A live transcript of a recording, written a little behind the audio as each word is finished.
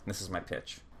This is my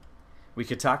pitch. We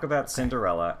could talk about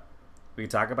Cinderella. We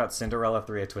could talk about Cinderella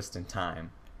 3: A Twist in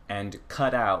Time and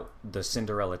cut out the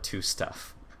Cinderella 2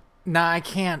 stuff. No, I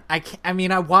can't. I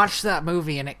mean, I watched that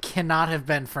movie and it cannot have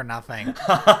been for nothing.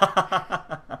 All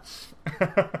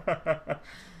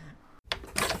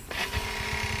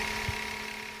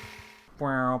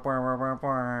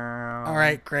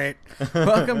right, great.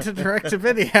 Welcome to Direct to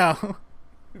Video.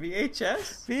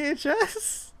 VHS?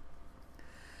 VHS?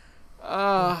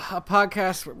 A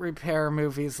podcast where we repair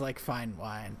movies like fine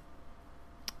wine.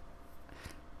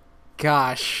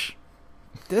 Gosh.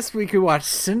 This week we watched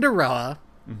Cinderella,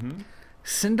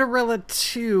 Cinderella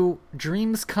 2,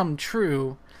 Dreams Come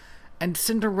True, and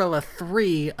Cinderella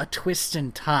 3, A Twist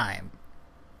in Time.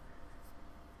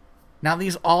 Now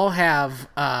these all have,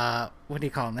 what do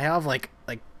you call them? They have like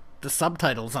the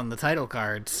subtitles on the title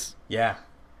cards. Yeah.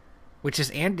 Which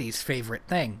is Andy's favorite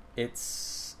thing.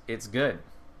 It's good.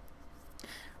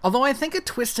 Although I think A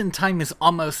Twist in Time is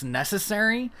almost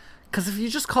necessary, because if you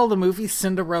just call the movie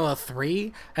Cinderella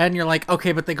 3, and you're like,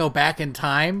 okay, but they go back in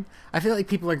time, I feel like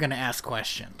people are going to ask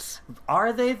questions.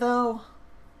 Are they, though?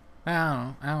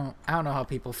 I don't know how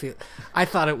people feel. I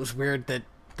thought it was weird that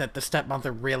the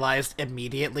stepmother realized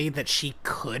immediately that she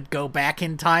could go back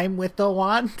in time with the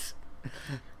wand.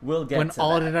 We'll get when to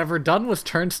all that. it had ever done was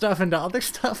turn stuff into other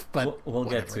stuff, but We'll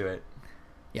get to it.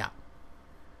 Yeah.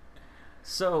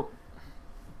 So,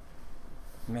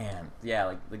 man, yeah,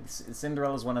 like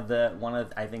Cinderella's one of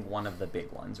the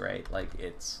big ones, right? Like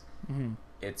it's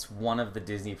one of the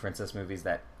Disney princess movies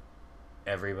that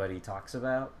everybody talks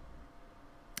about.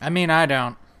 I mean, I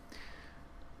don't.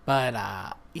 But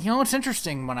you know what's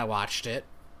interesting when I watched it,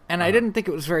 and I didn't think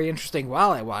it was very interesting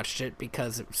while I watched it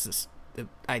because it was just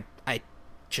I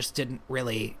just didn't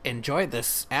really enjoy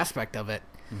this aspect of it.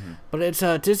 But it's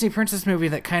a Disney princess movie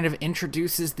that kind of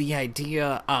introduces the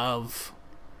idea of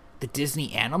the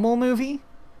Disney animal movie.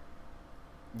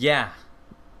 Yeah.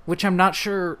 Which I'm not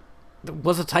sure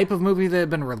was a type of movie that had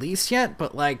been released yet,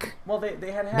 but like... Well,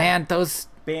 they had man, those...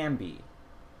 Bambi.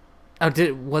 Oh,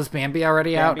 was Bambi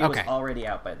already out? Bambi Okay. was already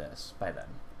out by then.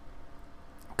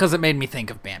 Because it made me think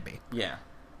of Bambi. Yeah.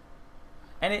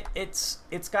 And it's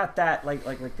got that like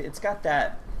it's got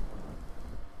that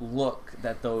look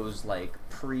that those like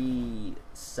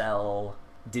pre-cell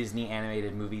Disney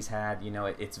animated movies had. You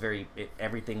know,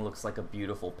 everything looks like a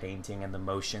beautiful painting, and the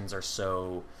motions are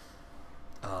so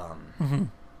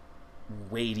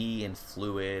weighty and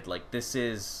fluid. Like, this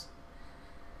is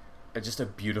just a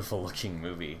beautiful looking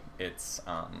movie. It's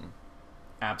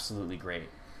absolutely great.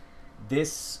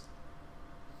 This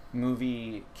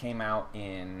movie came out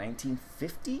in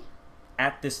 1950.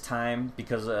 At this time,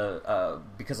 because of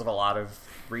a lot of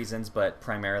reasons, but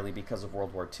primarily because of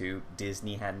World War II,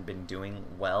 Disney hadn't been doing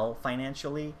well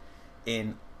financially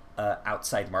in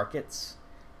outside markets.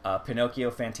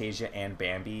 Pinocchio, Fantasia, and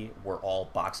Bambi were all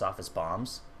box office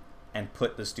bombs and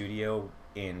put the studio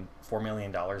in $4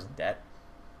 million in debt.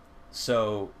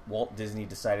 So Walt Disney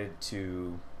decided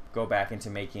to go back into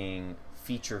making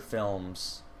feature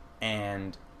films,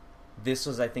 and this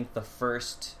was, I think, the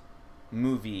first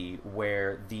movie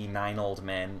where the 9 old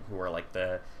men, who are like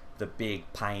the big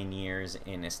pioneers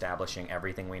in establishing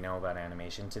everything we know about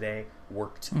animation today,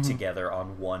 worked together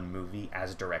on one movie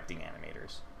as directing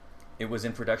animators. It was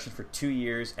in production for 2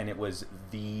 years, and it was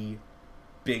the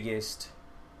biggest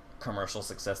commercial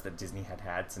success that Disney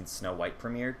had since Snow White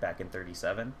premiered back in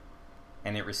 1937.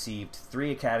 And it received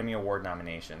 3 Academy Award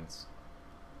nominations.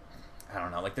 I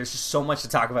don't know, like, there's just so much to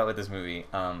talk about with this movie.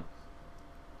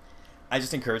 I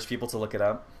just encourage people to look it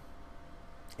up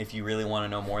if you really want to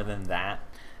know more than that.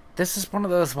 This is one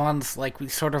of those ones, like, we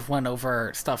sort of went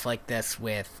over stuff like this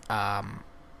with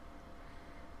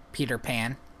Peter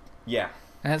Pan. Yeah.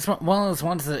 And it's one of those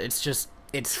ones that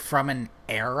it's from an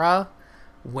era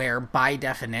where, by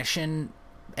definition,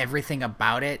 everything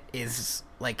about it is,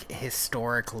 like,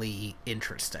 historically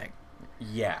interesting.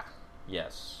 Yeah.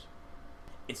 Yes.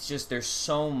 It's just there is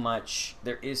so much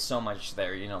there,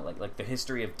 you know, like the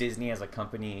history of Disney as a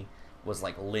company was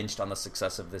like lynched on the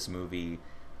success of this movie.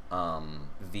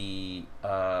 The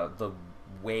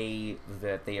way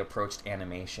that they approached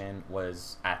animation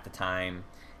was, at the time,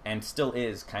 and still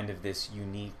is, kind of this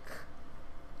unique,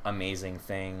 amazing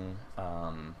thing.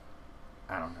 I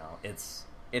don't know. It's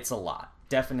a lot.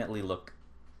 Definitely look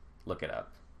it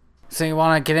up. So you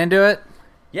want to get into it?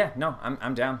 Yeah, no,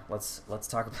 I'm down. Let's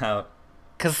talk about.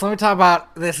 Because let me talk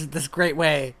about this great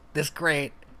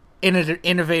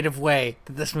innovative way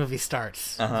that this movie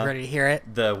starts. You ready to hear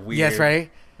it? The weird. Yes,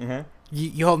 ready? Mm-hmm.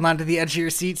 You holding on to the edge of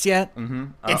your seats yet? Mm-hmm.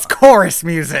 It's chorus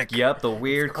music. Yep, the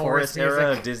weird chorus era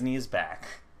music. of Disney is back.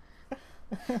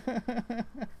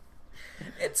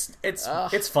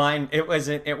 It's fine. It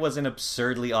wasn't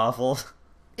absurdly awful.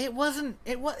 It wasn't.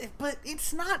 But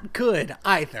it's not good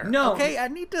either. No. Okay, I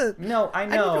need to. No, I I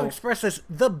need know. to express this.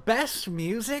 The best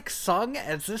music sung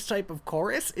as this type of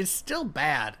chorus is still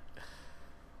bad.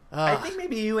 I think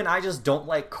maybe you and I just don't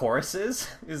like choruses.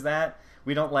 Is that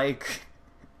we don't like?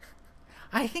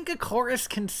 I think a chorus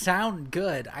can sound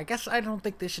good. I guess I don't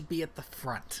think they should be at the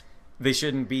front. They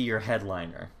shouldn't be your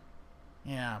headliner.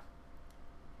 Yeah.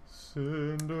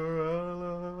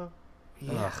 Cinderella.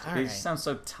 Yeah. Ugh, all they right. just sound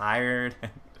so tired.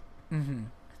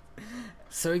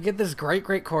 So we get this great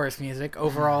chorus music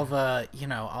over all the,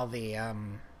 all the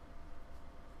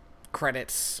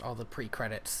credits, all the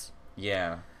pre-credits.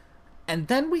 Yeah. And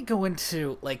then we go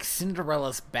into, like,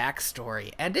 Cinderella's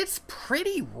backstory, and it's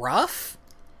pretty rough.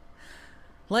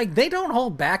 Like, they don't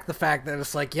hold back the fact that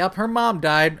it's like, yep, her mom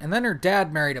died, and then her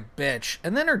dad married a bitch,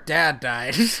 and then her dad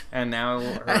died. And now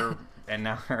her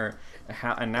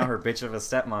bitch of a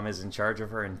stepmom is in charge of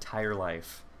her entire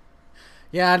life.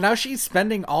 Yeah, now she's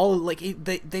spending all, like,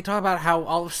 they talk about how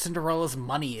all of Cinderella's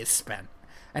money is spent,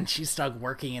 and she's stuck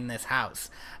working in this house.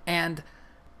 And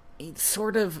it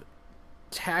sort of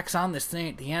tacks on this thing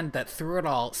at the end that through it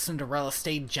all, Cinderella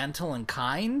stayed gentle and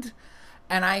kind.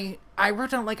 And I wrote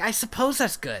down, like, I suppose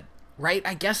that's good, right?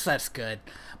 I guess that's good.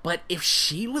 But if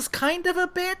she was kind of a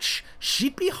bitch,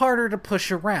 she'd be harder to push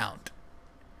around.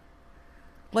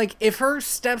 Like, if her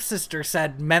stepsister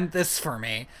said, meant this for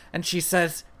me, and she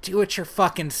says, do it your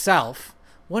fucking self,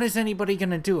 what is anybody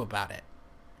gonna do about it?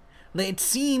 It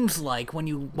seems like, when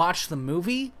you watch the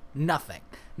movie, nothing.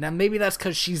 Now, maybe that's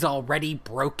because she's already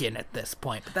broken at this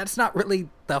point, but that's not really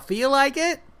the feel I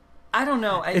get. I don't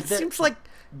know. It seems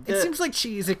like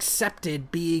she's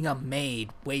accepted being a maid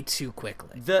way too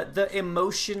quickly. There's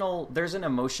an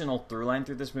emotional through line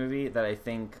through this movie that I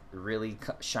think really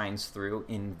shines through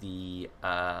in the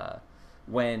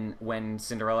when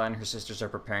Cinderella and her sisters are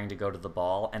preparing to go to the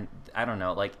ball, and I don't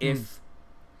know, like if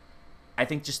I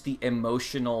think just the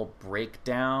emotional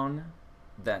breakdown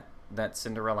that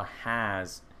Cinderella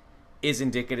has is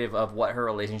indicative of what her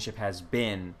relationship has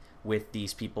been with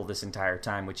these people this entire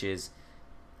time, which is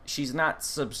she's not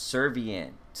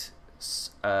subservient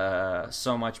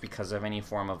so much because of any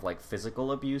form of like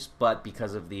physical abuse, but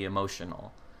because of the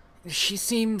emotional. She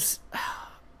seems...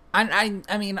 I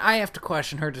mean, I have to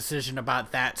question her decision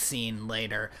about that scene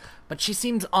later, but she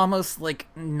seems almost, like,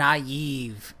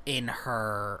 naive in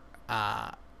her,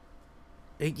 the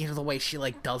way she,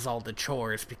 like, does all the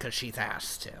chores because she's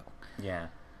asked to. Yeah.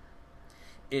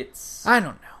 It's... I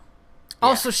don't know. Yeah.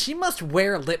 Also, she must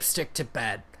wear lipstick to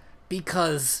bed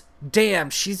because, damn,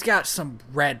 she's got some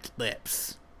red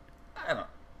lips. I don't...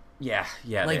 Yeah,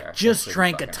 like, they are. just They're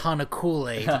drank a fucking- ton of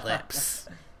Kool-Aid lips.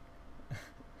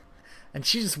 And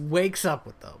she just wakes up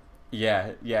with them.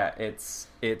 Yeah, it's...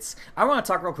 I want to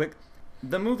talk real quick.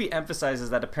 The movie emphasizes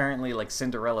that apparently, like,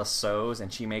 Cinderella sews,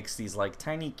 and she makes these, like,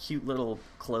 tiny, cute little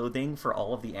clothing for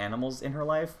all of the animals in her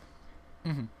life.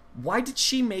 Mm-hmm. Why did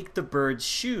she make the birds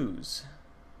shoes?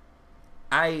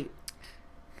 I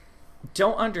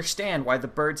don't understand why the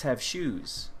birds have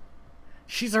shoes.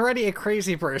 She's already a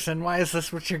crazy person. Why is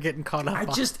this what you're getting caught up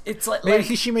on? It's like...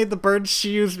 Maybe she made the bird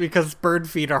shoes because bird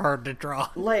feet are hard to draw.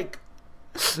 Like...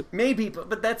 Maybe,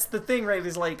 but that's the thing, right?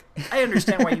 Is like, I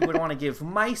understand why you would want to give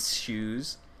mice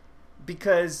shoes,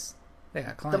 because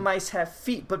the mice have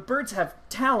feet, but birds have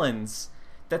talons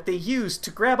that they use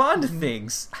to grab onto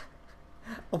things.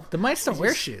 The mice don't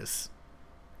wear shoes.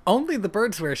 Only the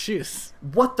birds wear shoes.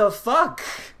 What the fuck?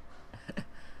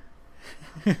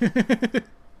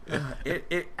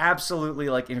 It absolutely,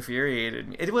 like, infuriated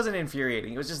me. It wasn't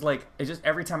infuriating. It was just like,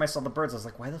 every time I saw the birds, I was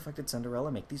like, why the fuck did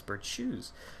Cinderella make these birds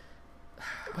shoes?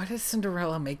 Why does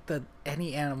Cinderella make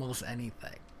any animals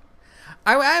anything?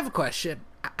 I have a question.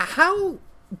 How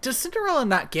does Cinderella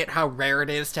not get how rare it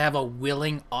is to have a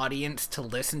willing audience to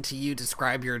listen to you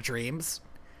describe your dreams?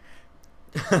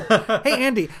 Hey,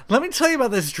 Andy, let me tell you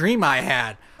about this dream I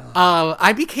had.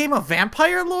 I became a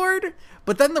vampire lord,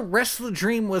 but then the rest of the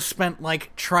dream was spent,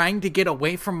 like, trying to get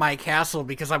away from my castle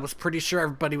because I was pretty sure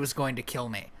everybody was going to kill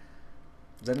me.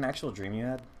 Is that an actual dream you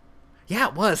had? Yeah,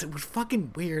 it was. It was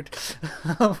fucking weird.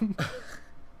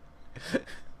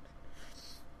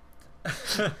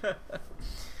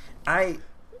 I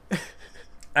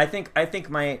think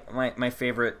my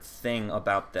favorite thing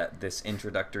about this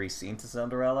introductory scene to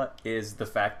Cinderella is the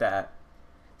fact that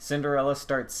Cinderella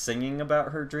starts singing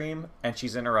about her dream and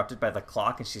she's interrupted by the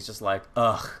clock and she's just like,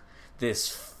 ugh, this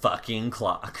fucking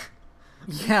clock.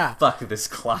 Yeah. Fuck this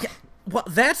clock. Yeah. Well,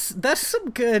 that's some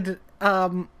good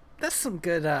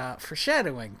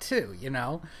foreshadowing too, you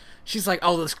know? she's like,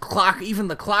 oh, this clock, even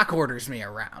the clock orders me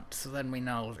around. So then we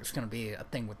know there's going to be a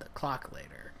thing with the clock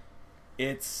later.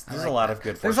 There's like a lot that. of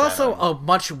good There's foreshadowing. also a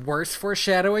much worse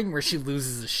foreshadowing where she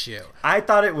loses a shoe. I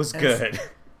thought it was good.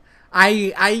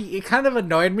 It kind of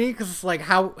annoyed me because it's like,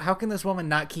 how can this woman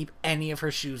not keep any of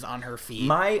her shoes on her feet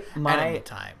at any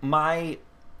time?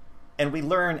 And we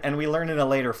learn in a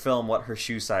later film what her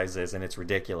shoe size is, and it's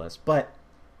ridiculous. But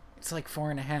it's like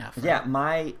 4.5. Right?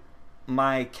 Yeah,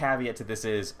 my caveat to this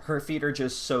is her feet are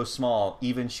just so small.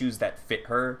 Even shoes that fit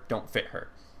her don't fit her.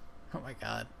 Oh my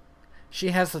god, she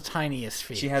has the tiniest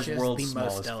feet. She has world's the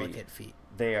smallest most delicate feet.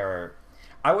 They are.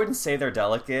 I wouldn't say they're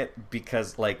delicate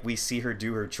because, like, we see her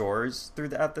do her chores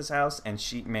throughout this house, and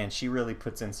she really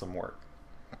puts in some work.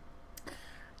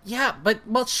 Yeah, but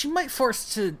she might be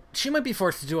forced to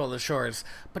do all the chores,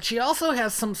 but she also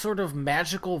has some sort of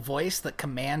magical voice that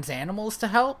commands animals to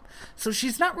help, so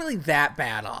she's not really that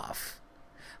bad off.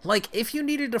 Like, if you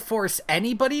needed to force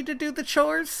anybody to do the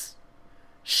chores,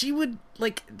 she's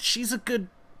a good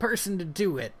person to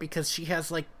do it because she has,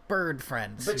 like, bird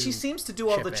friends. But she seems to do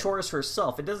all the chores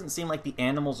herself. It doesn't seem like the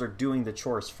animals are doing the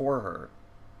chores for her.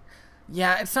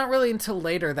 Yeah, it's not really until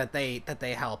later that they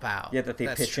help out. Yeah, that they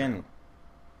pitch in.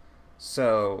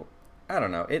 So, I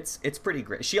don't know. It's pretty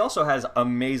great. She also has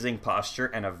amazing posture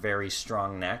and a very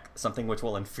strong neck, something which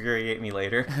will infuriate me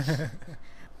later.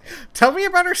 Tell me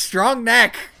about her strong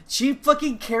neck. She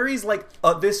fucking carries, like,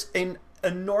 this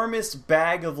enormous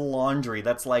bag of laundry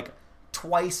that's, like,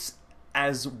 twice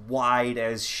as wide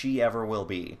as she ever will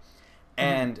be.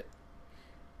 And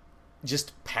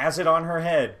just has it on her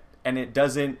head. And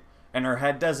her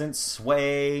head doesn't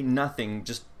sway, nothing.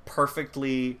 Just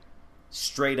perfectly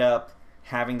straight up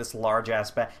having this large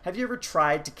ass bag. Have you ever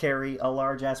tried to carry a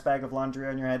large ass bag of laundry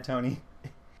on your head, Tony?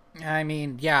 I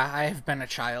mean, yeah, I have been a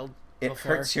child before.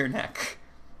 It hurts your neck.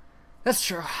 That's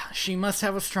true. She must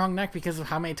have a strong neck because of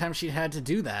how many times she had to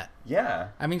do that. Yeah.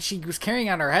 I mean, she was carrying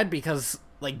on her head because,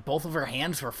 like, both of her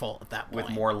hands were full at that point.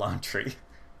 With more laundry.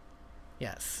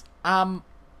 Yes. I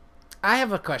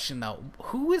have a question, though.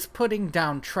 Who is putting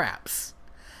down traps?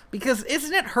 Because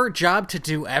isn't it her job to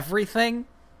do everything?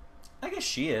 I guess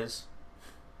she is.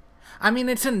 I mean,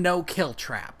 it's a no-kill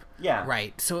trap. Yeah.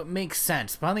 Right, so it makes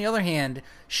sense. But on the other hand,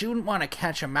 she wouldn't want to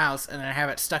catch a mouse and then have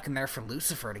it stuck in there for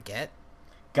Lucifer to get.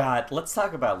 God, let's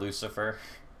talk about Lucifer.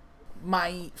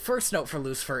 My first note for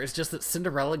Lucifer is just that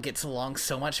Cinderella gets along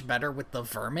so much better with the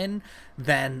vermin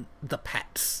than the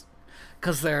pets.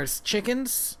 Because there's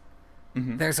chickens,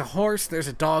 there's a horse, there's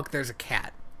a dog, there's a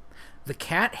cat. The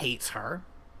cat hates her.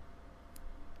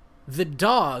 The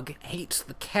dog hates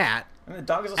the cat. And the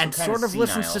dog is also and kind sort of senile.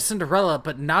 listens to Cinderella,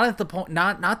 but not at the point,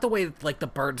 not the way like the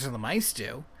birds or the mice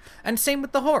do. And same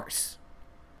with the horse.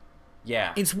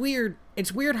 Yeah. It's weird.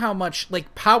 It's weird how much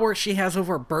like power she has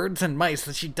over birds and mice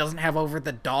that she doesn't have over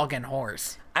the dog and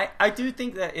horse. I do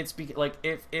think that it's like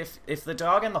if the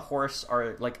dog and the horse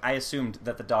are like, I assumed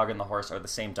that the dog and the horse are the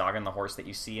same dog and the horse that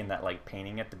you see in that like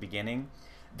painting at the beginning.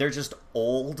 They're just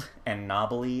old and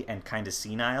knobbly and kind of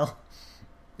senile.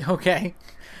 Okay.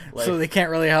 Like, so they can't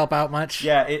really help out much.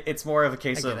 Yeah, it's more of a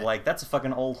case of like, that's a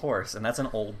fucking old horse and that's an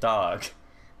old dog.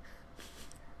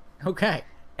 Okay.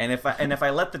 And if I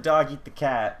let the dog eat the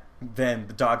cat, then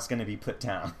the dog's gonna be put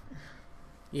down.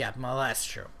 Yeah, well, that's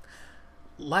true.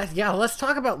 Let's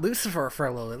talk about Lucifer for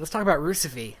a little bit. Let's talk about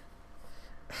Rucifer.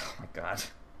 Oh my god.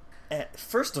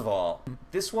 First of all,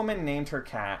 this woman named her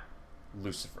cat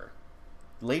Lucifer.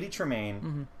 Lady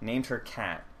Tremaine named her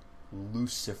cat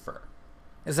Lucifer.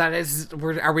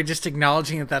 Are we just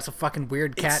acknowledging that that's a fucking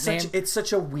weird cat name? It's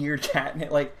such a weird cat name.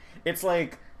 Like, it's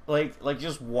like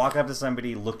just walk up to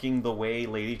somebody looking the way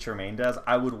Lady Tremaine does.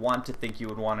 I would want to think you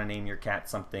would want to name your cat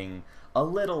something a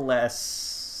little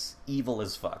less evil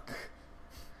as fuck.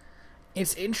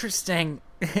 It's interesting.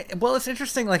 Well, it's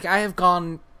interesting. Like, I have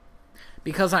gone,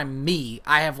 because I'm me,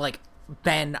 I have, like,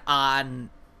 been on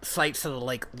sites that,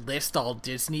 like, list all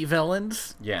Disney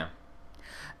villains. Yeah.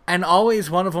 And always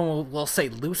one of them will say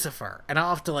Lucifer. And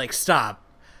I'll have to, like, stop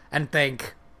and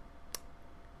think,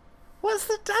 was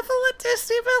the devil a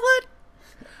Disney villain?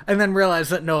 And then realize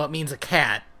that, no, it means a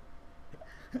cat.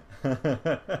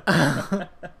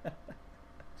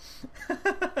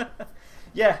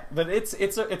 Yeah, but it's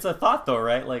a thought though,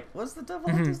 right? Like, was the devil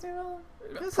a Disney villain?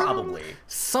 Probably.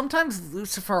 Sometimes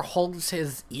Lucifer holds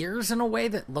his ears in a way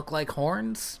that look like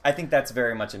horns. I think that's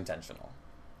very much intentional.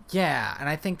 Yeah, and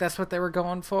I think that's what they were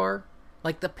going for.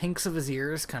 Like, the pinks of his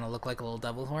ears kind of look like a little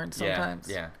devil horn sometimes.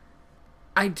 Yeah.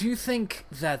 I do think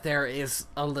that there is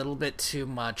a little bit too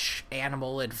much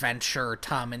animal adventure,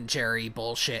 Tom and Jerry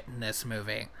bullshit in this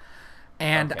movie.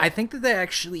 And I think that they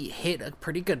actually hit a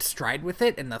pretty good stride with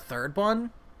it in the third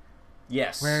one.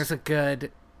 Yes. Where there's a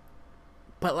good...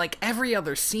 But, like, every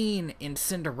other scene in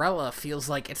Cinderella feels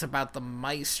like it's about the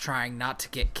mice trying not to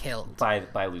get killed.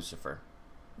 By Lucifer.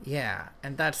 Yeah,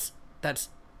 and that's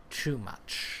too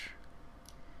much.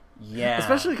 Yeah.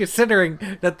 Especially considering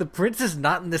that the prince is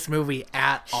not in this movie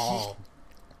at all.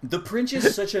 The prince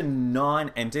is such a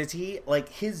non-entity. Like,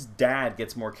 his dad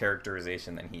gets more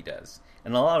characterization than he does.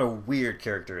 And a lot of weird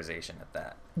characterization at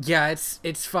that. Yeah,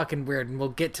 it's fucking weird, and we'll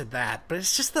get to that. But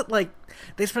it's just that, like,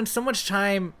 they spend so much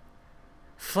time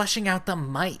fleshing out the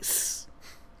mice.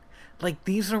 Like,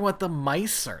 these are what the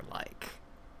mice are like.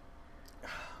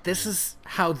 This is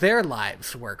how their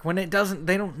lives work. When it doesn't,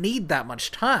 they don't need that much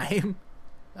time.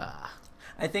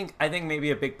 I think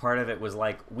maybe a big part of it was,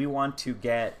 like, we want to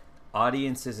get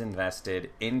audiences invested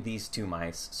in these two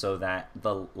mice so that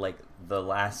the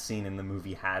last scene in the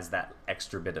movie has that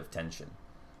extra bit of tension.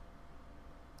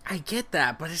 I get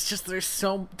that, but it's just there's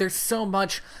so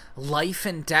much life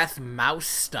and death mouse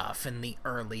stuff in the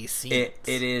early scenes.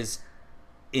 It is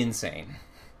insane.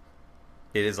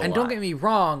 It is a lot. And don't get me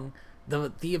wrong,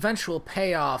 the eventual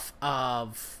payoff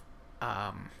of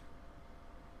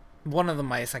one of the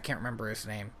mice, I can't remember his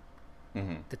name,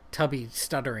 the tubby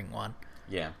stuttering one.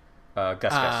 Yeah.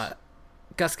 Gus.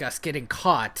 Gus getting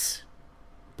caught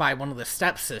by one of the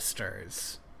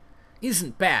stepsisters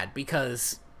isn't bad,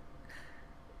 because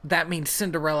that means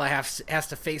Cinderella has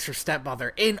to face her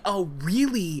stepmother in a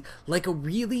really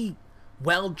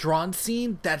well-drawn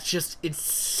scene that's just, it's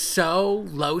so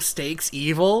low-stakes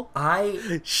evil.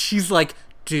 She's like,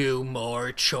 do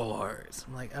more chores.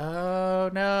 I'm like, oh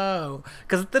no.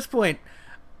 Because at this point,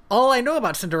 all I know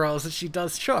about Cinderella is that she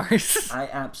does chores.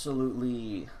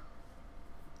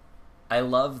 I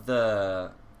love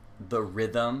the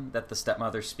rhythm that the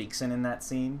stepmother speaks in that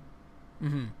scene,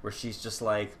 where she's just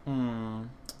like,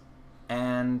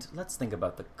 and let's think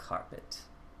about the carpet.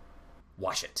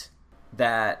 Wash it.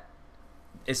 That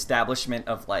establishment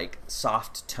of, like,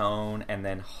 soft tone and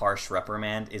then harsh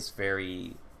reprimand is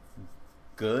very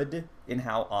good in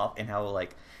how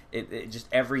like it just,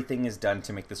 everything is done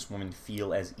to make this woman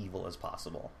feel as evil as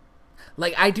possible.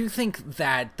 Like, I do think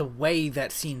that the way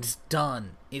that scene's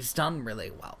done is done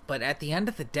really well. But at the end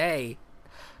of the day,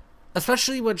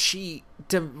 especially when she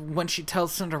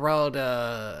tells Cinderella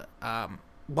to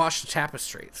wash the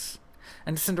tapestries,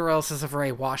 and Cinderella says, I've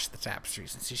already washed the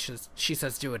tapestries, and she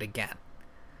says, do it again.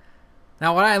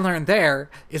 Now, what I learned there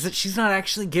is that she's not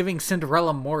actually giving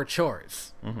Cinderella more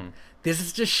chores. This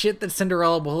is just shit that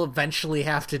Cinderella will eventually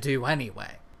have to do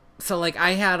anyway. So, like,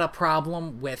 I had a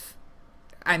problem with...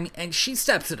 I mean, and she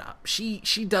steps it up. She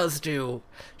does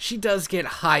get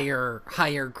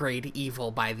higher grade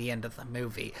evil by the end of the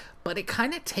movie, but it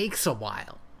kind of takes a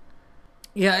while.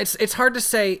 Yeah, it's hard to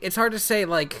say. It's hard to say,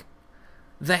 like,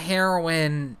 the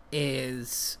heroine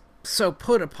is so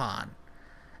put upon,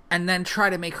 and then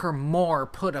try to make her more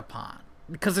put upon,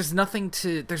 because there's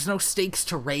no stakes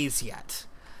to raise yet.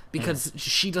 Because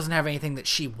she doesn't have anything that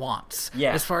she wants.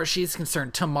 Yeah. As far as she's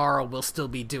concerned, tomorrow we'll still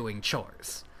be doing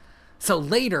chores. So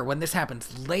later, when this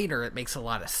happens later, it makes a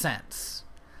lot of sense.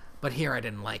 But here, I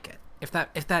didn't like it. If that,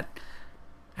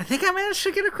 I think I managed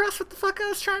to get across what the fuck I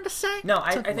was trying to say. No,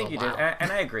 I think you did,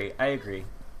 and I agree.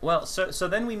 Well, so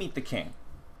then we meet the king.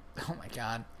 Oh my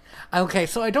god. Okay,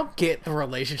 so I don't get the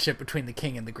relationship between the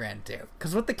king and the Grand Duke.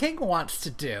 Because what the king wants to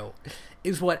do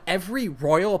is what every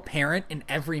royal parent in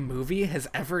every movie has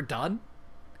ever done.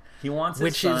 He wants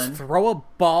his son... Which is throw a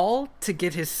ball to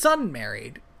get his son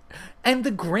married. And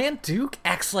the Grand Duke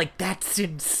acts like that's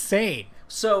insane.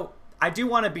 So, I do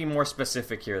want to be more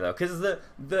specific here, though. Because the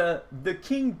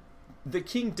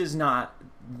king does not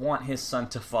want his son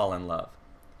to fall in love.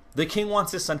 The king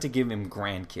wants his son to give him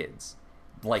grandkids.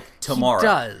 Like, tomorrow. He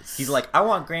does. He's like, I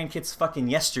want grandkids fucking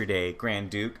yesterday,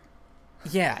 Grand Duke.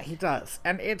 Yeah, he does.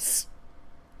 And it's...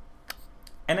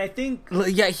 And I think...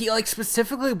 Yeah, he, like,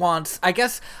 specifically wants... I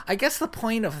guess the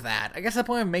point of that... I guess the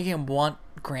point of making him want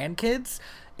grandkids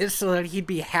is so that he'd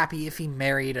be happy if he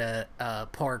married a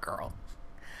poor girl.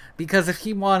 Because if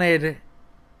he wanted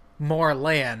more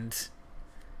land,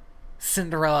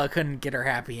 Cinderella couldn't get her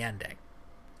happy ending.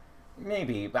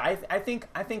 Maybe, but I think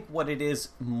what it is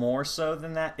more so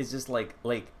than that is just like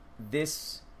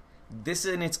this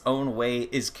in its own way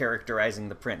is characterizing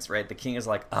the prince, right? The king is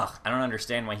like, ugh, I don't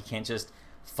understand why he can't just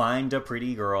find a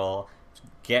pretty girl,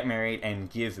 get married, and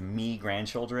give me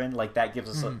grandchildren. Like, that gives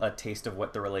us a taste of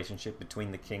what the relationship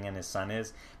between the king and his son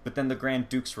is. But then the Grand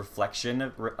Duke's reflection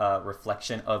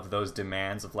of those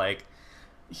demands of, like,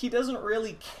 he doesn't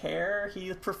really care.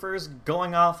 He prefers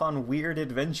going off on weird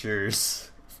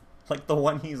adventures, like the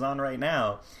one he's on right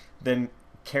now, than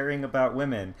caring about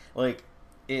women. Like,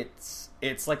 it's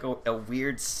like a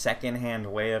weird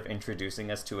secondhand way of introducing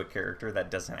us to a character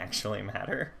that doesn't actually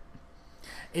matter.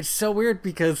 It's so weird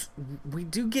because we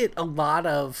do get a lot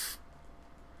of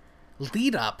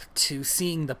lead up to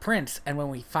seeing the prince, and when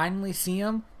we finally see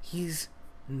him, he's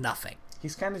nothing.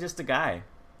 He's kind of just a guy.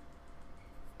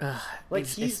 Like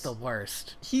it's the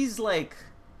worst. He's like,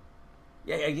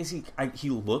 yeah, I guess he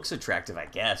looks attractive, I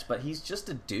guess, but he's just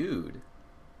a dude.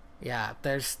 Yeah,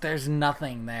 there's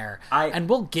nothing there. And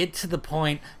we'll get to the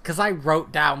point, because I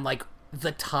wrote down, like,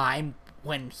 the time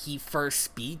when he first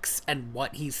speaks and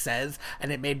what he says,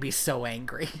 and it made me so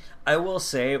angry. I will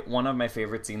say, one of my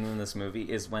favorite scenes in this movie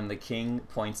is when the king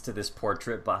points to this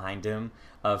portrait behind him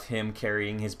of him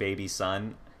carrying his baby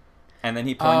son, and then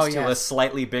he points to a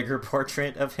slightly bigger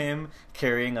portrait of him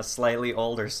carrying a slightly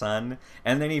older son,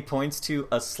 and then he points to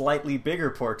a slightly bigger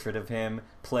portrait of him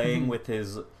playing with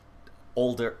his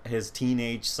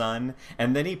teenage son,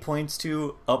 and then he points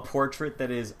to a portrait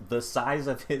that is the size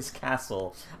of his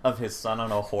castle of his son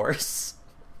on a horse.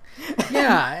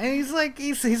 Yeah, and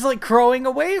he's like crowing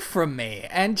away from me,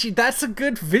 and that's a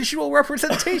good visual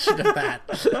representation of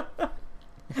that.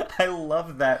 I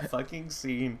love that fucking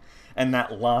scene and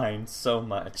that line so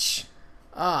much.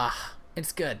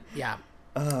 It's good. Yeah.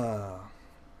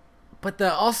 But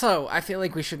also, I feel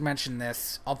like we should mention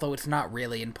this, although it's not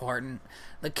really important.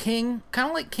 The king, kind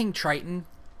of like King Triton,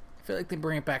 I feel like they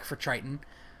bring it back for Triton,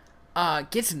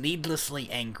 gets needlessly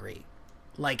angry,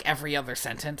 like every other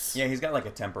sentence. Yeah, he's got like a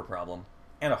temper problem.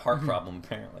 And a heart problem,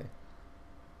 apparently.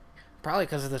 Probably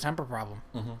because of the temper problem.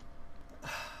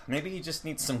 Maybe he just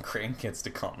needs some grandkids to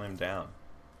calm him down.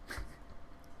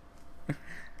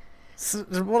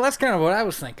 Well, that's kind of what I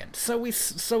was thinking. So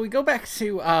we go back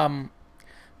to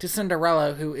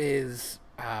Cinderella, who is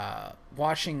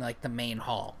washing like the main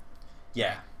hall.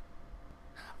 Yeah.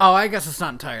 Oh, I guess it's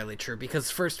not entirely true,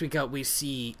 because first we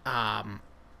see the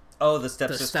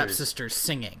stepsisters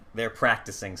singing. They're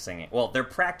practicing singing. Well, they're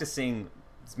practicing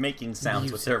making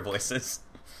sounds with their voices.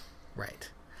 Right.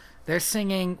 They're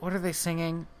singing. What are they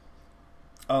singing?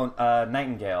 Oh,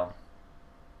 Nightingale.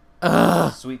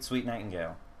 Sweet, sweet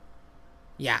Nightingale.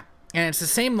 Yeah. And it's the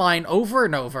same line over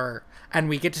and over, and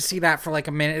we get to see that for like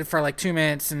a minute, for like 2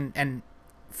 minutes and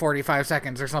 45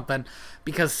 seconds or something,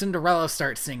 because Cinderella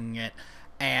starts singing it,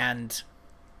 and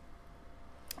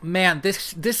man,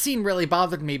 this scene really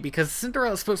bothered me, because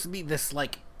Cinderella's supposed to be this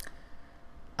like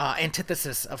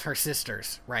antithesis of her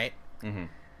sisters, right?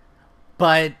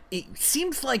 But it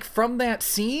seems like from that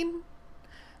scene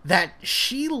that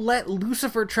she let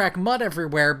Lucifer track mud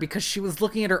everywhere because she was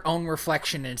looking at her own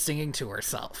reflection and singing to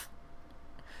herself.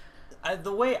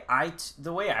 The way I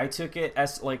took it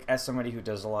as somebody who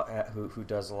does a lot who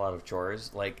does a lot of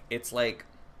chores, like it's like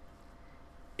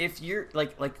if you're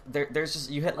like there's just,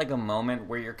 you hit like a moment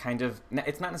where you're kind of,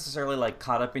 it's not necessarily like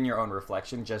caught up in your own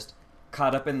reflection, just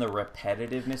caught up in the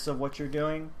repetitiveness of what you're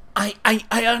doing.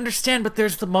 I understand, but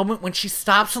there's the moment when she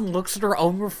stops and looks at her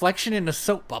own reflection in a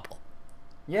soap bubble.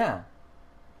 Yeah.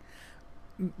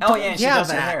 Oh yeah, and she does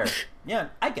her that. hair. Yeah,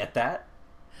 I get that.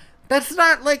 That's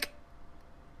not like.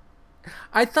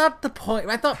 I thought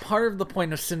part of the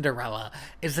point of Cinderella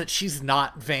is that she's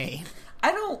not vain.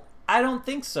 I don't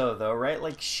think so though, right?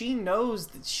 Like, she knows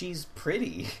that she's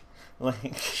pretty.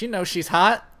 Like, she knows she's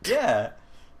hot. Yeah.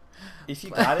 If you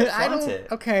got it, flaunt it.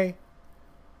 Okay.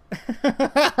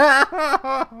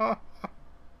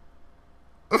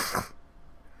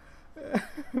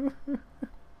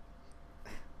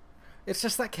 It's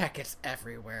just that cat gets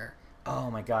everywhere.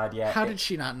 Oh my god, yeah. How did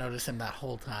she not notice him that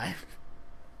whole time?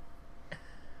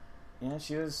 Yeah,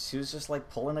 she was just like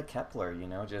pulling a Kepler, you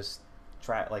know, just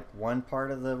try like one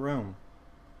part of the room.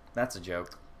 That's a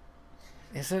joke.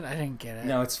 Is it? I didn't get it.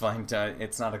 No, it's fine.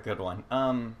 It's not a good one.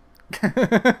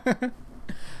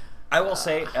 I will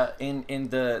say, in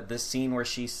the scene where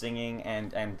she's singing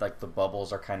and like the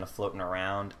bubbles are kind of floating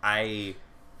around, I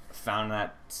found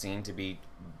that scene to be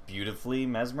beautifully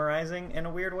mesmerizing in a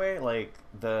weird way. Like,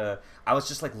 I was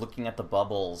just like looking at the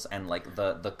bubbles and like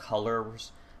the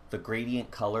colors, the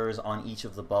gradient colors on each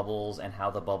of the bubbles, and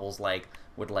how the bubbles like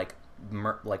would like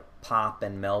pop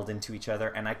and meld into each other.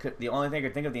 And the only thing I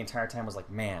could think of the entire time was like,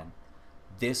 man,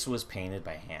 this was painted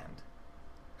by hand.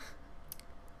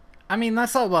 I mean,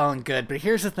 that's all well and good, but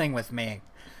here's the thing with me.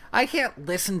 I can't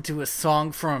listen to a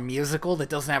song from a musical that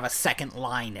doesn't have a second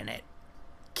line in it.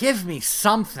 Give me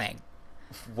something.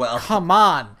 Well, come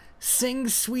on. Sing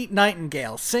Sweet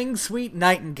Nightingale. Sing Sweet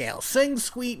Nightingale. Sing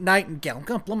Sweet Nightingale. I'm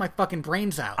gonna blow my fucking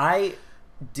brains out. I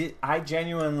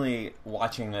genuinely,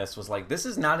 watching this, was like, this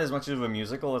is not as much of a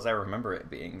musical as I remember it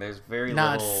being. There's very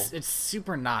little... it's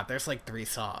super not. There's like 3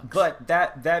 songs. But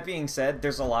that being said,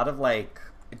 there's a lot of like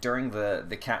during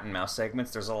the cat and mouse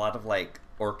segments, there's a lot of like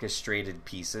orchestrated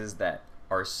pieces that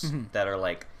are that are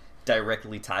like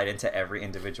directly tied into every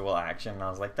individual action, and I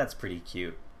was like, that's pretty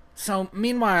cute. So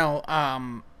meanwhile,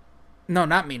 no,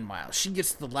 not meanwhile, she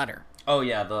gets the letter. Oh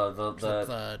yeah,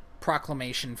 the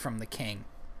proclamation from the king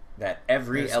that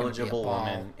every eligible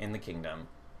woman in the kingdom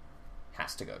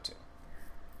has to go to.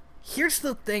 Here's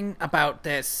the thing about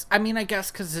this. I mean, I guess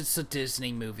because it's a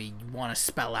Disney movie, you want to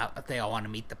spell out that they all want to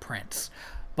meet the prince.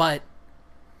 But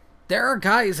there are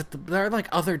guys there are like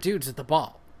other dudes at the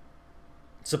ball.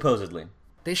 Supposedly.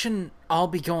 They shouldn't all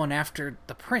be going after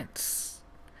the prince.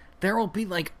 There will be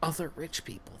like other rich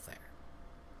people there.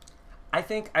 I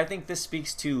think this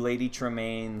speaks to Lady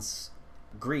Tremaine's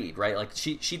greed, right? Like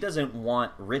she doesn't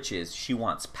want riches, she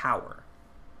wants power.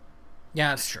 Yeah,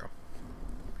 that's true.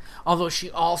 Although she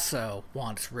also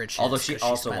wants riches. Although she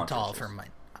also wants all of her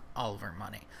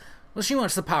money. Well, she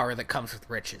wants the power that comes with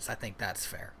riches. I think that's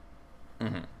fair.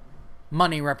 Mm-hmm.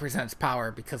 Money represents power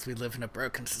because we live in a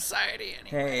broken society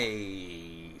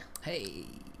anyway. Hey.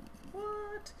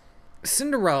 What?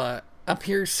 Cinderella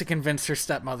appears to convince her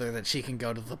stepmother that she can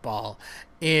go to the ball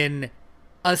in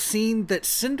a scene that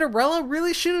Cinderella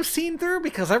really should have seen through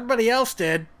because everybody else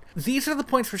did. These are the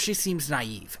points where she seems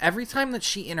naive. Every time that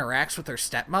she interacts with her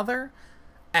stepmother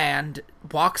and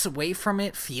walks away from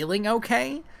it feeling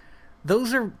okay,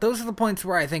 those are the points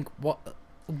where I think,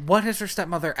 what has her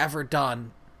stepmother ever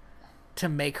done to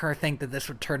make her think that this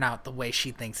would turn out the way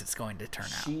she thinks it's going to turn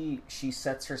out? She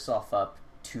sets herself up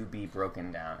to be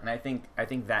broken down, and I think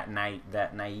that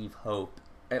naive hope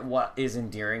is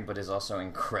endearing, but is also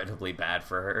incredibly bad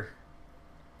for her.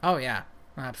 Oh yeah.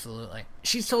 Absolutely.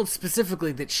 She's told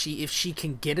specifically that if she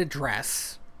can get a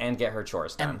dress and get her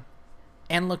chores done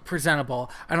and look presentable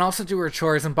and also do her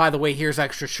chores, and by the way, here's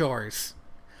extra chores,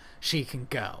 she can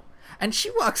go. And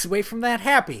she walks away from that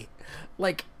happy.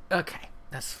 Like, okay,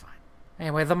 that's fine.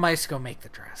 Anyway, the mice go make the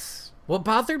dress. What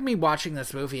bothered me watching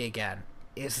this movie again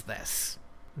is this.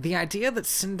 The idea that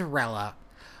Cinderella,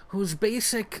 whose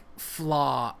basic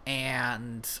flaw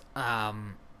and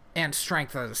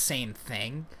strength are the same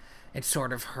thing, it's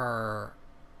sort of her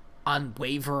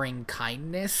unwavering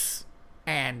kindness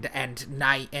and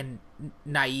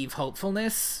naive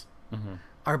hopefulness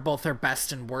are both her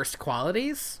best and worst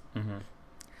qualities. Mm-hmm.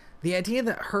 The idea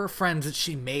that her friends that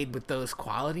she made with those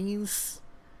qualities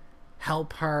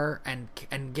help her and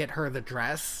get her the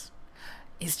dress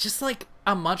is just like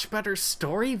a much better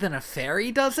story than a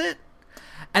fairy does it.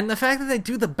 And the fact that they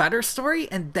do the better story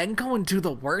and then go and do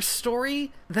the worst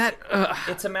story, that...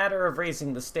 It's a matter of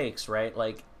raising the stakes, right?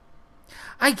 Like,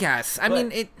 I guess.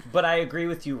 But I agree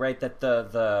with you, right, that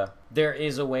there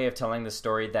is a way of telling the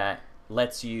story that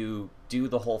lets you do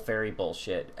the whole fairy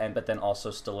bullshit, but then also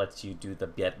still lets you do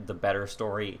the better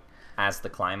story as the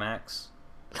climax.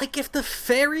 Like, if the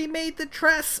fairy made the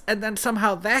dress, and then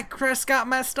somehow that dress got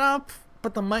messed up...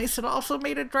 but the mice had also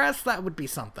made a dress, that would be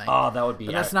something. Oh, that would be.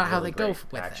 But that's not really how they go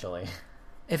with actually. it.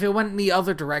 If it went in the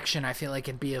other direction, I feel like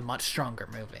it'd be a much stronger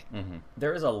movie. Mm-hmm.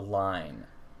 There is a line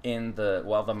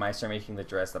while the mice are making the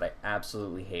dress that I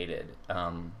absolutely hated.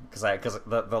 Because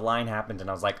the line happened and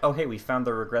I was like, oh hey, we found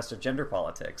the regressive gender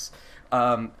politics.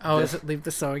 Is it leave the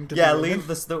sewing to the women?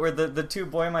 leave where the two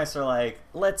boy mice are like,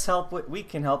 let's help. We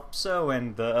can help sew,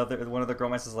 and one of the girl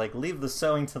mice is like, leave the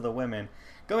sewing to the women.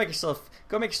 Go make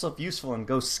yourself useful and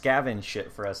go scavenge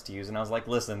shit for us to use. And I was like,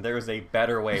 listen, there is a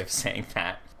better way of saying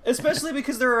that. Especially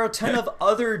because there are a ton of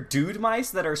other dude mice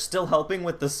that are still helping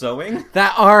with the sewing.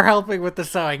 That are helping with the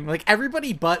sewing. Like,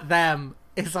 everybody but them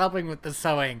is helping with the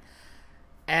sewing.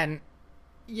 And,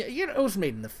 yeah, it was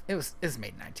made in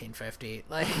 1950.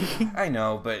 Like, I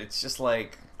know, but it's just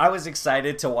like, I was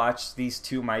excited to watch these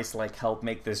two mice, like, help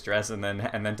make this dress, and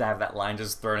then to have that line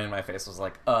just thrown in my face was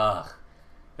like, ugh.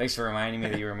 Thanks for reminding me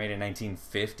that you were made a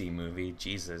 1950 movie.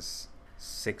 Jesus.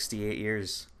 68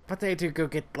 years. But they do go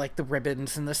get, like, the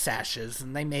ribbons and the sashes,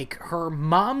 and they make her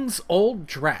mom's old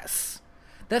dress.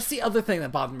 That's the other thing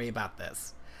that bothered me about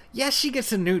this. Yes, she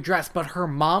gets a new dress, but her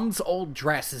mom's old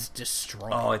dress is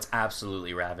destroyed. Oh, it's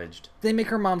absolutely ravaged. They make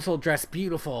her mom's old dress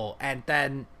beautiful, and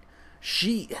then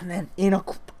in a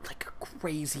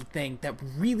crazy thing that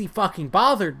really fucking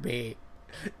bothered me,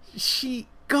 she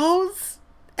goes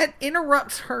and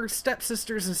interrupts her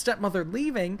stepsisters and stepmother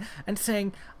leaving and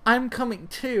saying, I'm coming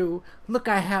too. Look,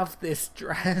 I have this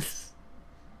dress.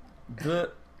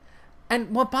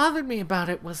 And what bothered me about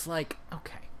it was like,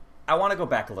 okay. I want to go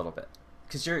back a little bit.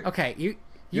 Because you're... Okay, you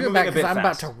go back because I'm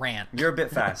about to rant. You're a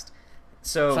bit fast.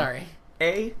 So, sorry.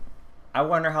 I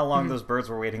wonder how long those birds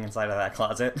were waiting inside of that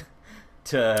closet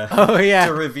to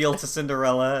reveal to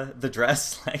Cinderella the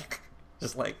dress. Like,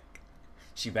 just like,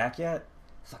 she back yet?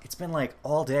 fuck, it's been like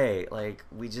all day. Like,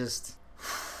 we just.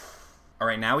 All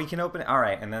right, now we can open it. All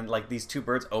right, and then like these two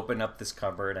birds open up this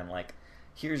cupboard and like,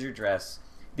 here's your dress.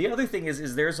 The other thing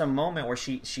is there's a moment where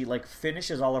she like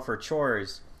finishes all of her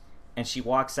chores, and she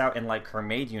walks out in like her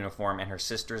maid uniform, and her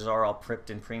sisters are all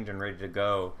pripped and primed and ready to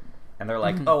go, and they're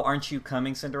like, "Oh, aren't you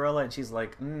coming, Cinderella?" And she's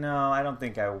like, "No, I don't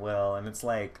think I will." And it's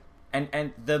like,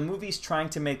 and the movie's trying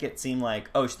to make it seem like,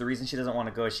 oh, the reason she doesn't want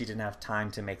to go is she didn't have time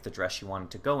to make the dress she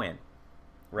wanted to go in,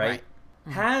 right?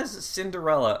 Has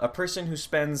Cinderella, a person who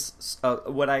spends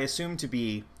what I assume to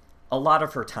be a lot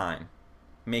of her time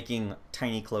making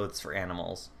tiny clothes for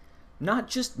animals, not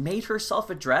just made herself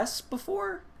a dress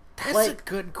before? That's like, a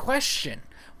good question.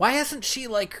 Why hasn't she,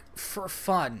 like, for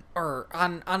fun, or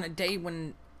on a day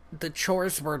when the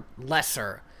chores were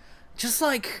lesser, just,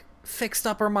 like, fixed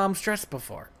up her mom's dress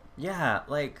before? Yeah,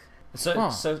 like,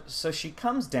 so she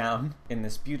comes down in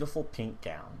this beautiful pink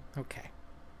gown. Okay.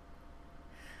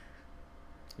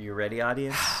 Are you ready,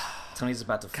 audience? Tony's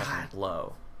about to fucking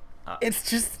blow. It's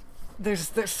just,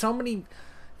 there's so many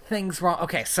things wrong.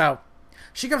 Okay, so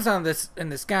she comes down in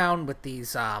this gown with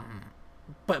these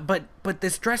but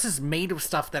this dress is made of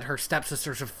stuff that her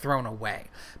stepsisters have thrown away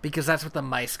because that's what the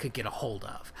mice could get a hold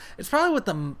of. It's probably what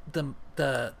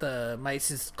the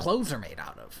mice's clothes are made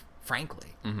out of,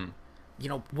 frankly. You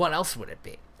know, what else would it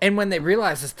be? And when they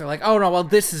realize this, they're like, oh no, well,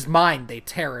 this is mine. They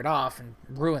tear it off and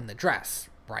ruin the dress,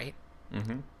 right?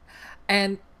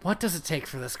 And what does it take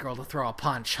for this girl to throw a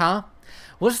punch, huh?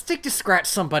 What's it take to scratch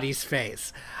somebody's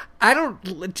face?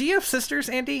 Do you have sisters,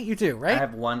 Andy? You do, right? I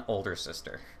have one older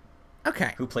sister.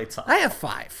 Okay. Who played softball. I have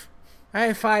 5. I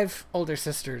have 5 older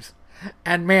sisters.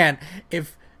 And man,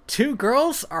 if 2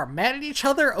 girls are mad at each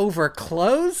other over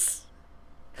clothes,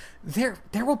 there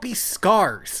will be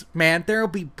scars, man. There will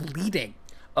be bleeding.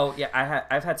 Oh, yeah,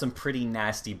 I've had some pretty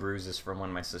nasty bruises from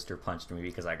when my sister punched me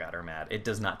because I got her mad. It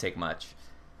does not take much.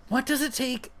 What does it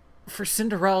take for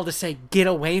Cinderella to say, get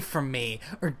away from me,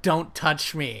 or don't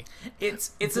touch me?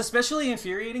 It's especially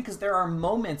infuriating because there are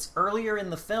moments earlier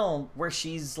in the film where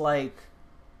she's, like,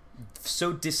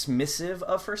 so dismissive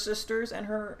of her sisters and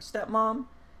her stepmom,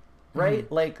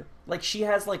 right? Like she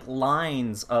has, like,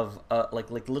 lines of,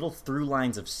 like little through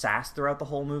lines of sass throughout the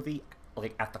whole movie,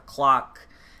 like, at the clock,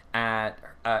 at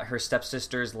her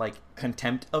stepsister's, like,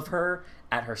 contempt of her,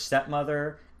 at her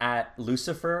stepmother, at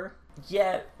Lucifer.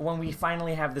 Yet, when we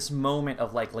finally have this moment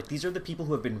of, like these are the people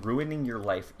who have been ruining your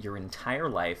life, your entire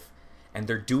life, and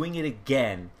they're doing it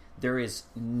again, there is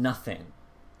nothing.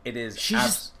 It is... She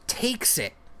just takes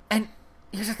it. And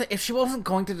here's the thing, if she wasn't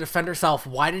going to defend herself,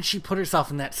 why did she put herself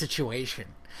in that situation?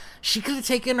 She could have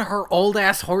taken her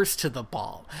old-ass horse to the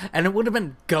ball, and it would have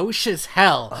been gauche as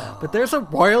hell. But there's a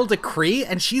royal decree,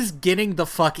 and she's getting the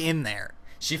fuck in there.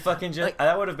 She fucking just...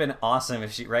 that would have been awesome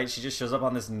if she... Right? She just shows up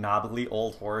on this knobbly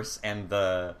old horse, and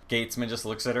the gatesman just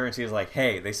looks at her, and she's like,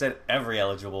 hey, they said every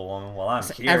eligible woman. Well, I'm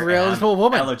here. Every eligible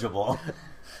woman. Eligible.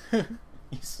 Do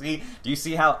you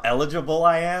see how eligible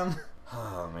I am?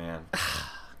 Oh, man.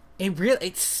 It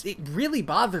really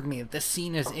bothered me that this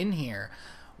scene is in here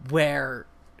where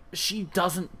she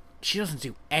doesn't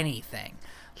do anything.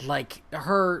 Like,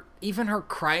 even her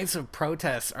cries of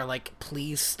protest are like,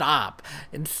 please stop,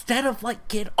 instead of like,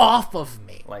 get off of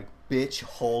me. Like, bitch,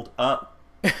 hold up.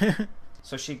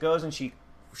 So she goes and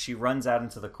she runs out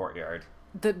into the courtyard.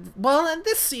 And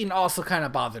this scene also kind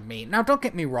of bothered me. Now, don't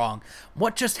get me wrong,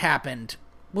 what just happened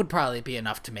would probably be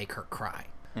enough to make her cry.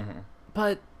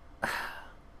 But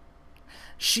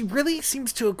she really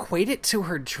seems to equate it to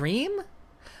her dream.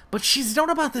 But she's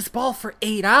known about this ball for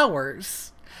 8 hours.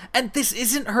 And this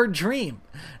isn't her dream.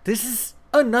 This is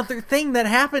another thing that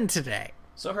happened today.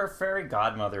 So her fairy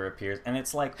godmother appears, and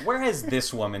it's like, where has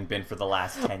this woman been for the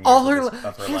last 10 years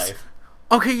of her life?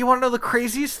 Okay, you want to know the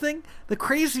craziest thing? The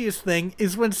craziest thing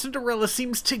is when Cinderella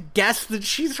seems to guess that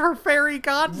she's her fairy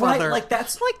godmother. Right, like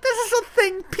that's... Like, this is a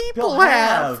thing people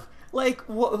have. Like,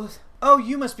 oh,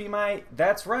 you must be my...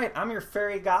 That's right, I'm your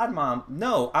fairy godmom.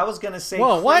 No, I was going to say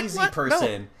crazy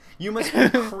person. No. You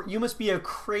must be a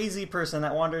crazy person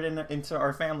that wandered into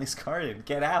our family's garden.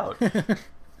 Get out.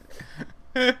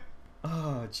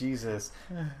 Oh, Jesus.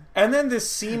 And then this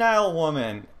senile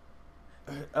woman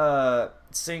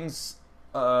sings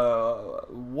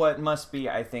what must be,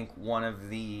 I think, one of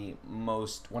the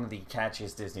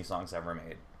catchiest Disney songs ever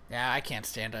made. Yeah, I can't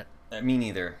stand it. Me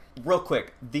neither. Real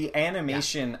quick, the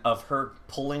animation of her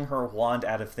pulling her wand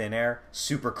out of thin air,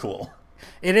 super cool.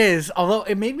 It is, although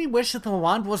it made me wish that the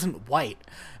wand wasn't white,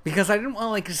 because I didn't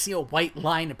want to see a white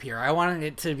line appear. I wanted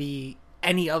it to be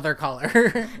any other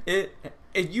color.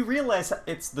 You realize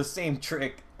it's the same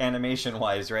trick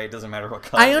animation-wise, right? It doesn't matter what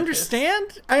color I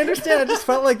understand. I just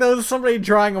felt like there was somebody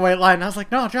drawing a white line. And I was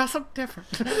like, no, draw something different.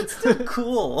 It's still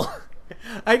cool.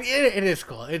 It is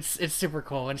cool. It's super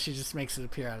cool, and she just makes it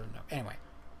appear out of nowhere. Anyway.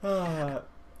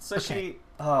 So okay.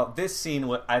 This scene,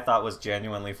 what I thought was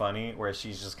genuinely funny, where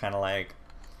she's just kind of like,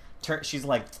 she's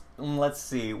like, let's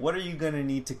see, what are you gonna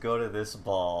need to go to this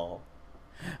ball?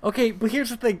 Okay, but here's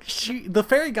the thing. The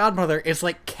fairy godmother is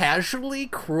like casually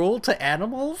cruel to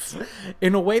animals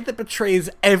in a way that betrays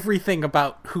everything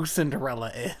about who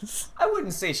Cinderella is. I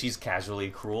wouldn't say she's casually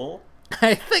cruel.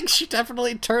 I think she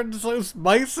definitely turns those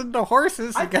mice into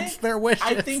horses against their wishes.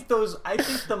 I think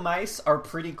the mice are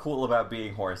pretty cool about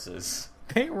being horses.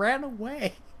 They ran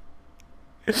away.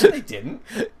 They didn't.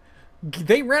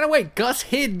 They ran away. Gus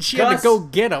hid and she had to go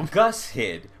get them. Gus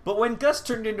hid. But when Gus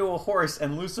turned into a horse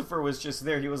and Lucifer was just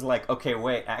there, he was like, okay,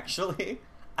 wait, actually,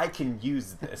 I can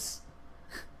use this.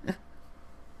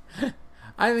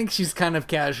 I think she's kind of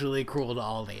casually cruel to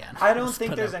all the animals. I don't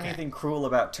think there's anything cruel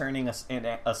about turning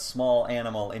a small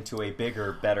animal into a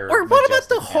bigger, better, or what about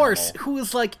the animal. horse who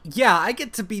is like, yeah, I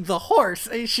get to be the horse.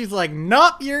 And she's like,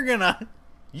 nope, you're gonna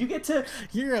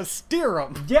steer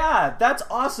him. Yeah, that's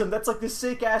awesome. That's like the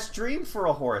sick-ass dream for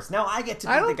a horse. Now I get to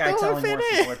be the guy telling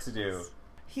horses what to do.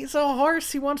 He's a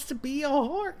horse. He wants to be a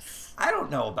horse. I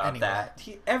don't know about that.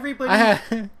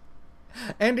 Everybody...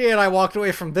 Andy and I walked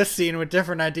away from this scene with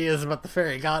different ideas about the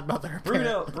fairy godmother.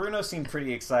 Bruno seemed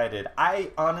pretty excited.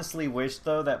 I honestly wish,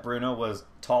 though, that Bruno was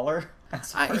taller.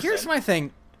 Here's my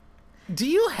thing. Do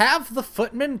you have the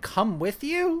footman come with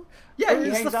you? Yeah, or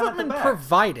he is hangs the out at the footman back.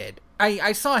 provided?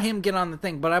 I saw him get on the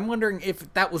thing, but I'm wondering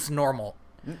if that was normal.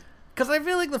 Because I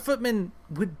feel like the footman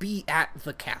would be at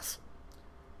the castle.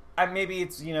 Maybe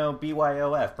it's,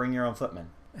 BYOF, bring your own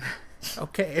footman.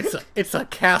 Okay, it's a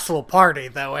castle party,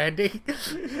 though, Andy.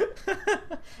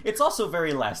 It's also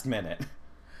very last minute.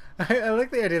 I like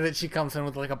the idea that she comes in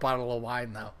with, like, a bottle of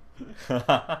wine, though.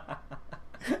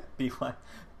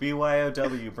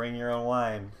 BYOW, bring your own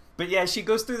wine. But yeah, she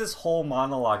goes through this whole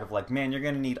monologue of like, man, you're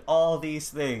gonna need all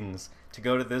these things to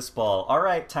go to this ball.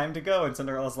 Alright, time to go. And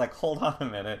Cinderella's like, hold on a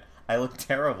minute, I look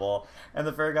terrible. And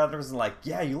the fairy godmother's like,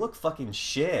 yeah, you look fucking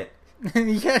shit.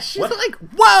 Yeah, she's like,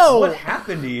 whoa! What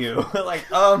happened to you? Like,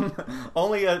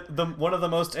 only one of the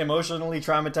most emotionally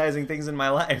traumatizing things in my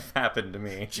life happened to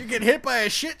me. Did you get hit by a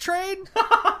shit train?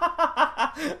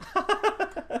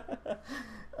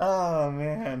 Oh,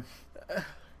 man.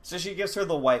 So she gives her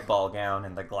the white ball gown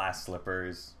and the glass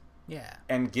slippers. Yeah.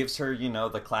 And gives her,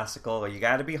 the classical, you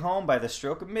gotta be home by the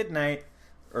stroke of midnight,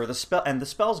 or the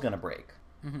spell's gonna break.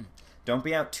 Mm-hmm. Don't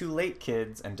be out too late,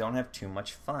 kids, and don't have too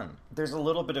much fun. There's a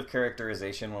little bit of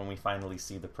characterization when we finally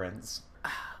see the prince.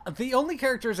 The only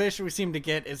characterization we seem to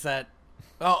get is that...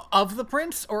 of the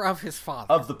prince or of his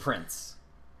father? Of the prince.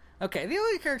 Okay, the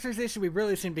only characterization we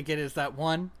really seem to get is that,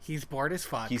 one, he's bored as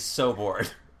fuck. He's so bored.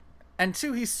 And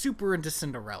two, he's super into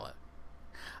Cinderella.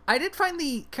 I did find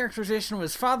the characterization of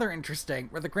his father interesting,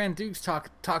 where the Grand Duke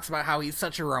talks about how he's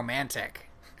such a romantic.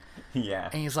 Yeah.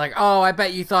 And he's like, oh, I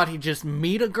bet you thought he'd just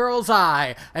meet a girl's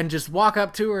eye and just walk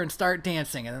up to her and start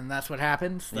dancing, and then that's what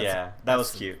happens? That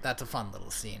was cute. That's a fun little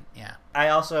scene, yeah. I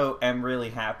also am really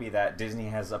happy that Disney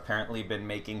has apparently been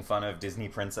making fun of Disney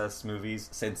princess movies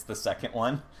since the second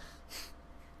one.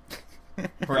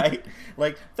 Right?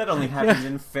 Like, that only happens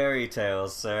in fairy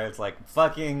tales, so it's like,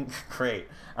 fucking great.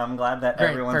 I'm glad that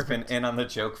everyone's been in on the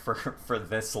joke for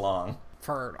this long.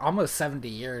 For almost 70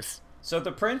 years. So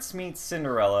the prince meets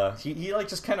Cinderella. He like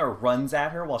just kind of runs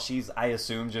at her while she's, I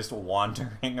assume, just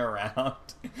wandering around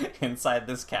inside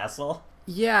this castle.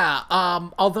 Yeah,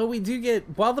 although we do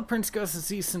get, while the prince goes to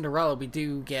see Cinderella, we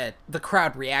do get the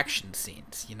crowd reaction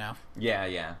scenes,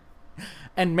 Yeah.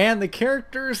 And man, the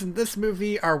characters in this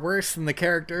movie are worse than the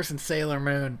characters in Sailor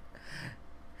Moon.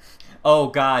 Oh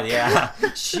god, yeah.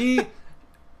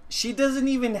 She doesn't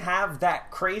even have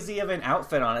that crazy of an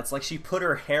outfit on. It's like she put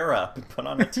her hair up and put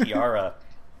on a tiara.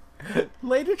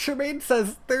 Lady Tremaine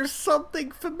says there's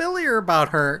something familiar about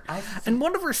her. And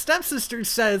one of her stepsisters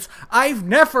says, I've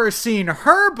never seen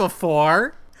her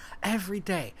before. Every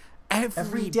day.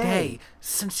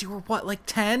 Since you were, what, like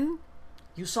 10?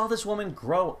 You saw this woman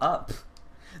grow up.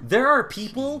 There are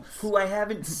people who I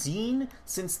haven't seen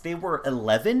since they were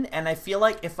 11, and I feel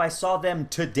like if I saw them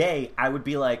today, I would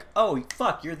be like, oh,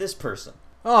 fuck, you're this person.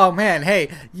 Oh, man, hey,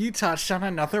 you touched on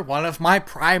another one of my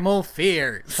primal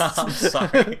fears. I'm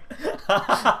sorry.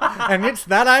 And it's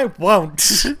that I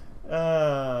won't.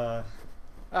 Okay.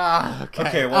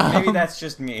 Okay, Okay, well, maybe that's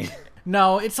just me.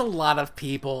 No, it's a lot of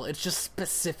people. It's just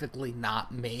specifically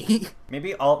not me.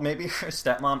 Maybe her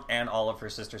stepmom and all of her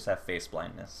sisters have face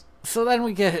blindness. So then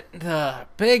we get the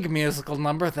big musical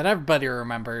number that everybody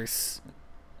remembers.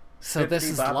 So this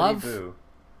is Love, Boo.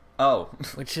 Oh,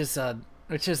 which is a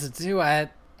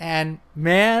duet, and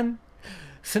man,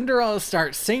 Cinderella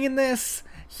starts singing this.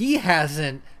 He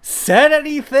hasn't said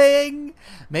anything.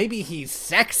 Maybe he's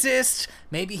sexist.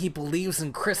 Maybe he believes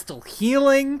in crystal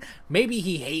healing. Maybe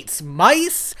he hates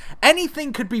mice.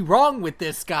 Anything could be wrong with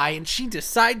this guy, and she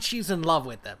decides she's in love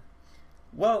with him.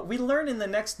 Well, we learn in the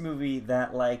next movie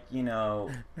that, like, you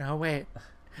know... No, wait.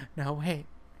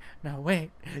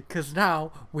 Because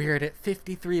now we're at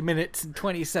 53 minutes and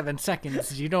 27 seconds.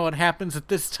 Do you know what happens at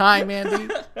this time,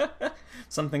 Andy?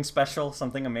 Something special,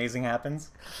 something amazing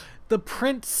happens. The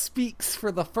prince speaks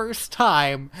for the first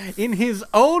time in his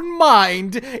own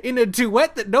mind in a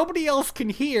duet that nobody else can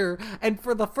hear, and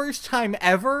for the first time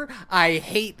ever, I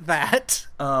hate that.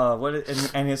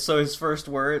 His first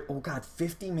word, oh god,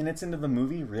 50 minutes into the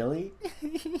movie, really?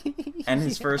 And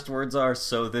his first words are,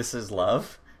 "So this is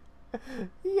love?"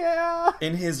 Yeah.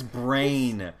 In his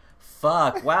brain.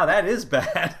 Fuck, wow, that is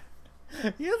bad.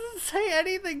 He doesn't say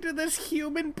anything to this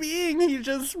human being he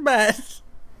just met.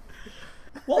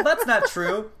 Well, that's not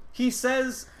true. He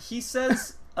says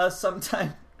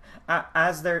sometime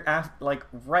as they're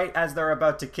right as they're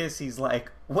about to kiss, he's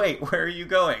like, "Wait, where are you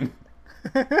going?"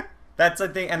 That's a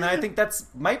thing, and I think that's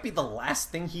might be the last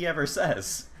thing he ever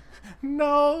says.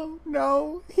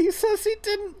 No, he says he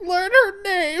didn't learn her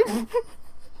name.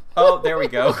 Oh, there we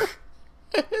go.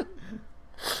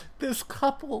 This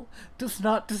couple does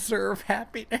not deserve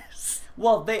happiness.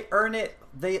 Well, they earn it.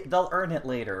 They'll earn it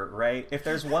later, right? If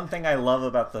there's one thing I love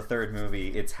about the third movie,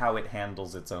 it's how it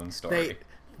handles its own story.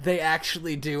 They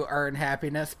actually do earn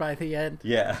happiness by the end.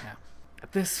 Yeah.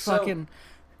 They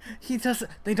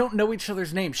don't know each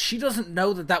other's names. She doesn't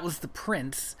know that was the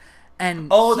prince,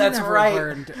 and that's never right.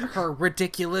 learned her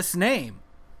ridiculous name.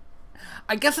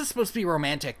 I guess it's supposed to be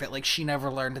romantic that, like, she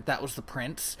never learned that was the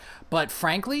prince, but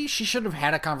frankly, she should have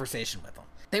had a conversation with him.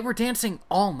 They were dancing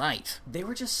all night. They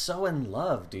were just so in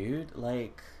love, dude.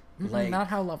 Like not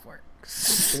how love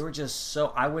works. They were just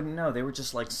so, I wouldn't know. They were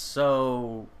just like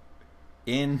so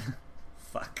in.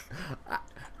 Fuck.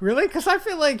 Really? Because I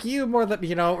feel like you more than,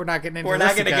 we're not getting into We're this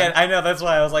not gonna again. get. I know, that's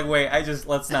why I was like, wait.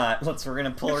 We're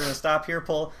gonna stop here.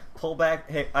 Pull back.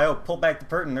 Hey, pull back the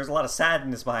curtain. There's a lot of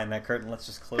sadness behind that curtain. Let's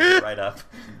just close it right up.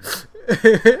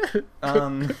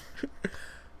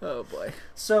 Oh boy.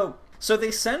 So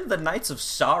they send the Knights of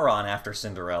Sauron after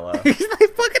Cinderella.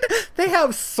 They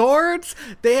have swords.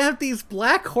 They have these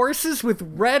black horses with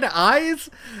red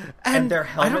eyes, and their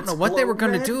helmets. I don't know what they were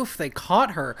going to red. do if they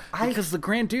caught her, because the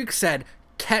Grand Duke said,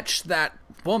 "Catch that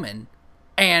woman,"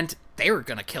 and they were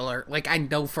going to kill her. Like, I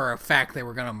know for a fact they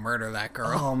were going to murder that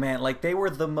girl. Oh man, like they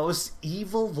were the most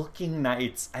evil-looking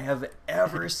knights I have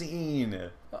ever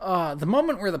seen. The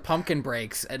moment where the pumpkin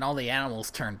breaks and all the animals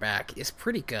turn back is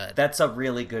pretty good. That's a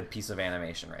really good piece of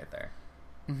animation right there.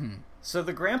 Mm-hmm. So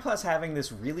the grandpa's having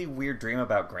this really weird dream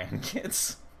about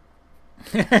grandkids.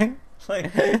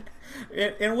 Like,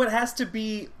 in what has to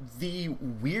be the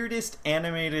weirdest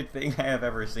animated thing I have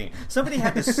ever seen. Somebody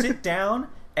had to sit down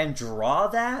and draw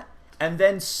that, and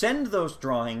then send those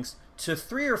drawings to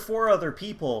 3 or 4 other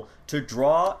people to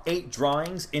draw 8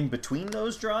 drawings in between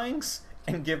those drawings,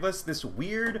 and give us this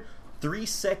weird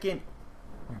 3-second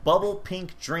bubble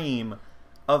pink dream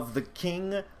of the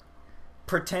king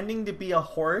pretending to be a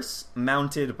horse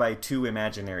mounted by 2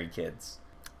 imaginary kids.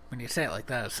 When you say it like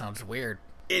that, it sounds weird.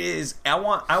 It is. I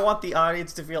want the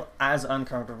audience to feel as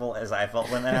uncomfortable as I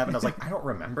felt when that happened. I was like, I don't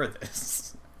remember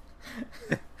this.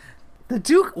 The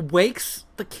Duke wakes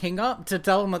the king up to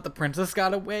tell him that the princess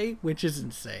got away, which is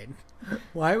insane.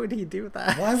 Why would he do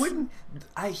that? Why wouldn't...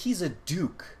 he's a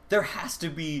duke. There has to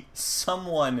be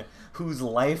someone whose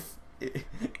life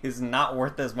is not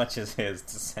worth as much as his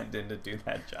to send in to do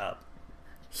that job.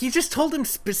 He just told him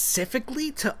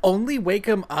specifically to only wake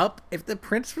him up if the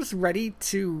prince was ready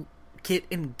to get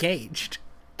engaged.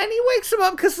 And he wakes him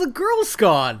up because the girl's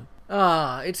gone.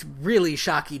 It's really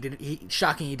shocking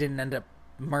he didn't end up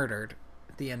murdered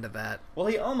at the end of that. Well,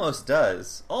 he almost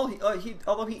does. Although he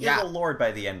is a lord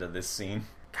by the end of this scene.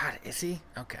 God, is he?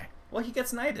 Okay. Well, he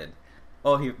gets knighted.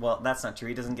 Well, that's not true.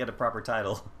 He doesn't get a proper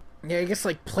title. Yeah, he gets,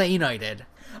 like, play knighted.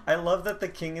 I love that the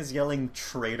king is yelling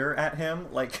traitor at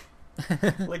him, like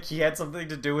he had something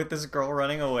to do with this girl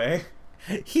running away.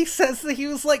 He says that he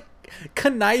was, like,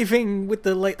 conniving with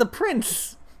the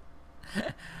prince.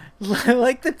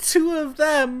 Like, the 2 of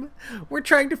them were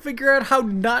trying to figure out how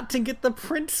not to get the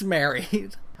prince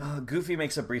married. Goofy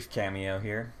makes a brief cameo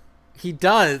here. He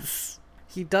does.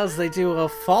 He does. They do a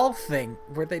fall thing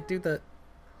where they do the...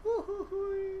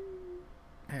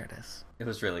 There it is. It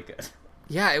was really good.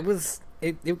 Yeah, it was...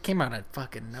 It came out of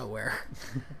fucking nowhere.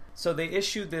 So they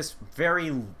issued this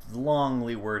very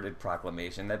longly worded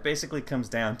proclamation that basically comes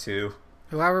down to...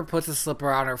 Whoever puts a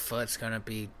slipper on her foot's gonna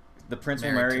be... The prince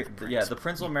will marry... the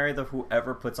prince will marry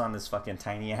whoever puts on this fucking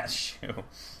tiny-ass shoe.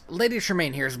 Lady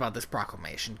Tremaine hears about this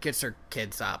proclamation, gets her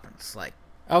kids up, and it's like,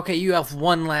 okay, you have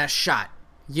one last shot.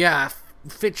 Yeah,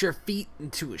 fit your feet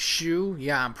into a shoe.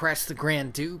 Yeah, impress the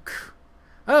Grand Duke.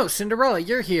 Oh, Cinderella,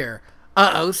 you're here.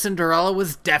 Uh-oh, Cinderella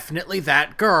was definitely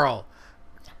that girl.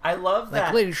 I love that.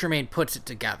 Like, Lady Tremaine puts it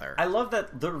together. I love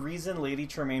that the reason Lady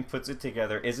Tremaine puts it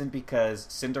together isn't because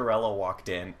Cinderella walked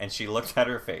in and she looked at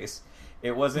her face.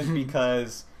 It wasn't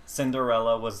because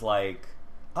Cinderella was like,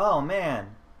 oh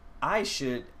man, I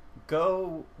should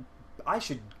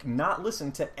not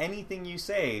listen to anything you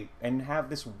say and have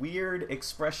this weird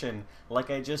expression like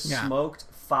I just smoked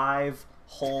 5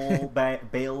 whole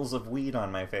bales of weed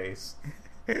on my face.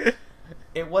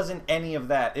 It wasn't any of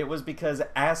that. It was because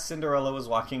as Cinderella was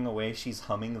walking away, she's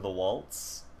humming the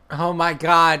waltz. Oh my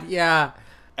god, yeah.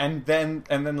 And then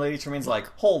Lady Tremaine's like,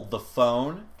 hold the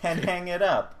phone and hang it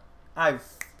up.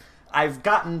 I've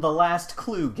gotten the last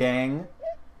clue, gang.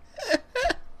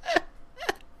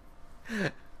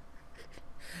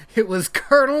 It was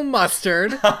Colonel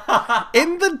Mustard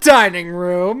in the dining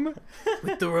room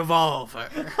with the revolver.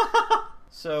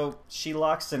 So she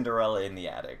locks Cinderella in the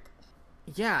attic.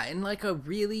 Yeah, in like a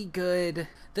really good...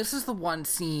 This is the one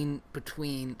scene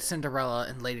between Cinderella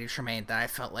and Lady Tremaine that I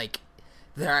felt like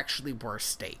there actually were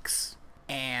stakes.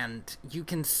 And you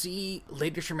can see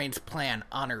Lady Tremaine's plan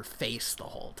on her face the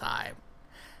whole time.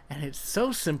 And it's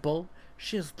so simple.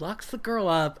 She just locks the girl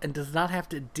up and does not have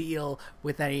to deal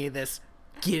with any of this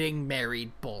getting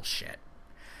married bullshit.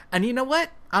 And you know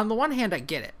what? On the one hand, I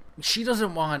get it. She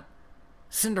doesn't want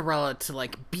Cinderella to,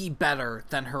 like, be better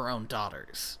than her own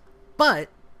daughters. But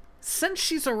since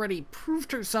she's already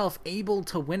proved herself able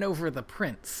to win over the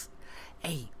prince,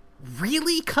 a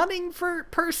really cunning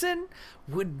person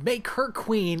would make her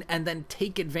queen and then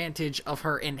take advantage of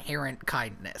her inherent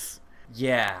kindness.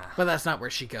 Yeah. But that's not where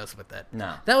she goes with it.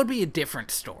 No. That would be a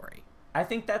different story. I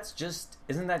think that's just...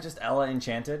 Isn't that just Ella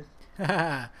Enchanted?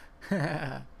 Yeah.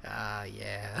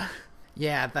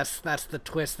 Yeah, that's the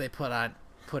twist they put on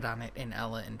it in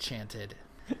Ella Enchanted.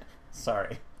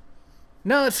 Sorry.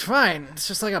 No, it's fine. It's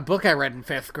just like a book I read in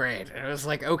 5th grade. It was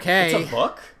like, okay. It's a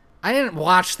book? I didn't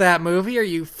watch that movie. Are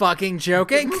you fucking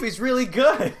joking? The movie's really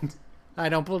good. I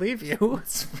don't believe you.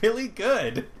 It's really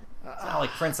good. It's not like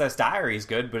Princess Diaries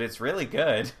good, but it's really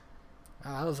good.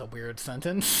 Oh, that was a weird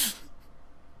sentence.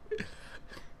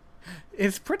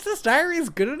 Is Princess Diaries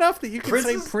good enough that you can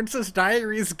say Princess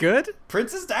Diaries good?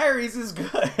 Princess Diaries is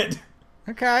good.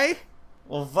 Okay.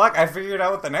 Well, fuck, I figured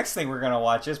out what the next thing we're gonna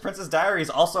watch is. Princess Diaries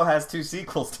also has 2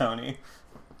 sequels, Tony.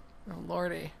 Oh,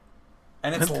 lordy.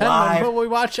 And it's then live. When will we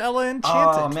watch Ella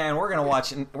Enchanted? Oh, man, we're gonna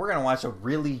watch a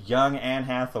really young Anne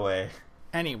Hathaway.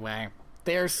 Anyway,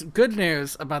 there's good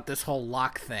news about this whole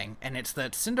lock thing, and it's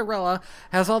that Cinderella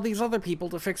has all these other people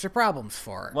to fix her problems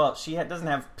for her. Well, she doesn't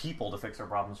have people to fix her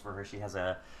problems for her. She has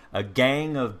a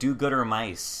gang of do-gooder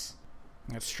mice.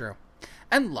 That's true.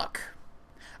 And look,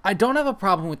 I don't have a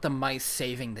problem with the mice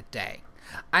saving the day.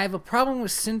 I have a problem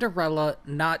with Cinderella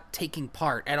not taking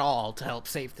part at all to help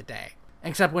save the day.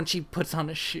 Except when she puts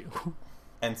on a shoe.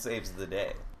 And saves the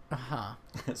day. Uh-huh.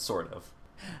 Sort of.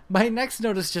 My next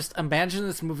note is just imagine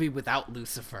this movie without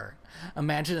Lucifer.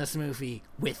 Imagine this movie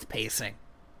with pacing.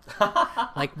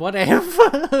 Like, what if?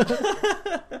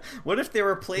 What if they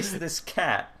replaced this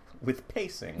cat with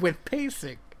pacing? With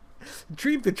pacing.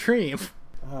 Dream the dream.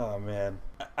 Oh, man.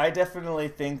 I definitely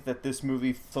think that this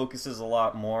movie focuses a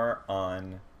lot more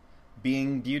on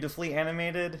being beautifully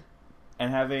animated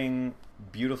and having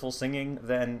beautiful singing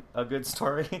than a good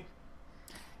story.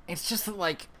 It's just that,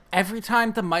 like, every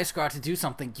time the mice go out to do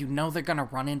something, you know they're gonna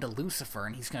run into Lucifer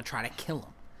and he's gonna try to kill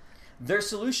him. Their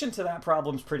solution to that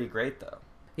problem's pretty great, though.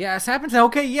 Yeah, this happens.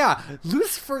 Okay, yeah.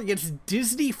 Lucifer gets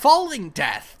Disney falling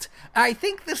death. I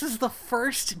think this is the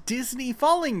first Disney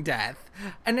falling death,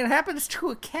 and it happens to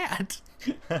a cat.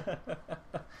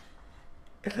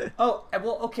 Oh,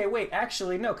 well, okay, wait.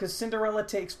 Actually, no, because Cinderella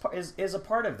is a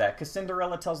part of that. Because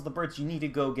Cinderella tells the birds, you need to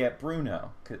go get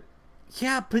Bruno.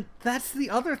 Yeah, but that's the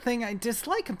other thing I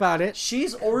dislike about it.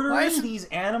 She's ordering these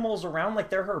animals around like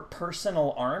they're her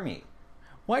personal army.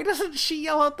 Why doesn't she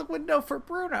yell out the window for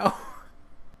Bruno?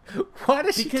 Why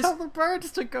does she tell the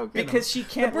birds to go get him? Because she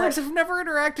can't. The birds have never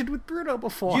interacted with Bruno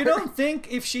before. You don't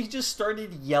think if she just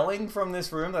started yelling from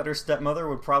this room that her stepmother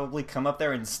would probably come up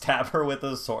there and stab her with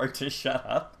a sword to shut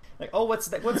up? Like, oh, what's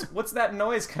that? What's that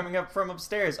noise coming up from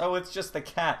upstairs? Oh, it's just the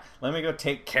cat. Let me go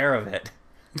take care of it.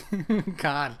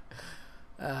 God.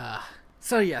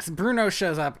 So yes, Bruno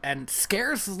shows up and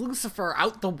scares Lucifer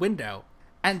out the window,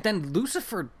 and then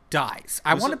Lucifer dies.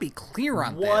 I want to be clear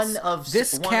on one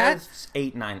this.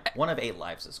 One of 8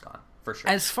 lives is gone for sure.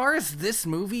 As far as this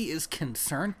movie is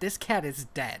concerned, this cat is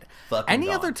dead. Fucking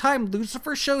gone. Other time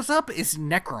Lucifer shows up is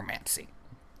necromancy.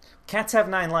 Cats have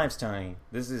 9 lives, Tony.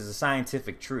 This is a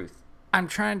scientific truth. I'm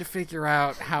trying to figure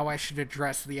out how I should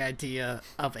address the idea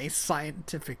of a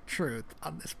scientific truth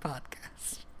on this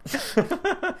podcast.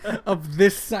 Of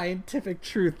this scientific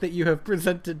truth that you have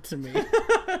presented to me.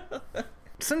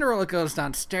 Cinderella goes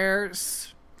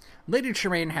downstairs. Lady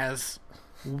Tremaine has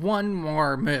one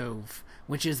more move,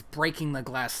 which is breaking the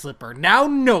glass slipper. Now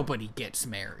nobody gets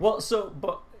married. Well,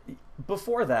 but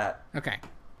before that... Okay.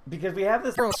 Because we have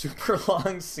this super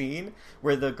long scene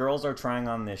where the girls are trying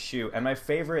on this shoe, and my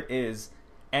favorite is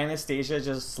Anastasia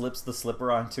just slips the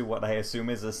slipper onto what I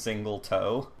assume is a single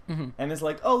toe, and is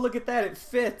like, oh, look at that, it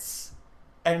fits!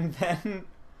 And then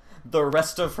the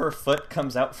rest of her foot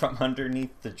comes out from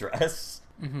underneath the dress.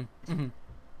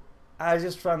 I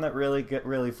just found that really good,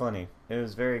 really funny. It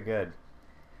was very good.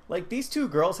 Like, these two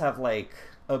girls have, like,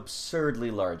 absurdly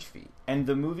large feet, and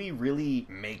the movie really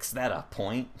makes that a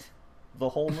point. The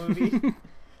whole movie.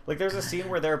 Like, there's a scene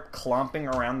where they're clomping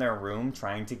around their room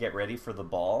trying to get ready for the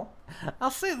ball. I'll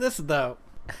say this, though.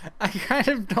 I kind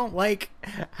of don't like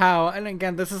how, and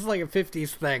again, this is like a 50s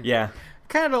thing. Yeah.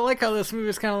 Kind of like how this movie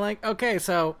is kind of like, okay,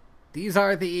 so these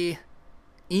are the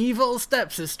evil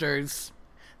stepsisters.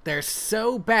 They're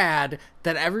so bad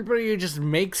that everybody just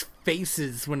makes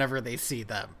faces whenever they see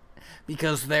them.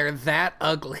 Because they're that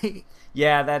ugly.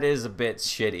 Yeah, that is a bit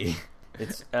shitty.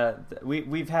 It's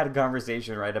we've had a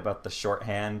conversation, right, about the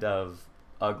shorthand of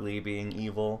ugly being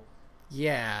evil.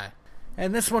 Yeah.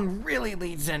 And this one really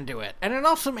leads into it. And it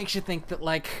also makes you think that,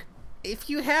 like, if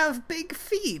you have big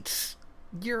feet,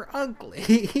 you're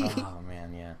ugly. Oh,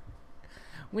 man, yeah.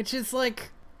 Which is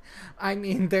like, I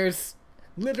mean, there's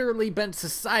literally been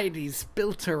societies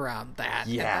built around that.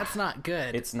 Yeah. And that's not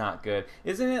good. It's not good.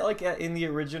 Isn't it, like, in the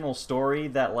original story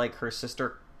that, like, her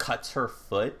sister cuts her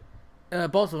foot?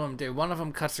 Both of them do. One of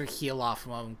them cuts her heel off,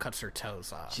 and one of them cuts her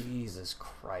toes off. Jesus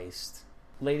Christ.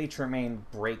 Lady Tremaine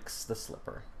breaks the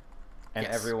slipper. And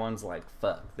everyone's like,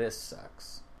 fuck, this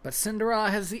sucks. But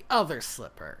Cinderella has the other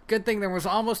slipper. Good thing there was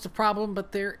almost a problem,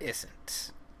 but there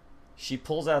isn't. She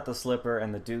pulls out the slipper,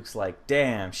 and the Duke's like,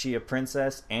 damn, she a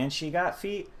princess, and she got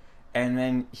feet? And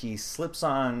then he slips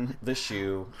on the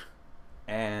shoe,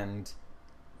 and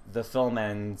the film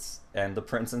ends, and the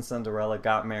prince and Cinderella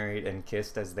got married and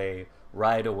kissed as they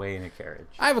ride away in a carriage.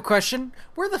 I have a question.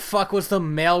 Where the fuck was the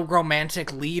male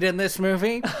romantic lead in this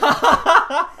movie?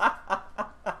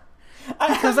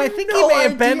 Because I think he may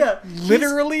have been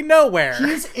literally nowhere.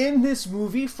 He's in this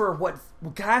movie for what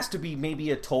has to be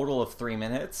maybe a total of 3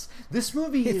 minutes. This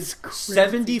movie is crazy.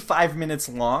 75 minutes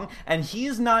long, and he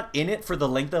is not in it for the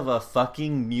length of a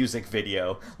fucking music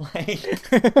video. Like,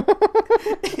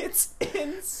 it's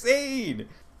insane.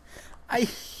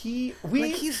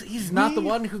 He's not the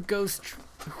one who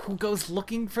goes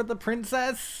looking for the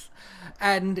princess,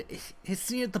 and his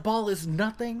scene at the ball is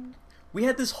nothing. We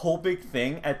had this whole big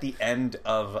thing at the end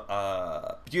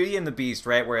of Beauty and the Beast,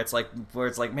 right? Where it's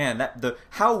like, man,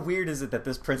 how weird is it that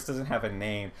this prince doesn't have a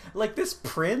name? Like, this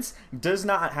prince does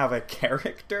not have a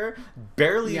character,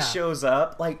 barely shows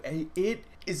up. Like, it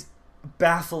is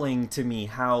baffling to me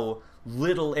how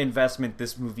little investment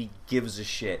this movie gives a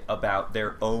shit about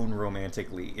their own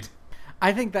romantic lead.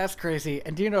 I think that's crazy.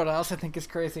 And do you know what else I think is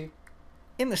crazy?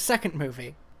 In the second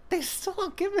movie, they still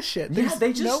don't give a shit.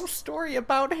 There's no story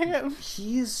about him.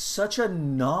 He's such a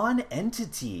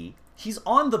non-entity. He's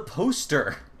on the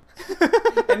poster.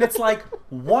 And it's like,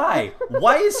 why?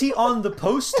 Why is he on the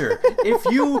poster? If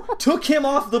you took him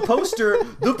off the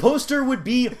poster would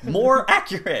be more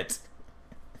accurate.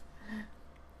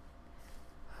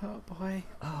 Oh, boy.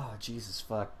 Oh, Jesus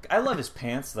fuck. I love his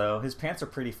pants, though. His pants are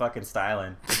pretty fucking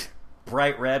styling.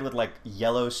 Bright red with, like,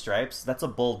 yellow stripes. That's a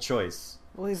bold choice.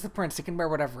 Well, he's the prince. He can wear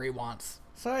whatever he wants.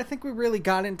 So I think we really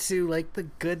got into, like, the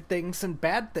good things and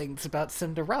bad things about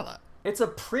Cinderella. It's a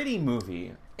pretty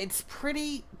movie. It's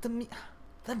pretty...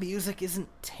 The music isn't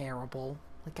terrible.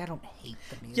 Like, I don't hate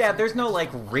the music. Yeah, there's no,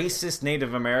 like, racist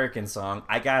Native American song.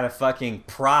 I got a fucking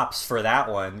props for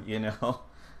that one, you know?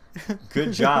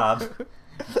 Good job.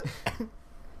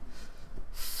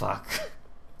 Fuck.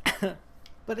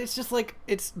 But it's just like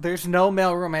there's no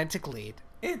male romantic lead.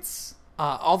 It's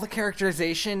All the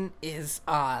characterization is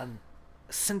on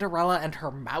Cinderella and her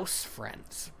mouse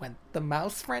friends, when the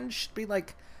mouse friends should be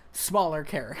like smaller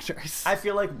characters. I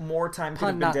feel like more time could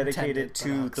have Pun been not dedicated intended, but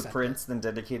I'll to the accept prince than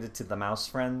dedicated to the mouse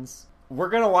friends. We're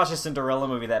gonna watch a Cinderella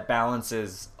movie that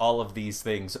balances all of these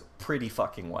things pretty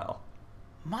fucking well.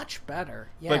 Much better,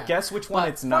 yeah. But guess which one But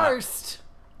it's not? First,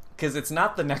 Because it's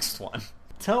not the next one.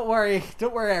 don't worry,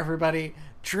 everybody.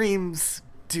 Dreams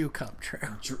do come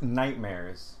true.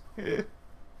 Nightmares.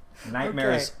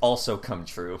 Nightmares also come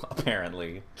true,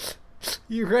 apparently.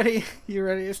 You ready? You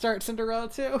ready to start Cinderella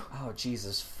 2? Oh,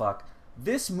 Jesus fuck.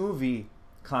 This movie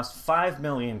cost $5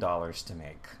 million to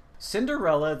make.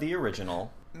 Cinderella, the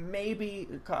original,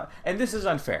 and this is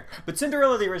unfair, but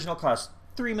Cinderella, the original, cost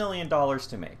 $3 million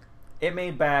to make. It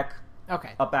made back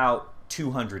about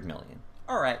 $200 million.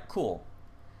 Alright, cool.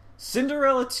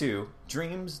 Cinderella 2,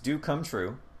 Dreams Do Come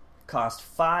True, cost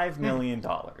 $5 million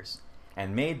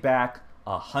and made back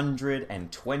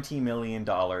 $120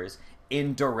 million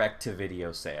in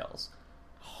direct-to-video sales.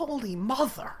 Holy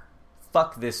mother!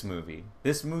 Fuck this movie.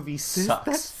 This movie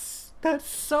sucks. That's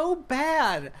so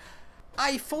bad.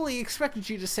 I fully expected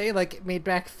you to say, like, it made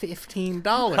back $15.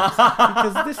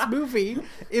 Because this movie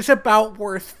is about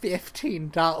worth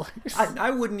 $15. I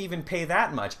wouldn't even pay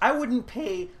that much. I didn't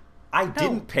pay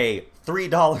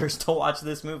 $3 to watch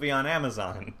this movie on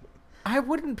Amazon. I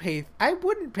wouldn't pay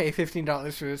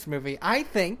 $15 for this movie. I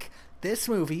think this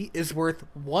movie is worth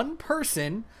one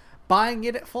person buying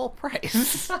it at full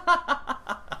price.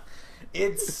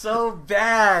 It's so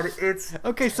bad. It's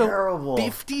terrible. So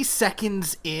 50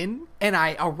 seconds in, and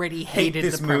I already hated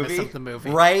this the premise movie, of the movie.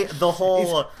 Right? The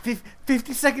whole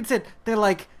 50 seconds in, they're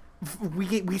like,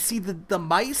 we see the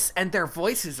mice, and their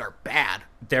voices are bad.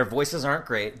 Their voices aren't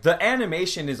great. The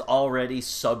animation is already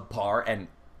subpar and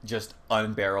just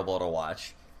unbearable to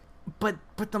watch. But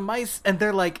the mice, and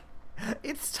they're like,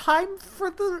 it's time for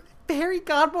the fairy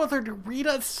godmother to read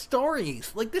us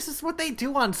stories. Like, this is what they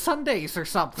do on Sundays or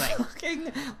something.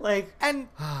 And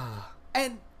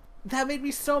that made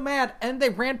me so mad. And they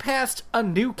ran past a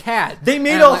new cat. They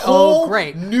made a whole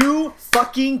new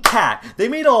fucking cat. They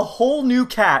made a whole new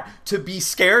cat to be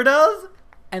scared of.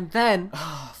 And then...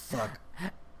 Oh, fuck.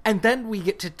 And then we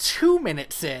get to 2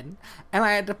 minutes in, and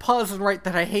I had to pause and write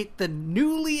that I hate the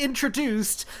newly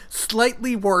introduced,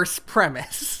 slightly worse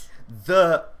premise.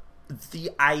 The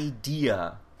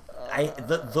idea,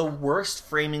 the worst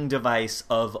framing device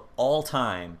of all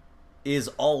time is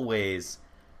always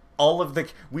all of the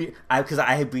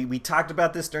we talked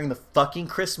about this during the fucking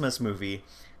Christmas movie.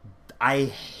 I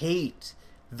hate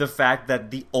the fact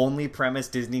that the only premise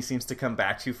Disney seems to come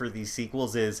back to for these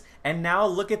sequels is, and now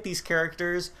look at these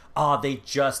characters. They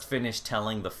just finished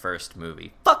telling the first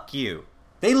movie. Fuck you.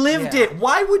 They lived it.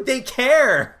 Why would they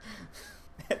care?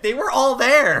 They were all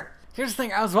there. Here's the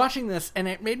thing. I was watching this, and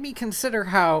it made me consider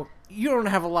how you don't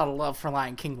have a lot of love for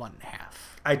Lion King 1.5.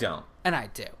 I don't. And I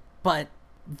do. But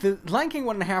the Lion King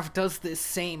 1.5 does this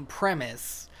same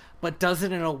premise, but does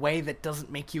it in a way that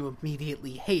doesn't make you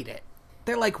immediately hate it.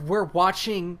 They're like, we're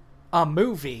watching a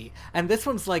movie, and this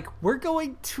one's like, we're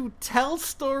going to tell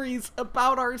stories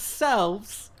about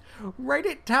ourselves, write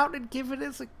it down and give it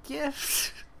as a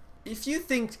gift. If you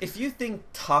think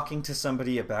talking to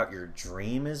somebody about your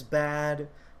dream is bad,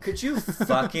 could you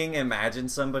fucking imagine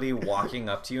somebody walking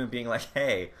up to you and being like,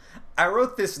 hey, I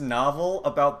wrote this novel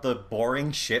about the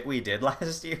boring shit we did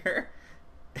last year.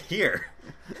 Here.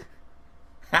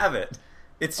 Have it.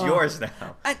 It's yours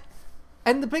now.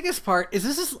 And the biggest part is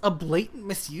this is a blatant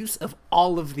misuse of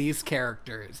all of these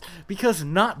characters, because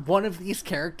not one of these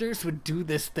characters would do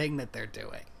this thing that they're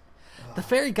doing. The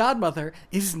fairy godmother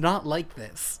is not like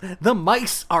this. The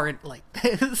mice aren't like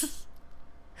this.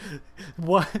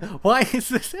 Why is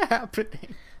this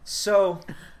happening? So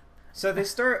they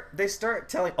start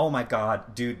telling, oh my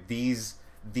god, dude, did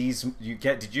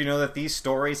you know that these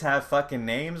stories have fucking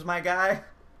names, my guy?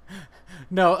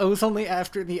 No, it was only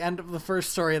after the end of the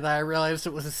first story that I realized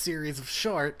it was a series of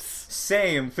shorts.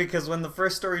 Same, because when the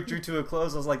first story drew to a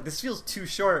close, I was like, this feels too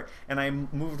short, and I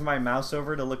moved my mouse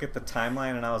over to look at the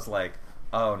timeline, and I was like,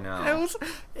 oh no.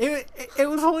 It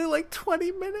was only like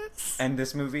 20 minutes. And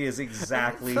this movie is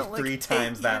exactly three like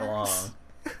times that long.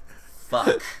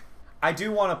 Fuck. I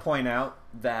do want to point out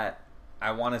that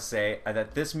I want to say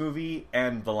that this movie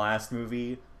and the last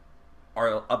movie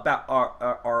are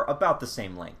about the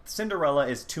same length. Cinderella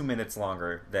is 2 minutes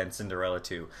longer than Cinderella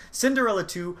 2. Cinderella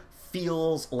 2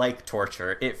 feels like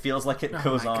torture. It feels like it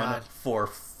goes on for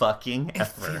fucking ever.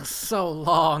 It feels so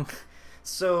long.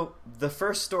 So, the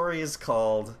first story is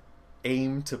called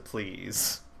Aim to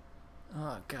Please.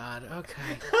 Oh God.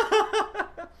 Okay.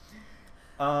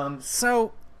 Um,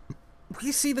 So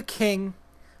we see the king.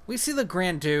 We see the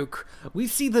Grand Duke. We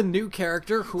see the new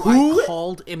character who I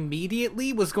called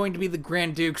immediately was going to be the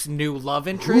Grand Duke's new love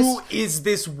interest, who is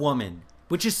this woman?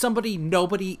 which is somebody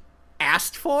nobody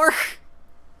asked for.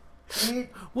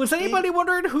 Was anybody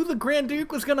wondering who the Grand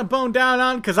Duke was gonna bone down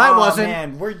on? Because I wasn't.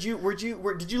 Man, did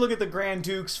you look at the Grand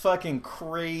Duke's fucking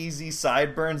crazy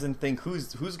sideburns and think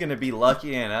who's gonna be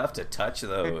lucky enough to touch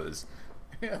those?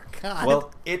 Oh, God.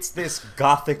 Well, it's this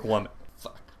gothic woman.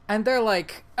 Fuck. And they're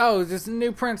like, oh, there's a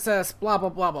new princess, blah, blah,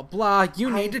 blah, blah, blah. You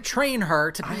need to train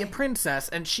her to be a princess,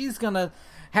 and she's gonna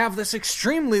have this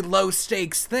extremely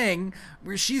low-stakes thing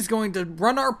where she's going to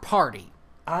run our party.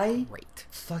 Great.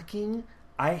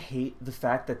 I hate the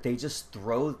fact that they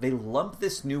lump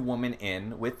this new woman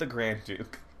in with the Grand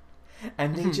Duke,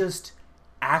 and they just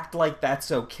act like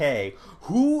that's okay.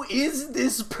 Who is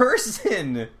this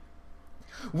person?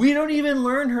 We don't even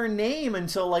learn her name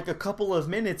until like a couple of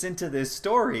minutes into this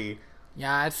story.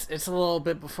 Yeah, it's a little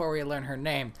bit before we learn her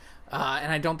name.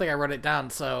 And I don't think I wrote it down,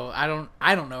 so I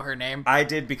don't know her name. I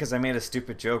did because I made a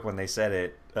stupid joke when they said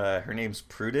it. Her name's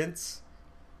Prudence.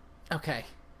 Okay.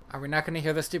 Are we not going to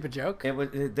hear the stupid joke?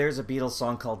 There's a Beatles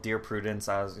song called Dear Prudence.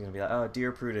 I was going to be like, oh,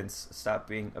 Dear Prudence, stop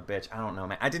being a bitch. I don't know,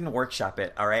 man. I didn't workshop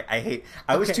it, all right?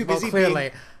 I was too busy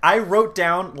clearly. I wrote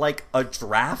down like a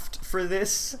draft for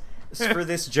this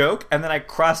joke, and then I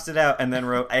crossed it out and then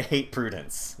wrote, I hate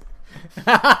Prudence. She's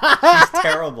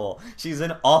terrible. She's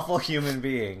an awful human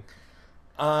being.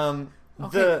 Okay,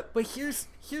 but here's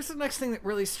the next thing that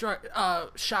really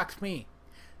shocked me.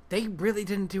 They really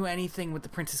didn't do anything with the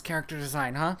prince's character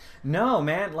design, huh? No,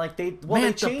 man. Like they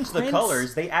changed the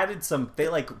colors. They added they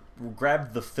like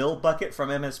grabbed the fill bucket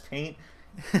from MS Paint.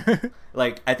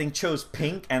 Like I think chose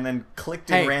pink and then clicked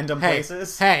in random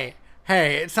places. Hey,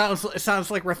 it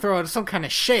sounds like we're throwing some kind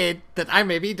of shade that I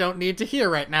maybe don't need to hear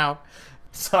right now.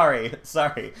 Sorry.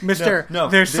 Mister, no,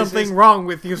 there's something wrong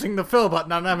with using the fill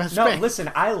button on MS Paint. No, listen,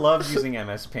 I love using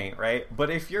MS Paint, right? But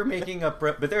if you're making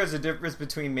but there is a difference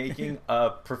between making a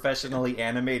professionally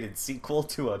animated sequel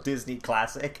to a Disney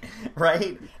classic,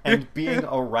 right? And being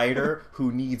a writer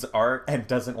who needs art and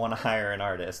doesn't want to hire an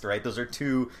artist, right? Those are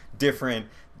two different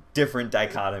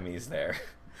dichotomies there.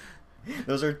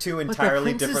 Those are two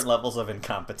entirely different levels of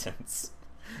incompetence.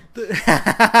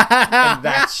 And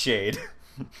that's shade.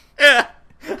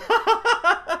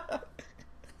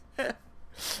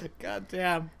 God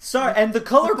damn. Sorry, and the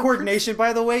color coordination,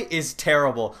 by the way, is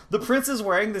terrible. The prince is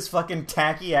wearing this fucking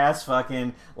tacky ass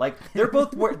fucking like they're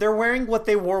wearing what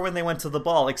they wore when they went to the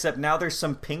ball, except now there's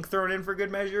some pink thrown in for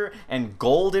good measure and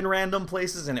gold in random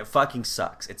places, and it fucking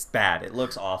sucks. It's bad. It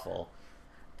looks awful.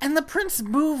 And the prince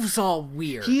moves all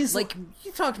weird. He's like,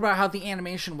 you talked about how the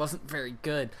animation wasn't very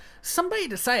good. Somebody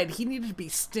decided he needed to be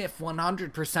stiff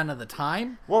 100% of the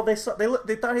time. Well, they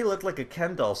thought he looked like a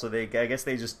Ken doll, so I guess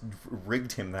they just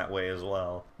rigged him that way as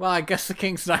well. Well, I guess the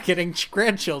king's not getting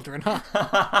grandchildren, huh?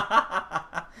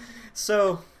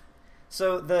 So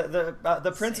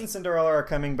the prince and Cinderella are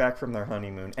coming back from their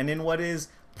honeymoon, and in what is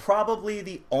probably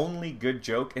the only good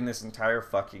joke in this entire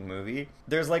fucking movie,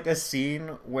 there's like a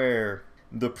scene where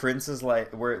the prince is like,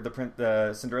 where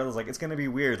Cinderella's like, it's gonna be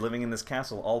weird living in this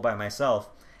castle all by myself,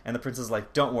 and the prince is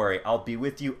like, don't worry, I'll be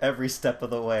with you every step of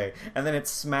the way. And then it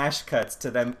smash cuts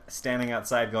to them standing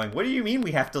outside going, what do you mean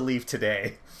we have to leave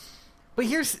today? But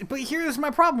here's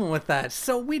my problem with that.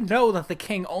 So we know that the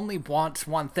king only wants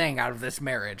one thing out of this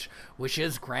marriage, which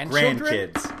is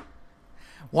grandchildren. Grandkids.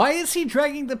 Why is he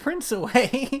dragging the prince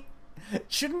away?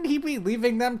 Shouldn't he be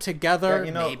leaving them together?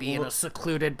 Yeah, maybe in a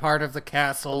secluded part of the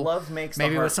castle. Love makes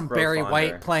maybe the heart with some grow Barry fonder.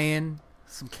 White playing,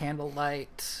 some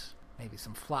candlelight, maybe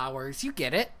some flowers. You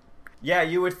get it. Yeah,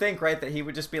 you would think, right, that he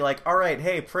would just be like, all right,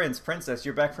 hey, princess,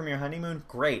 you're back from your honeymoon?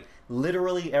 Great.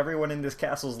 Literally everyone in this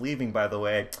castle's leaving, by the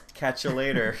way. Catch you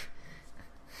later.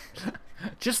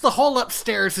 Just the whole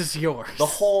upstairs is yours.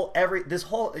 We're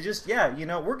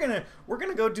gonna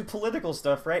go do political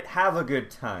stuff, right? Have a good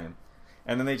time.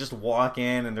 And then they just walk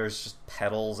in, and there's just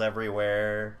petals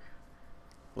everywhere.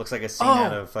 Looks like a scene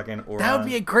out of fucking Oran. That would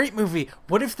be a great movie.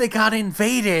 What if they got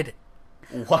invaded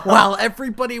Wow. while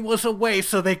everybody was away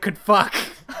so they could fuck?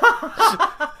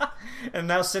 And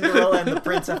now Cinderella and the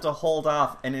prince have to hold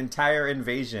off an entire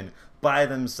invasion by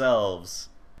themselves.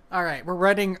 All right, we're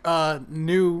writing a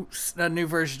new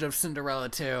version of Cinderella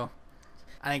 2.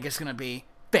 I think it's gonna be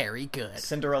very good.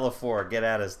 Cinderella 4, get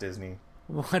at us, Disney.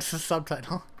 What's the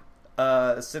subtitle?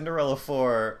 Cinderella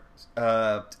 4,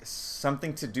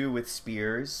 something to do with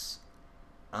spears.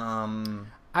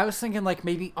 I was thinking like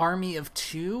maybe Army of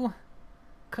Two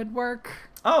could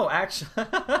work. Oh, actually.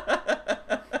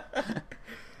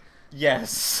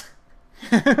 Yes.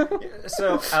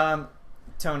 So,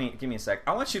 Tony, give me a sec.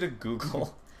 I want you to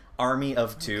Google Army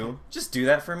of Two. Okay. Just do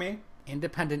that for me.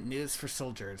 Independent news for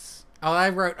soldiers. Oh, I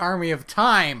wrote Army of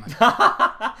Time.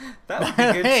 That would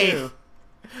be good, hey, too.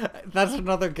 That's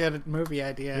another good movie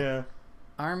idea. Yeah.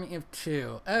 Army of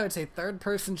Two. Oh, it's a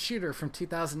third-person shooter from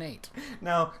 2008.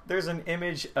 Now, there's an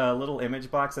image, a little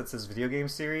image box that says video game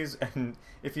series, and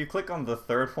if you click on the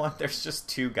third one, there's just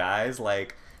two guys,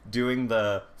 like, doing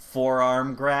the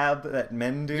forearm grab that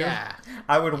men do. Yeah.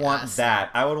 I would want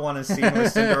that. I would want to see where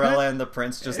Cinderella and the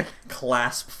prince just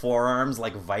clasp forearms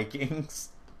like Vikings.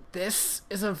 This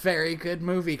is a very good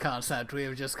movie concept we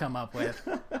have just come up with.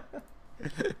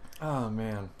 Oh,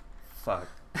 man. Fuck.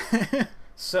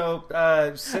 So,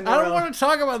 Cinderella... I don't want to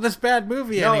talk about this bad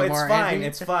movie anymore. No, it's fine. Andy.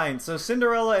 It's fine. So,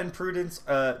 Cinderella and Prudence...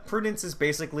 Prudence is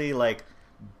basically, like,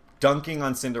 dunking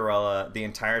on Cinderella the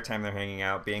entire time they're hanging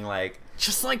out, being like...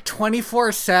 Just, like,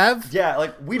 24/7? Yeah,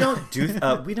 like, we don't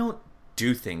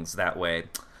do things that way.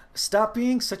 Stop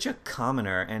being such a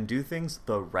commoner and do things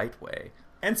the right way.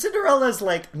 And Cinderella's,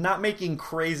 like, not making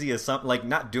crazy assumptions, like,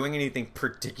 not doing anything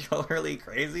particularly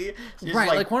crazy. She's right,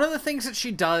 like, one of the things that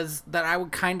she does that I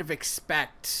would kind of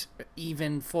expect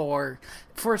even for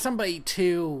somebody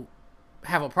to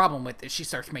have a problem with is she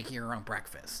starts making her own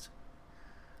breakfast.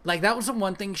 Like, that was the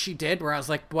one thing she did where I was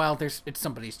like, well, it's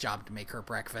somebody's job to make her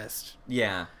breakfast.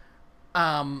 Yeah.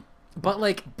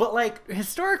 But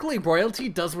historically, royalty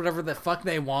does whatever the fuck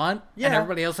they want, and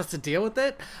everybody else has to deal with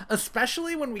it.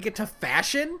 Especially when we get to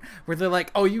fashion, where they're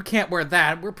like, oh, you can't wear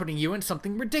that, we're putting you in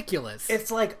something ridiculous. It's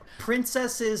like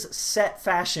princesses set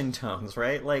fashion tones,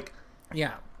 right? Like,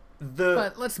 yeah.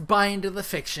 But let's buy into the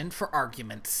fiction for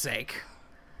argument's sake.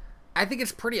 I think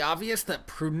it's pretty obvious that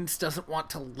Prudence doesn't want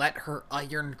to let her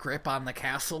iron grip on the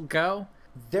castle go.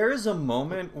 There is a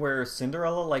moment where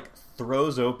Cinderella, like,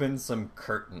 throws open some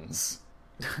curtains.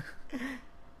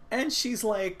 And she's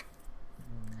like,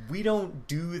 we don't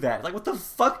do that. Like, what the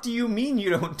fuck do you mean you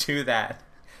don't do that?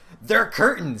 They're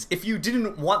curtains. If you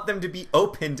didn't want them to be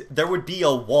opened, there would be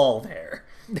a wall there.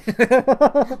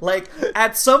 Like,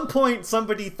 at some point,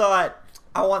 somebody thought,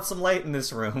 I want some light in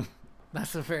this room.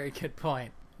 That's a very good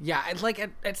point. Yeah, it's like,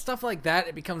 at stuff like that,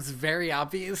 it becomes very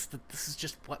obvious that this is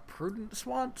just what Prudence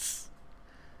wants.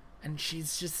 And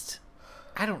she's just,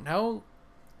 I don't know,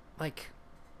 like,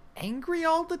 angry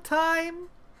all the time.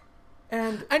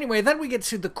 And anyway, then we get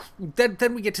to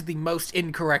the most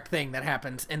incorrect thing that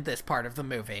happens in this part of the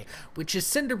movie, which is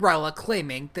Cinderella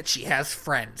claiming that she has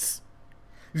friends.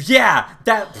 Yeah,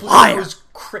 that was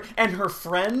and her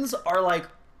friends are like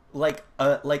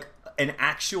an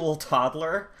actual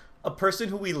toddler, a person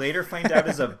who we later find out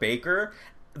is a baker.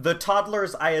 The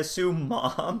toddler's, I assume,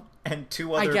 mom and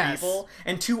two other people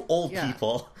and two old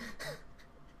people.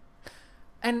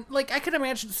 And, like, I could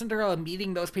imagine Cinderella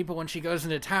meeting those people when she goes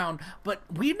into town, but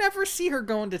we never see her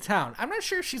go into town. I'm not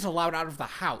sure if she's allowed out of the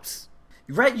house.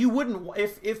 Right, you wouldn't...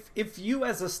 If you,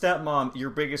 as a stepmom, your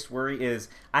biggest worry is,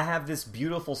 I have this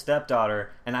beautiful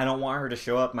stepdaughter, and I don't want her to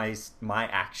show up my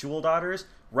actual daughters...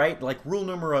 Right? Like, rule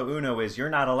numero uno is you're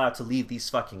not allowed to leave these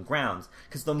fucking grounds.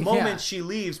 Because the moment she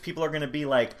leaves, people are going to be,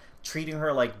 like, treating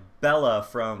her like Bella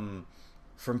from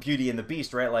Beauty and the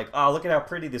Beast, right? Like, oh, look at how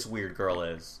pretty this weird girl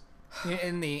is.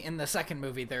 In the second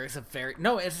movie, there is a very...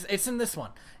 No, it's in this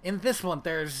one. In this one,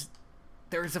 there's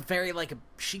a very, like,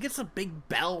 she gets a big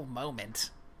Belle moment.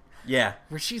 Yeah.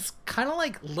 Where she's kind of,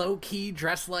 like, low-key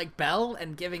dressed like Belle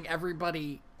and giving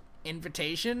everybody...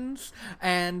 invitations,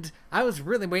 and I was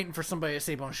really waiting for somebody to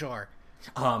say bonjour.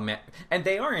 Oh man, and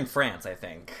they are in France, I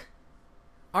think.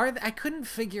 Are they? I couldn't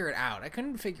figure it out. I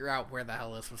couldn't figure out where the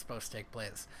hell this was supposed to take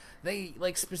place. They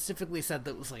like specifically said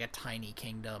that it was like a tiny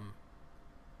kingdom.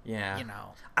 Yeah, you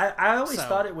know. I always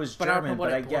thought it was German,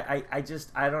 but I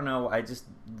don't know. I just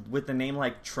with the name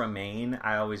like Tremaine,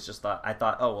 I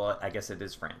thought, oh well, I guess it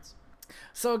is France.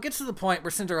 So it gets to the point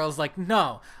where Cinderella's like,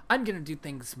 no, I'm going to do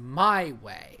things my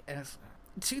way. And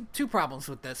two problems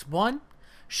with this. One,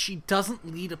 she doesn't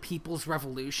lead a people's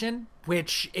revolution,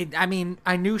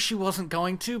 I knew she wasn't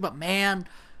going to, but man,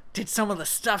 did some of the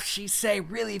stuff she say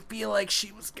really feel like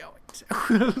she was going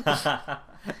to.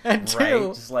 And two,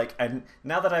 right? Just like, and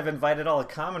now that I've invited all the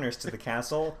commoners to the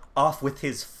castle, off with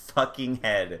his fucking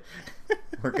head.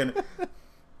 We're going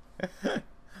to...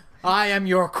 I am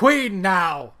your queen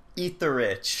now! Eat the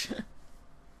rich.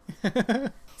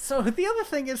 So the other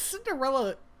thing is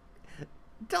Cinderella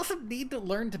doesn't need to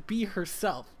learn to be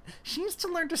herself. She needs to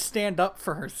learn to stand up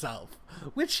for herself,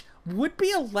 which would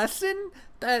be a lesson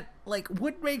that like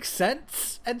would make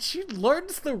sense, and she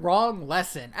learns the wrong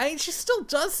lesson. I mean, she still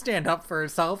does stand up for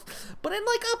herself, but in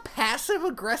like a passive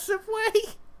aggressive way.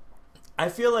 I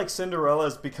feel like Cinderella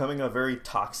is becoming a very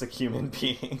toxic human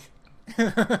being.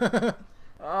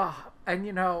 Oh, and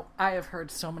you know, I have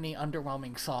heard so many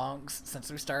underwhelming songs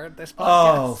since we started this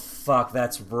podcast. Oh, fuck,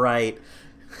 that's right.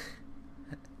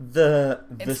 The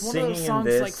it's singing one of those songs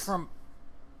in this... like from,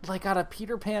 like out of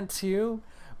Peter Pan 2,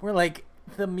 where like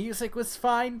the music was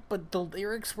fine, but the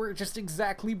lyrics were just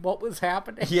exactly what was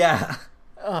happening. Yeah.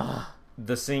 Ugh.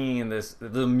 The singing in this,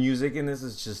 the music in this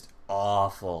is just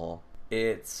awful.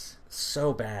 It's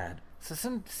so bad. So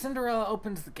Cinderella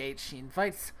opens the gate. She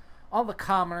invites all the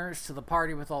commoners to the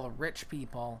party with all the rich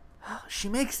people. She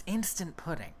makes instant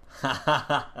pudding.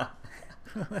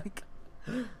 Like,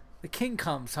 the king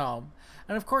comes home,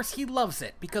 and of course he loves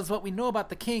it, because what we know about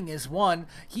the king is, 1,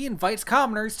 he invites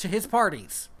commoners to his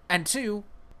parties, and 2,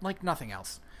 like nothing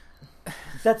else.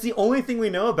 That's the only thing we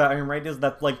know about him, right? Is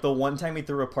that, like, the one time he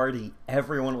threw a party,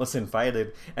 everyone was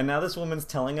invited. And now this woman's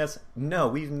telling us, no,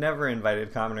 we've never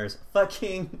invited commoners.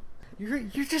 Fucking...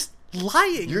 You're just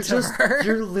lying to her.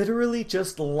 You're literally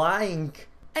just lying.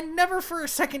 And never for a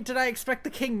second did I expect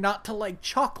the king not to like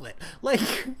chocolate.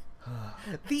 Like,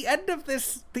 the end of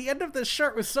this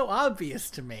shirt was so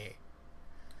obvious to me.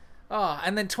 Oh,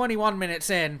 and then 21 minutes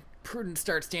in, Prudence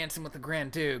starts dancing with the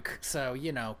Grand Duke. So,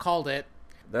 you know, called it.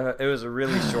 It was a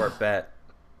really short bet,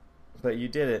 but you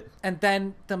did it. And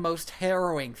then the most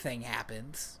harrowing thing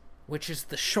happens, which is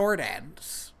the short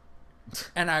ends.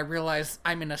 And I realize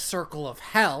I'm in a circle of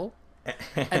hell,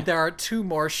 and there are 2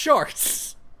 more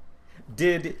shorts.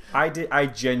 I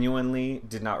genuinely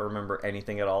did not remember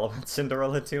anything at all about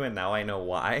Cinderella 2, and now I know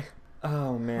why.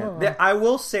 Oh, man. I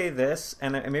will say this,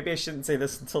 and maybe I shouldn't say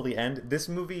this until the end. This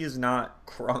movie is not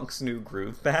Kronk's New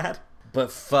Groove bad,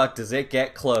 but fuck, does it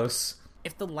get close.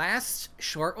 If the last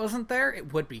short wasn't there,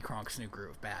 it would be Kronk's New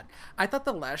Groove bad. I thought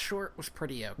the last short was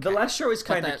pretty okay. The last short was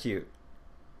kind of cute.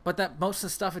 But that most of the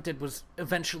stuff it did was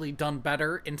eventually done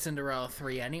better in Cinderella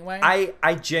 3 anyway.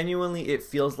 I genuinely, it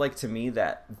feels like to me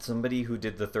that somebody who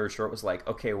did the third short was like,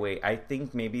 okay, wait, I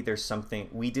think maybe there's something,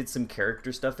 we did some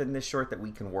character stuff in this short that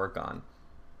we can work on.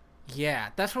 Yeah,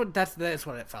 that's what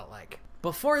it felt like.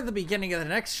 Before the beginning of the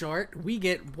next short, we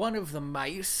get one of the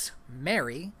mice,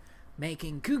 Mary,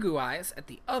 making goo-goo eyes at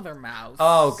the other mouse.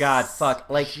 Oh, God, fuck.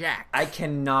 Like, Jack. I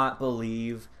cannot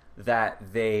believe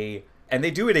that they... And they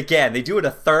do it again. They do it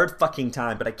a third fucking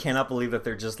time, but I cannot believe that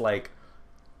they're just, like,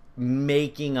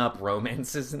 making up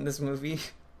romances in this movie.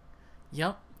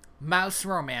 Yup. Mouse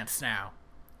romance now.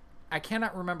 I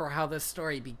cannot remember how this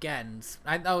story begins.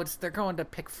 I know they're going to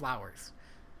pick flowers.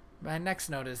 My next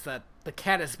note is that the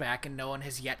cat is back and no one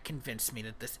has yet convinced me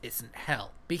that this isn't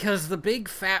hell. Because the big,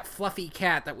 fat, fluffy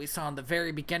cat that we saw in the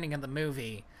very beginning of the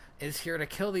movie is here to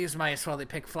kill these mice while they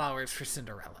pick flowers for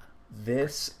Cinderella.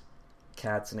 This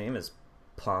cat's name is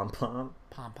Pom Pom.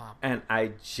 Pom Pom. And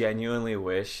I genuinely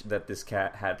wish that this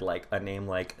cat had, like, a name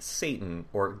like Satan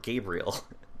or Gabriel.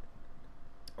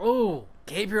 Oh,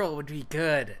 Gabriel would be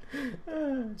good.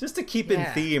 Just to keep in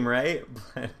theme, right?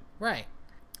 Right.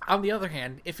 On the other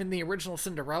hand, if in the original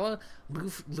Cinderella,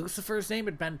 Lucifer's name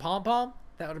had been Pom Pom,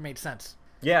 that would have made sense.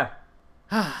 Yeah.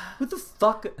 Who the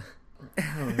fuck...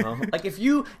 I don't know. Like,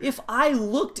 if I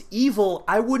looked evil,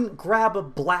 I wouldn't grab a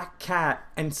black cat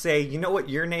and say, you know what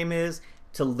your name is?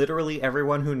 To literally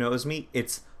everyone who knows me,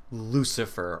 it's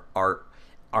Lucifer,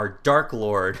 our Dark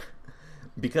Lord,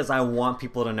 because I want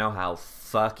people to know how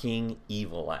fucking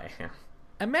evil I am.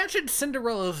 Imagine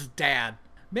Cinderella's dad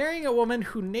marrying a woman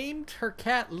who named her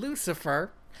cat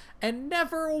Lucifer and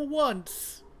never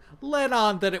once let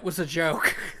on that it was a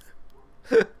joke.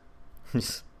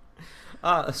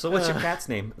 So what's your cat's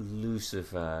name?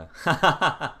 Lucifer.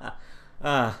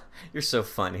 You're so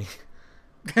funny.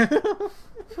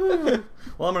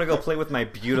 Well, I'm gonna go play with my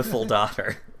beautiful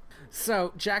daughter.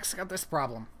 So, Jack's got this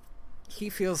problem. He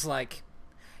feels like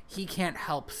he can't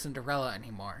help Cinderella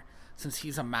anymore, since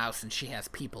he's a mouse and she has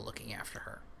people looking after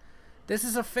her. This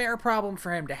is a fair problem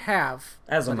for him to have.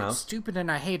 As a but mouse. It's stupid and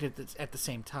I hate it at the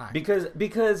same time.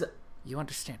 Because you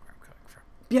understand where I'm coming from.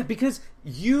 Yeah, because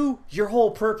your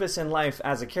whole purpose in life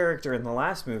as a character in the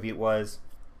last movie was,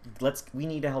 we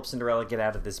need to help Cinderella get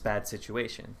out of this bad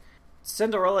situation.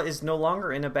 Cinderella is no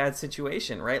longer in a bad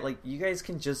situation, right? Like, you guys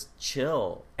can just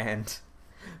chill and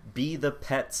be the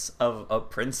pets of a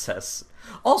princess.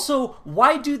 Also,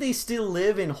 why do they still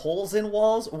live in holes in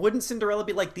walls? Wouldn't Cinderella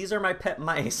be like, these are my pet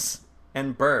mice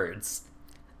and birds.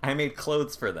 I made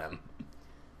clothes for them.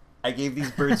 I gave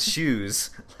these birds shoes.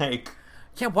 Like...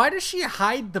 Yeah, why does she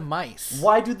hide the mice?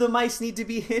 Why do the mice need to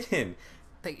be hidden?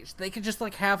 They could just,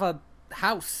 like, have a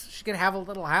house. She could have a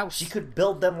little house. She could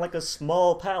build them like a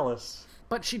small palace.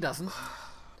 But she doesn't.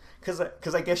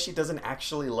 Because I guess she doesn't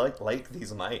actually like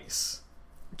these mice.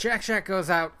 Jack goes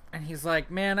out and he's like,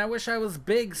 man, I wish I was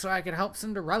big so I could help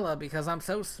Cinderella because I'm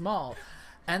so small.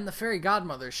 And the fairy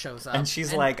godmother shows up. And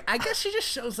she's like... I guess she just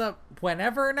shows up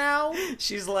whenever now.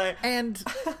 She's like... And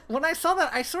when I saw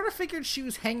that, I sort of figured she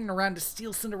was hanging around to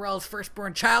steal Cinderella's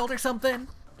firstborn child or something.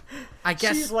 I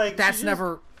guess that's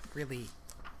never really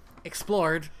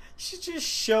explored. She just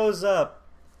shows up.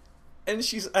 And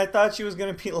I thought she was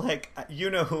going to be like,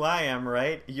 you know who I am,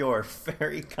 right? Your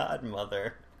fairy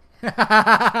godmother.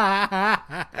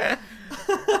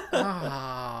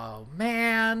 Oh,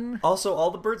 man. Also,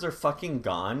 all the birds are fucking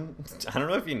gone. I don't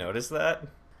know if you noticed that.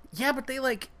 Yeah, but they,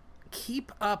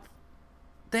 keep up.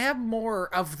 They have more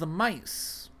of the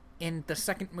mice in the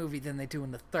second movie than they do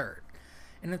in the third.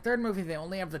 In the third movie, they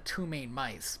only have the 2 main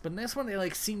mice. But in this one, they,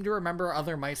 seem to remember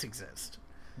other mice exist.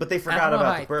 But they forgot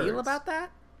about the birds. I don't know how I feel about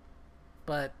that,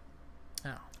 but,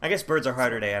 no. I guess birds are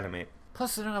harder to animate.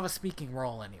 Plus, they don't have a speaking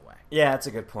role anyway. Yeah, that's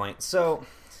a good point. So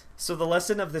the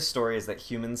lesson of this story is that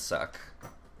humans suck.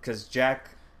 Because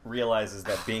Jack realizes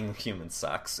that being human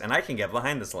sucks. And I can get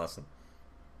behind this lesson.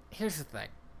 Here's the thing.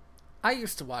 I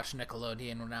used to watch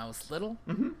Nickelodeon when I was little.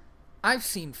 Mm-hmm. I've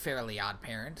seen Fairly Odd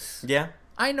Parents. Yeah.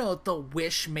 I know the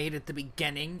wish made at the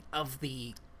beginning of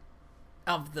the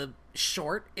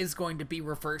short is going to be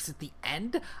reversed at the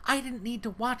end. I didn't need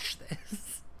to watch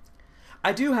this.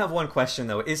 I do have one question,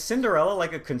 though. Is Cinderella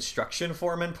like a construction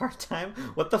foreman part-time?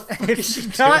 What the fuck is she doing?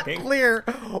 It's not clear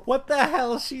what the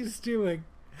hell she's doing.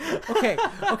 Okay.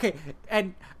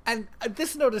 And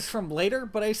this note is from later,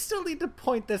 but I still need to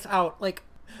point this out.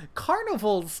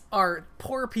 Carnivals are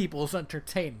poor people's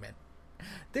entertainment.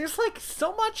 There's,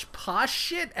 so much posh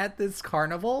shit at this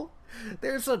carnival.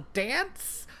 There's a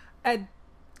dance, and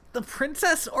the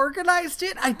princess organized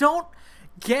it. I don't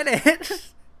get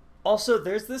it. Also,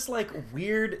 there's this,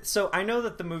 weird... So, I know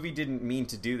that the movie didn't mean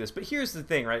to do this, but here's the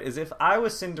thing, right? Is if I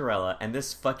was Cinderella and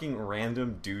this fucking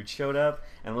random dude showed up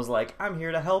and was like, I'm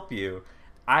here to help you.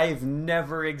 I've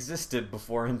never existed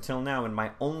before until now, and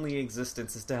my only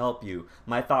existence is to help you.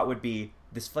 My thought would be,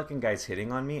 this fucking guy's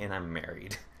hitting on me and I'm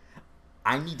married.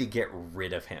 I need to get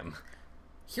rid of him.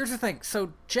 Here's the thing.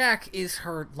 So, Jack is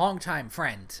her longtime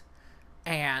friend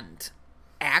and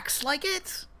acts like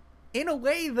it in a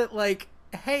way that,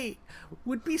 hey,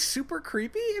 would be super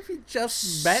creepy if you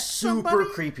just met somebody. Super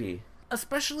creepy.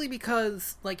 Especially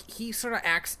because, he sort of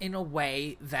acts in a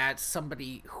way that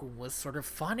somebody who was sort of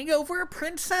fawning over a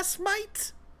princess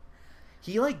might.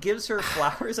 He, gives her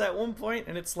flowers at one point,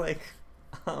 and it's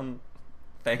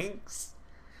thanks?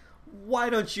 Why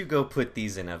don't you go put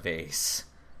these in a vase?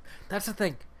 That's the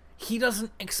thing. He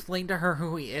doesn't explain to her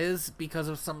who he is because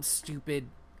of some stupid,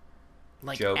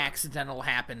 joke. Accidental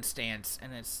happenstance,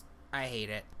 and I hate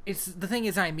it. The thing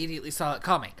is, I immediately saw it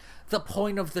coming. The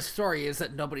point of the story is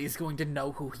that nobody's going to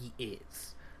know who he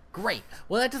is. Great.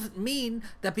 Well, that doesn't mean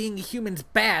that being a human's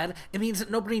bad. It means that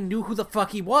nobody knew who the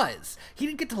fuck he was. He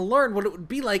didn't get to learn what it would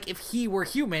be like if he were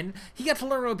human. He got to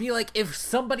learn what it would be like if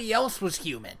somebody else was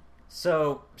human.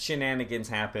 So, shenanigans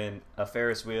happen. A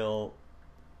Ferris wheel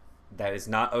that is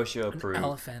not OSHA approved. An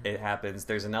elephant. It happens.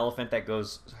 There's an elephant that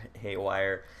goes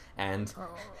haywire. And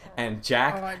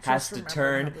Jack has to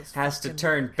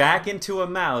turn back into a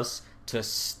mouse to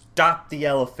stop the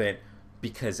elephant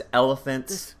because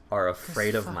elephants are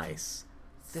afraid of mice.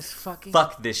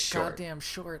 Fuck this short. Goddamn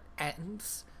short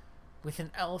ends with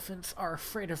an elephants are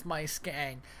afraid of mice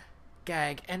gag.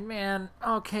 And man,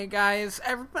 okay guys,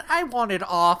 everybody, I want it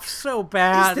off so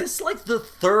bad. Is this the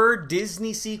third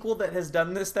Disney sequel that has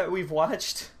done this that we've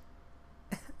watched?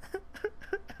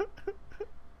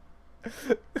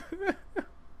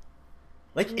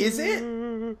 Is it?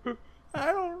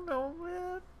 I don't know,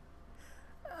 man.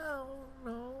 I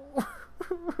don't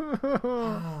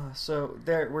know. So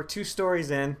we're 2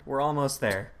 stories in. We're almost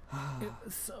there. It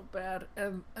was so bad,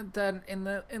 and then in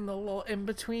the little in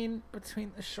between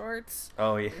the shorts,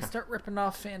 oh yeah, they start ripping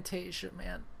off Fantasia,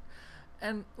 man,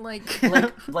 and like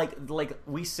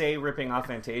we say ripping off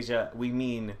Fantasia, we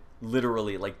mean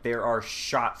literally. There are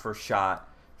shot for shot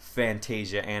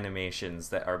Fantasia animations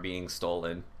that are being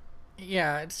stolen.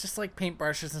 Yeah, it's just like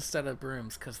paintbrushes instead of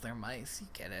brooms because they're mice. You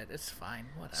get it. It's fine.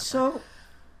 Whatever. So,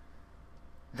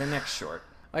 the next short.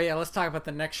 Oh yeah, let's talk about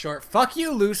the next short. Fuck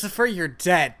you, Lucifer. You're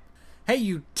dead. Hey,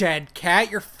 you dead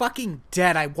cat. You're fucking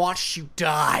dead. I watched you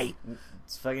die.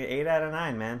 It's fucking 8 out of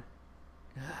 9, man.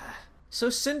 So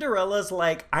Cinderella's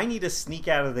like, I need to sneak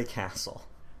out of the castle.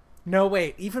 No,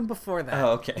 wait. Even before that.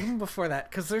 Oh, okay. Even before that.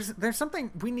 Because there's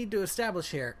something we need to establish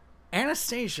here.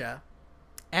 Anastasia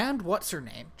and what's her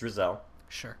name? Drizel.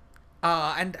 Sure.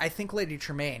 And I think Lady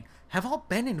Tremaine have all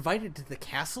been invited to the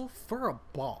castle for a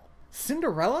ball.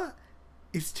 Cinderella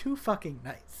is too fucking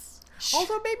nice.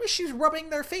 Although maybe she's rubbing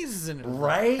their faces in it,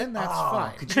 Right? and that's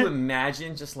fine. Could you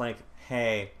imagine just like,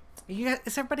 hey,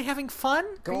 Is everybody having fun?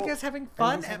 Are you guys having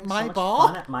fun at my much ball?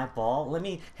 Fun at my ball?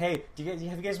 Hey, have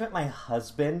you guys met my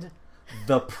husband,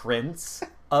 the prince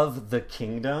of the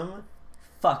kingdom?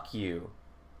 Fuck you.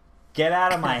 Get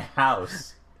out of my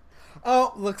house.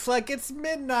 Oh, looks like it's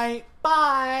midnight.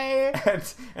 Bye.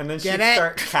 And then Get she'd it?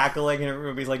 start cackling, and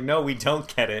everybody's like, no, we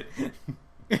don't get it.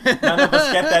 None of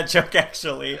us get that joke,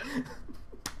 actually.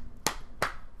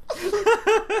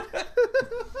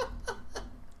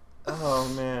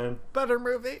 Oh, man. Better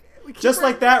movie. We keep Just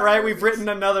like writing that, right? movies. We've written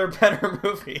another better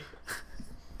movie.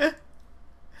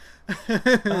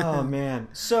 Oh, man.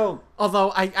 So,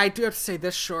 Although I do have to say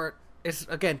this short is,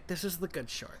 again, this is the good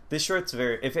short. this short's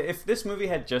very... If this movie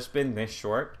had just been this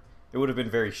short, it would have been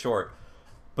very short.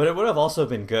 But it would have also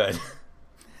been good.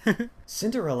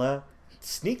 Cinderella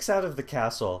sneaks out of the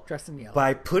castle Dressed in yellow.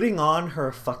 by putting on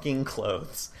her fucking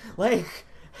clothes. Like,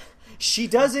 she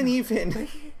doesn't even...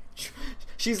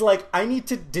 She's like, I need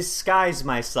to disguise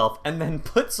myself, and then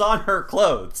puts on her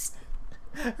clothes.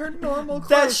 Her normal clothes.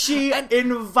 That she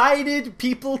invited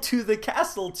people to the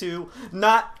castle to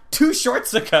not 2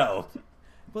 shorts ago.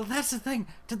 Well, that's the thing.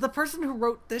 Did the person who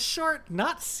wrote this short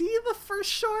not see the first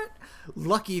short?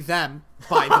 Lucky them,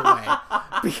 by the way.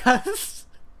 Because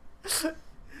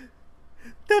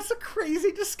that's a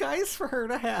crazy disguise for her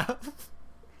to have.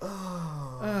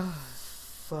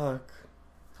 Fuck.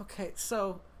 Okay,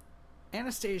 so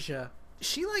Anastasia,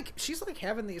 she's like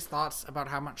having these thoughts about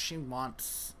how much she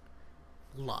wants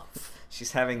love.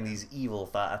 She's having these evil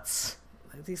thoughts.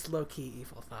 These low-key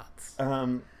evil thoughts.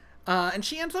 And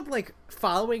she ends up, like,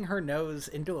 following her nose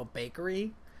into a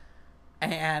bakery,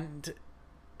 and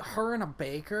her and a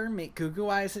baker make goo-goo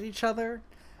eyes at each other,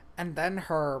 and then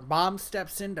her mom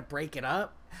steps in to break it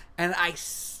up, and I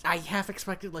half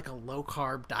expected, like, a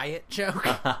low-carb diet joke.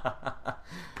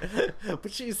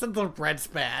 But she said the bread's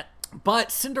bad.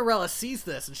 But Cinderella sees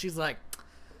this, and she's like,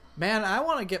 man, I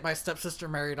want to get my stepsister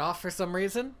married off for some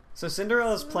reason. So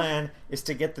Cinderella's plan is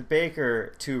to get the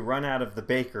baker to run out of the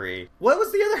bakery. What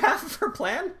was the other half of her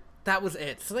plan? That was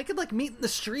it. So they could, like, meet in the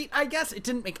street, I guess? It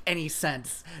didn't make any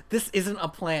sense. This isn't a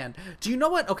plan. Do you know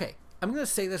what? Okay, I'm going to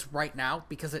say this right now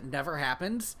because it never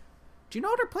happens. Do you know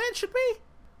what her plan should be?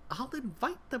 I'll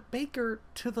invite the baker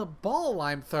to the ball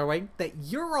I'm throwing that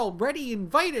you're already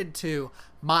invited to,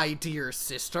 my dear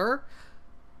sister.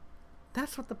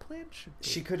 That's what the plan should be.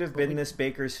 She could have been this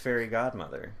baker's fairy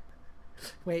godmother.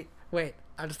 Wait.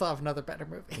 I just thought of another better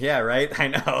movie. Yeah, right? I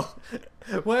know.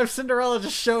 What if Cinderella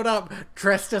just showed up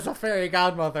dressed as a fairy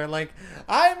godmother? Like,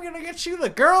 I'm gonna get you the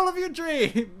girl of your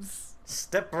dreams.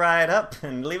 Step right up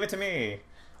and leave it to me.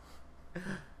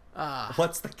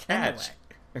 What's the catch? Anyway.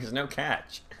 There's no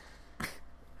catch.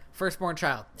 Firstborn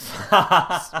child.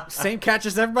 Same catch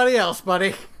as everybody else,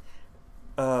 buddy.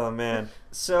 Oh, man.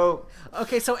 So...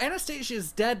 Okay, so Anastasia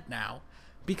is dead now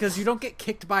because you don't get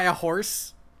kicked by a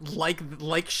horse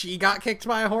like she got kicked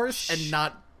by a horse and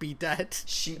not be dead.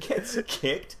 She gets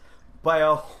kicked by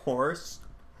a horse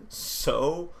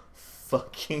so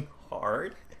fucking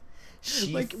hard.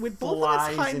 She Like with both of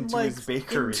his flies hind into legs his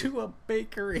bakery. into a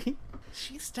bakery.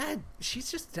 She's dead. She's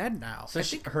just dead now. So I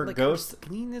she- think her like, ghost- her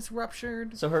spleen is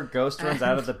ruptured. So her ghost runs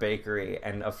out of the bakery,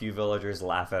 and a few villagers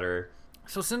laugh at her.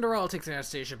 So Cinderella takes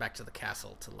Anastasia back to the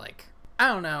castle to, like, I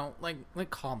don't know,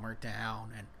 like calm her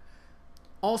down. And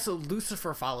also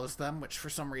Lucifer follows them, which for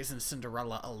some reason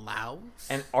Cinderella allows.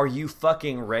 And are you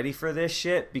fucking ready for this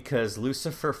shit? Because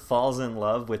Lucifer falls in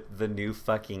love with the new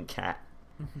fucking cat.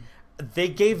 They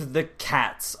gave the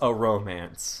cats a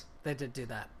romance. They did do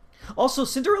that. Also,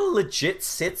 Cinderella legit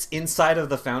sits inside of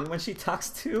the fountain when she talks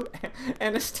to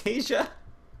Anastasia.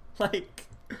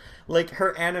 Like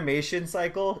her animation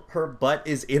cycle, her butt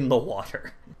is in the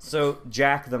water. So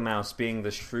Jack the Mouse, being the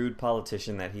shrewd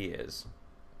politician that he is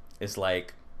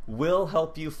like, we'll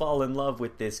help you fall in love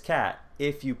with this cat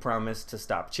if you promise to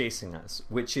stop chasing us,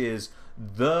 which is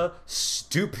the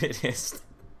stupidest.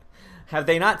 Have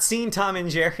they not seen Tom and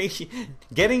Jerry?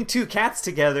 Getting 2 cats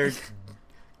together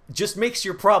just makes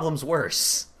your problems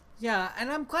worse. Yeah,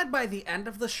 and I'm glad by the end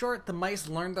of the short, the mice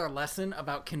learned their lesson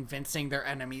about convincing their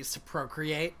enemies to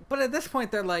procreate. But at this point,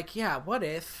 they're like, yeah, what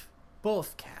if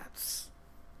both cats?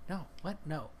 No, what?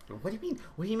 No. What do you mean?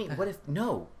 What do you mean? What if...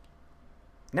 No.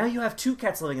 Now you have 2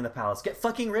 cats living in the palace. Get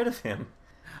fucking rid of him.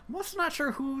 I'm also not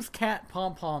sure whose cat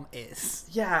Pom Pom is.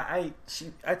 Yeah, I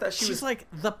thought she She's was... like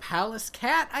the palace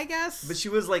cat, I guess? But she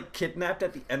was, like, kidnapped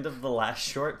at the end of the last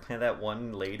short by that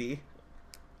one lady.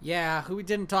 Yeah, who we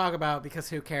didn't talk about because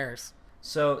who cares?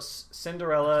 So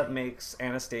Cinderella makes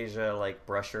Anastasia, like,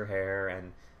 brush her hair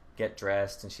and get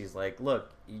dressed, and she's like,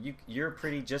 look, you're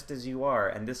pretty just as you are,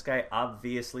 and this guy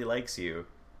obviously likes you.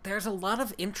 There's a lot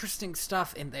of interesting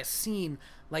stuff in this scene.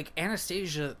 Like,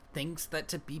 Anastasia thinks that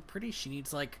to be pretty, she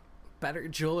needs, like, better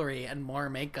jewelry and more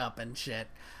makeup and shit.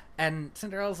 And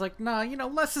Cinderella's like, nah,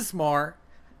 less is more.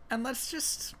 And let's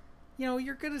just,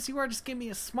 you're good as you are, just give me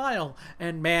a smile.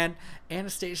 And man,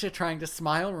 Anastasia trying to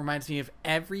smile reminds me of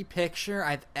every picture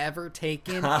I've ever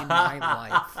taken in my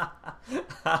life.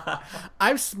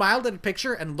 I've smiled at a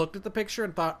picture and looked at the picture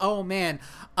and thought, oh man,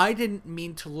 I didn't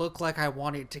mean to look like I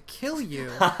wanted to kill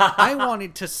you. I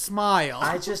wanted to smile.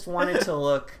 I just wanted to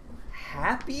look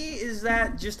happy. Is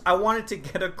that just, I wanted to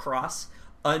get across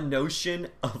a notion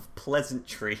of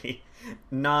pleasantry,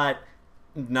 not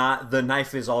the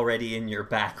knife is already in your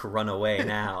back, run away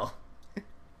now.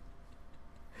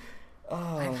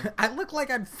 Oh. I look like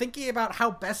I'm thinking about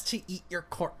how best to eat your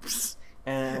corpse.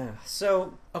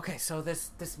 So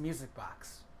this music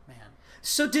box, man.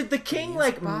 So did the king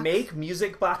make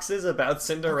music boxes about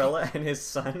Cinderella and his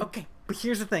son? Okay, but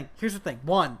here's the thing.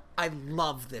 One, I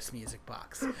love this music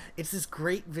box. It's this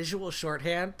great visual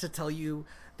shorthand to tell you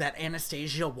that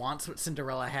Anastasia wants what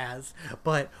Cinderella has,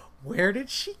 but where did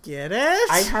she get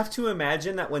it? I have to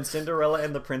imagine that when Cinderella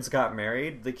and the prince got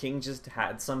married, the king just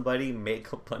had somebody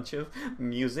make a bunch of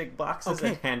music boxes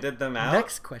and handed them out.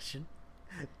 Next question.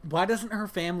 Why doesn't her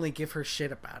family give her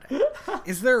shit about it?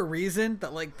 Is there a reason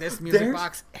that, like, this music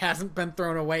box hasn't been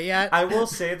thrown away yet? I will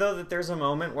say, though, that there's a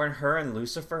moment when her and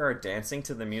Lucifer are dancing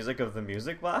to the music of the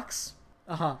music box.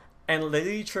 Uh-huh. And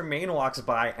Lady Tremaine walks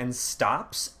by and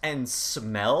stops and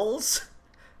smells.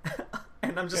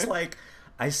 And I'm just like,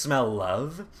 I smell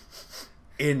love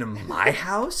in my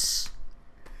house?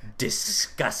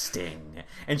 Disgusting.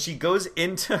 And she goes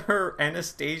into her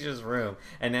Anastasia's room,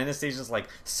 and Anastasia's like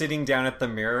sitting down at the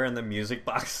mirror and the music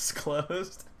box is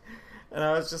closed. And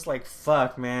I was just like,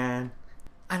 fuck, man.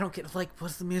 I don't get, like,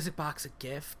 was the music box a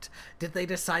gift? Did they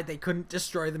decide they couldn't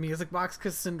destroy the music box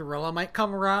because Cinderella might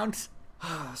come around?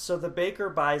 So the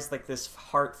baker buys like this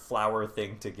heart flower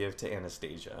thing to give to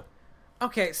Anastasia.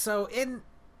 Okay, so in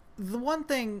the one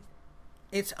thing,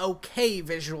 it's okay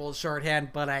visual shorthand,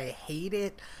 but I hate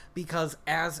it because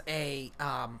as a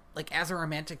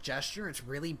romantic gesture, it's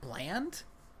really bland.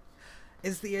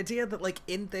 Is the idea that, like,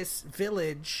 in this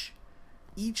village,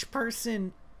 each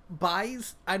person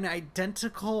buys an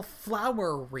identical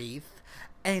flower wreath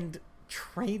and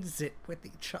trades it with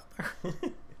each other.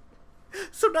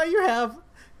 So now you have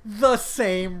the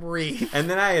same wreath. And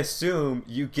then I assume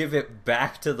you give it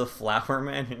back to the flower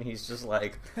man, and he's just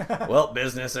like, well,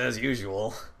 business as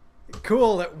usual.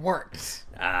 Cool, it worked.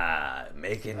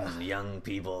 Making young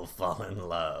people fall in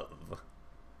love.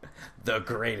 The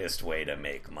greatest way to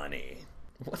make money.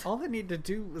 All they need to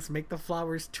do was make the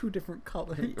flowers 2 different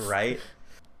colors. Right?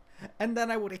 And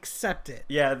then I would accept it.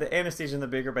 Yeah, the Anastasia and the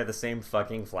baker buy the same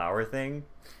fucking flower thing.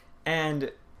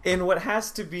 And in what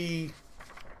has to be...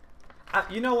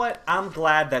 you know what? I'm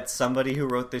glad that somebody who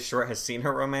wrote this short has seen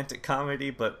a romantic comedy,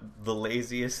 but the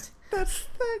laziest... That's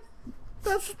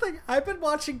the thing. I've been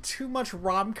watching too much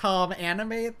rom-com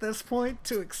anime at this point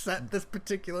to accept this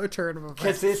particular turn of events.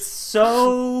 Because it's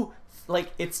so...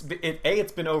 Like, it's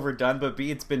been overdone, but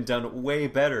B, it's been done way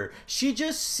better. She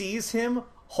just sees him,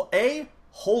 A,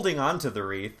 holding onto the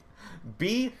wreath,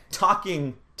 B,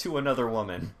 talking to another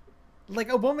woman. Like,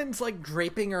 a woman's, like,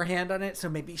 draping her hand on it, so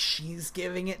maybe she's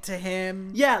giving it to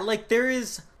him. Yeah, like, there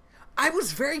is... I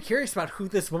was very curious about who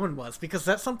this woman was, because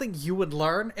that's something you would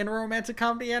learn in a romantic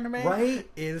comedy anime. Right?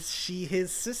 Is she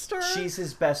his sister? She's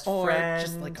his best friend. Or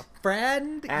just, like, a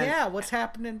friend? And, yeah, what's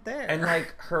happening there? And,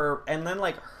 like, her... And then,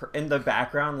 like, in the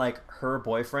background, like, her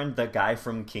boyfriend, the guy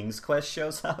from King's Quest,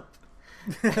 shows up.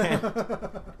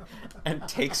 And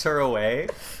takes her away.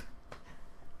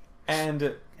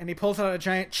 And he pulls out a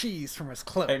giant cheese from his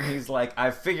cloak. And he's like,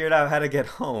 I figured out how to get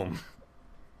home.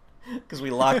 Because we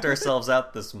locked ourselves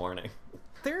out this morning.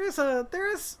 There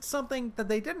is something that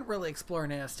they didn't really explore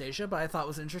in Anastasia, but I thought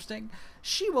was interesting.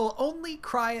 She will only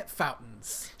cry at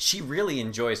fountains. She really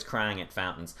enjoys crying at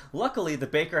fountains. Luckily, the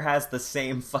baker has the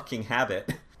same fucking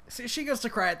habit. So she goes to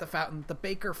cry at the fountain. The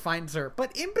baker finds her.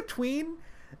 But in between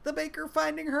the baker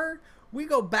finding her, we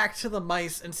go back to the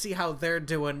mice and see how they're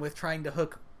doing with trying to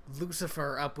hook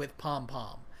Lucifer up with Pom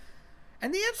Pom.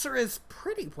 And the answer is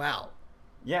pretty well.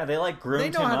 Yeah, they like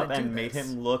groomed him up and made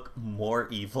him look more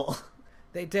evil.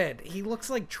 They did. He looks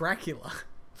like Dracula.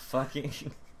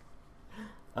 Fucking...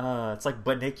 it's like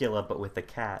Bunnicula, but with a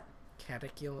cat.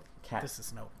 Caticula? Cat.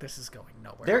 This is going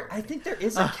nowhere. I think there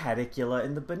is a Caticula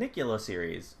in the Bunnicula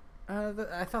series.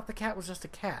 I thought the cat was just a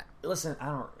cat. Listen,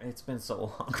 it's been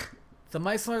so long. The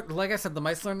mice learn, like I said, the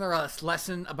mice learn their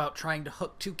lesson about trying to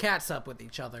hook 2 cats up with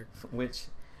each other. Which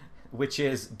which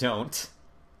is don't.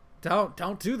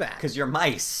 Don't do that. Because you're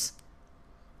mice.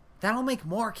 That'll make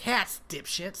more cats,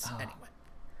 dipshits. Oh. Anyway.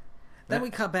 Then we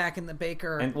cut back in the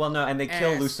baker. And they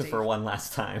kill Lucifer one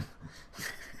last time.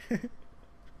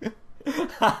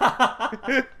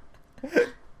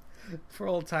 For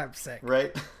old time's sake.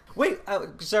 Right? Wait,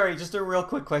 sorry, just a real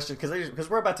quick question, because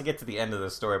we're about to get to the end of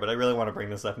this story, but I really want to bring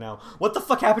this up now. What the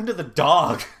fuck happened to the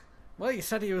dog? Well, you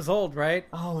said he was old, right?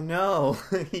 Oh, no.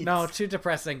 No, too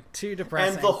depressing. Too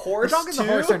depressing. And the horse, the dog and too? the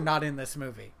horse are not in this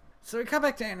movie. So we come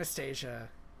back to Anastasia.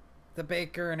 The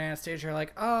baker and Anastasia are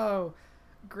like, oh,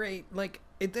 great. Like,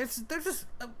 there's this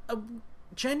a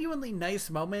genuinely nice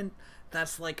moment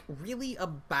that's, like, really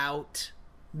about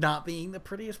not being the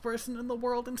prettiest person in the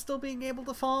world and still being able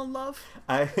to fall in love.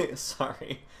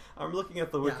 Sorry. I'm looking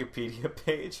at the Wikipedia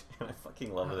page, and I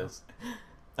fucking love this.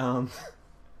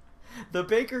 The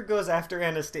baker goes after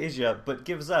Anastasia, but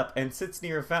gives up and sits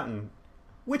near a fountain,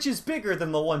 which is bigger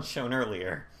than the one shown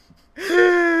earlier.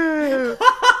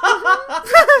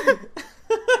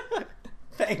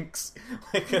 Thanks,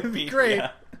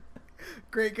 Wikipedia.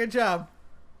 Great, good job.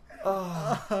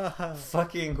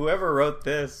 Fucking whoever wrote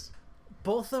this.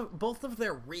 Both of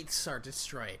their wreaths are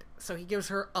destroyed. So he gives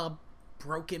her a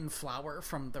broken flower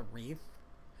from the wreath.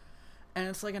 And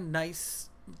it's like a nice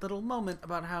little moment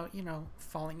about how,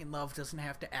 falling in love doesn't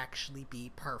have to actually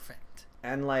be perfect.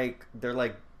 And, like, they're,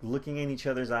 like, looking in each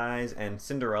other's eyes, and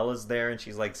Cinderella's there, and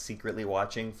she's, like, secretly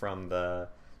watching from the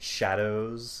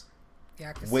shadows,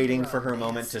 waiting for her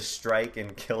moment to strike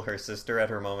and kill her sister at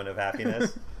her moment of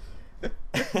happiness.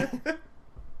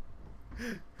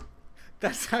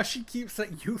 That's how she keeps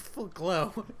that youthful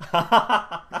glow.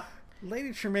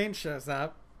 Lady Tremaine shows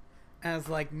up and is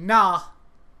like, nah,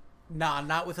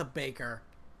 not with a baker.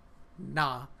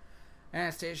 Nah.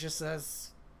 Anastasia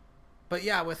says, but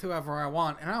yeah, with whoever I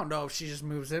want. And I don't know if she just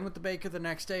moves in with the baker the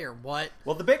next day or what.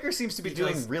 Well, the baker seems to be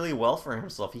doing really well for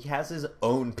himself. He has his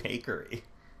own bakery.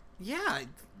 Yeah,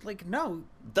 like, no.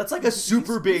 That's like a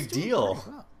super big deal.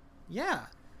 Well. Yeah.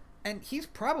 And he's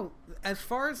probably, as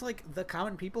far as, like, the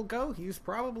common people go, he's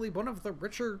probably one of the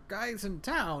richer guys in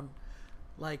town.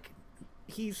 Like,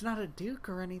 he's not a duke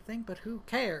or anything, but who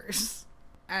cares?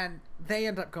 And they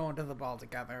end up going to the ball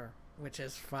together, which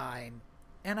is fine.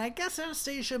 And I guess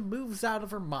Anastasia moves out of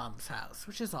her mom's house,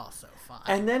 which is also fine.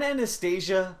 And then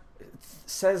Anastasia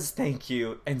says thank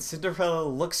you, and Cinderella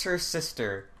looks her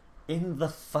sister in the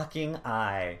fucking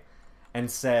eye and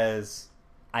says,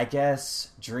 I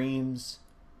guess dreams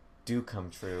do come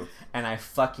true. And I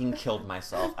fucking killed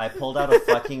myself. I pulled out a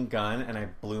fucking gun and I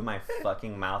blew my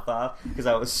fucking mouth off because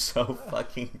I was so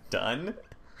fucking done.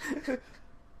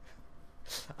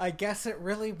 I guess it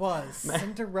really was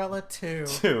Cinderella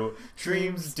 2.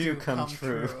 Dreams do come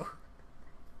true.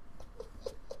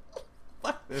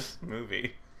 Fuck this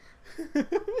movie.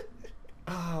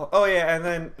 Oh yeah, and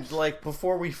then, like,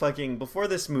 before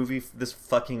this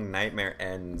fucking nightmare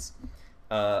ends,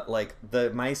 like,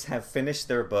 the mice have finished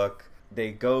their book.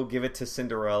 They go give it to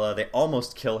Cinderella. They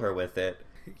almost kill her with it.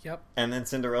 Yep. And then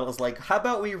Cinderella's like, how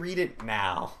about we read it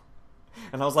now?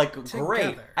 And I was like,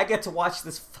 great, I get to watch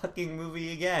this fucking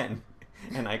movie again.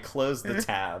 And I closed the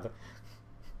tab.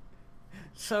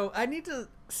 So I need to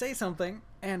say something,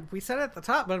 and we said it at the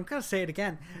top, but I'm going to say it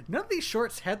again. None of these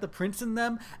shorts had the prince in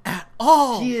them at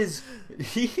all. He is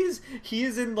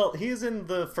in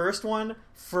the first one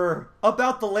for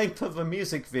about the length of a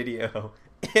music video,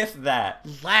 if that.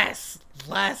 Less.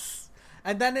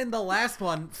 And then in the last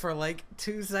one, for like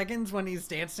 2 seconds when he's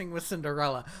dancing with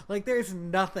Cinderella. Like, there's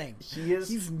nothing.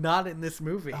 He's not in this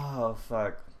movie. Oh,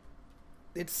 fuck.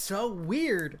 It's so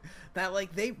weird that,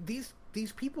 like, these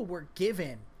people were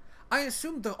given. I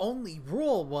assumed the only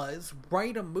rule was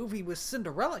write a movie with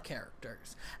Cinderella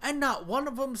characters. And not one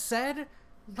of them said,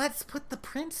 let's put the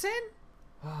prince in?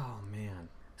 Oh, man.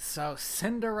 So,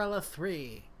 Cinderella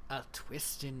 3, A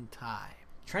Twist in Time.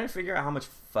 Trying to figure out how much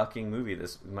fucking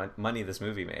money this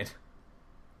movie made.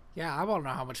 Yeah, I want to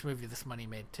know how much movie this money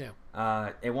made too.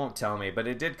 It won't tell me, but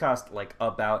it did cost like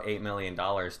about $8 million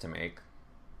to make.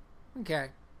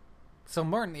 Okay, so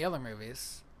more than the other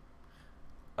movies.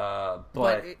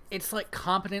 But it's like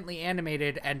competently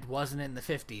animated and wasn't in the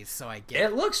 50s, so I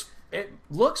get it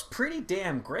looks pretty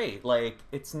damn great. Like,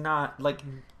 it's not like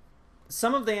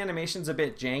some of the animation's a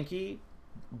bit janky.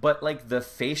 But, like, the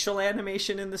facial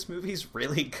animation in this movie is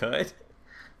really good.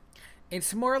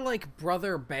 It's more like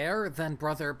Brother Bear than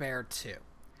Brother Bear 2.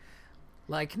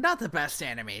 Like, not the best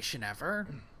animation ever,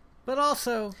 but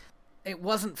also, it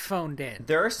wasn't phoned in.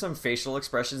 There are some facial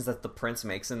expressions that the prince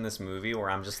makes in this movie where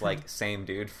I'm just like, same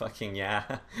dude, fucking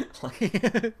yeah.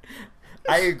 Like,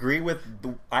 I agree with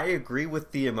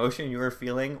the emotion you are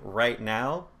feeling right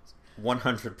now,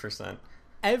 100%.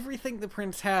 Everything the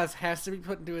prince has to be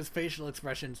put into his facial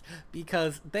expressions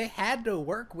because they had to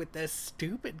work with this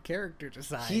stupid character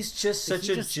design. He's just such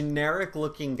a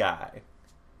generic-looking guy.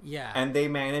 Yeah. And they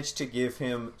managed to give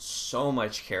him so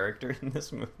much character in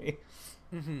this movie.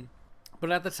 Mm-hmm.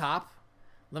 But at the top,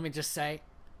 let me just say,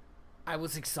 I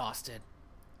was exhausted.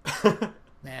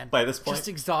 Man. By this point? Just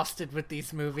exhausted with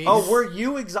these movies. Oh, were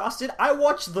you exhausted? I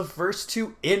watched the first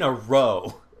two in a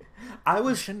row.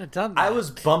 I shouldn't have done that. I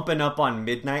was bumping up on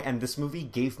midnight, and this movie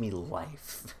gave me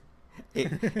life.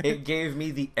 It gave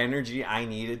me the energy I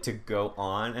needed to go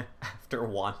on after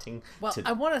wanting to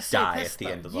die at the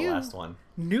end of the last one.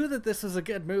 Knew that this was a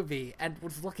good movie and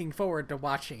was looking forward to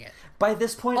watching it. By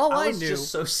this point, all I I was knew just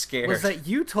so scared. Was that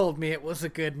you told me it was a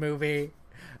good movie,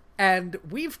 and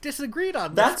we've disagreed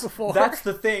on this before. That's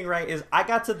the thing, right? Is I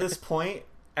got to this point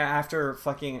after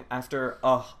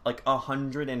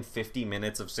 150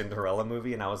 minutes of Cinderella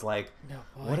movie, and I was like, no,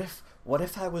 what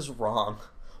if I was wrong?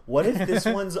 What if this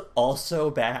one's also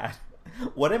bad?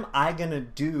 What am I gonna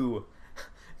do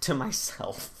to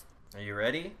myself? Are you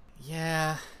ready?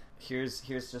 Yeah. Here's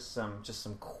just some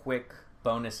quick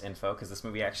bonus info, because this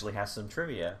movie actually has some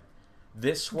trivia.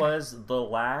 This was the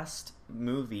last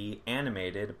movie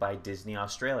animated by Disney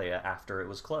Australia after it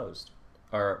was closed.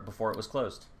 Or before it was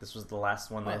closed. This was the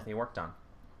last one that they worked on.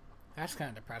 That's kind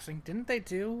of depressing. Didn't they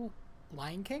do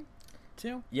Lion King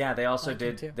too? Yeah, they also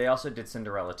did. They also did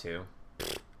Cinderella too.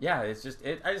 Yeah, I just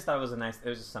thought it was it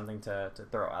was just something to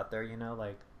throw out there, you know,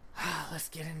 like. Let's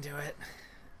get into it.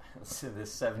 This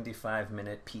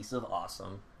 75-minute piece of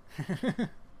awesome.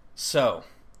 So,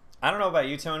 I don't know about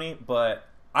you, Tony, but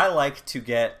I like to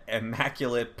get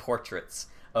immaculate portraits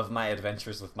of my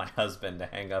adventures with my husband to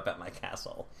hang up at my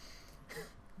castle.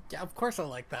 Yeah, of course I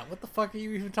like that. What the fuck are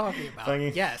you even talking about?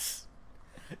 Yes.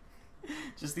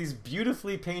 Just these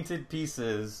beautifully painted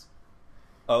pieces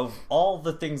of all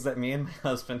the things that me and my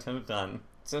husband have done.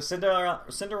 So Cinderella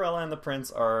and the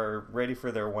prince are ready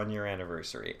for their 1-year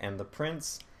anniversary, and the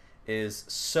prince is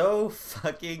so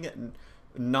fucking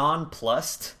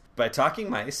nonplussed by talking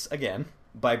mice, again,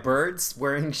 by birds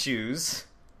wearing shoes,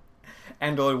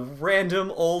 and a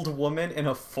random old woman in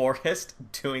a forest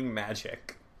doing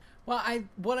magic. Well,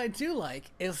 what I do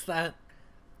like is that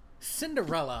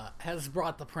Cinderella has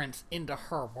brought the prince into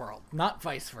her world, not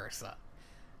vice versa.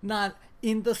 Not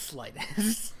in the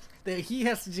slightest. That he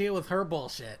has to deal with her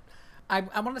bullshit. I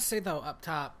want to say, though, up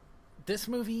top, this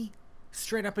movie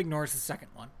straight up ignores the second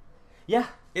one. Yeah,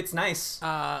 it's nice.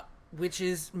 Which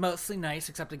is mostly nice,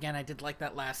 except, again, I did like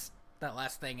that last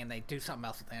thing, and they do something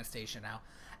else with Anastasia now.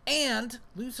 And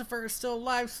Lucifer is still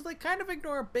alive, so they kind of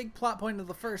ignore a big plot point of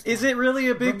the first one. Is it really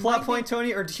a big plot point,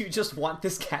 Tony, or do you just want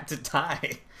this cat to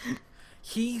die?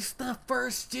 He's the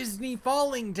first Disney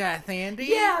falling death, Andy.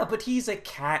 Yeah, but he's a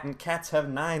cat, and cats have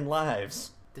 9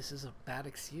 lives. This is a bad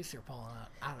excuse you're pulling out.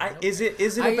 I don't know. Is it a bad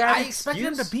excuse? I expect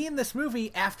him to be in this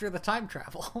movie after the time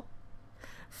travel.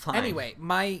 Fine. Anyway,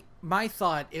 my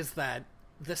thought is that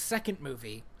the second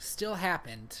movie still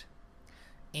happened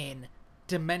in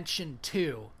Dimension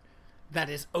 2 that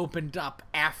is opened up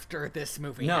after this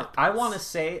movie happens. I want to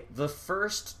say the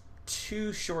first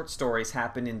 2 short stories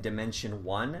happen in Dimension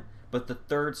 1, but the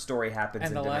third story happens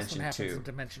in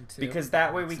Dimension 2. Because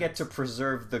that way we get to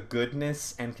preserve the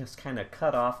goodness and just kind of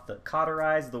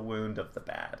cauterize the wound of the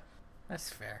bad. That's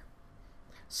fair.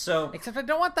 So, except I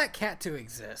don't want that cat to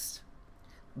exist.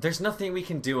 There's nothing we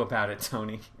can do about it,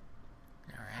 Tony.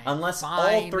 Alright, unless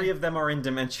fine. all 3 of them are in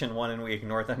Dimension 1 and we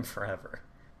ignore them forever.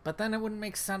 But then it wouldn't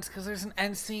make sense because there's an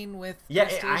end scene with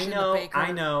I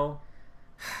know.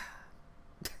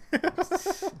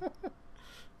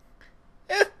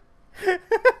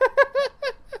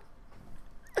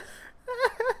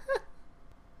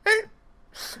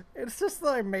 It's just that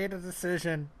I made a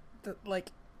decision that,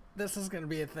 like, this is going to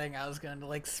be a thing I was going to,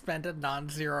 like, spend a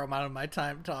non-zero amount of my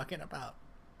time talking about.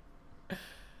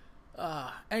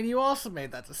 And you also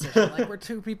made that decision. Like, we're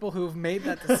 2 people who've made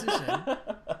that decision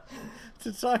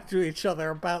to talk to each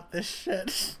other about this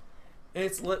shit.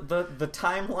 It's the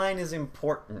timeline is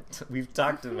important. We've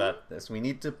talked about this. We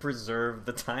need to preserve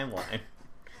the timeline.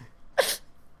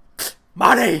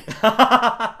 Marty!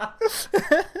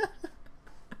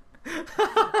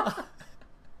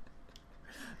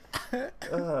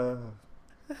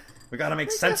 We gotta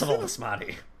make sense of all this,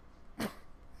 Marty.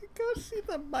 Go see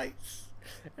the mice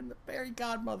and the fairy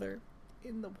godmother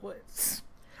in the woods.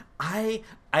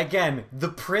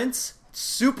 The prince,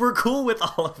 super cool with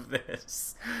all of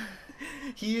this.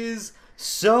 He is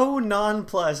so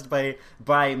nonplussed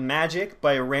by magic,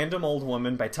 by a random old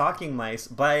woman, by talking mice,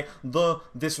 by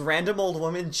this random old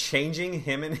woman changing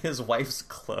him and his wife's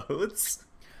clothes.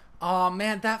 Oh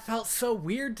man, that felt so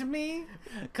weird to me.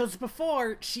 Because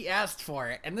before, she asked for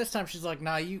it. And this time she's like,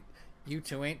 nah, you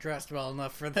two ain't dressed well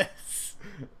enough for this.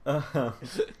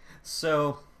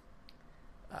 So,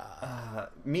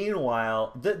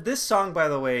 meanwhile, this song, by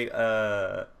the way,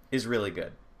 is really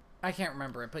good. I can't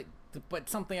remember it, but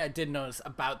something I did notice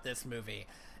about this movie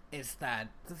is that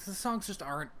the songs just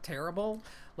aren't terrible,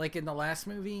 like in the last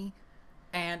movie.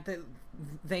 And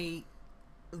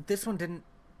this one didn't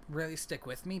really stick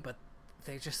with me, but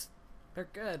they're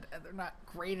good, and they're not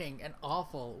grating and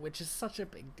awful, which is such a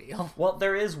big deal. Well,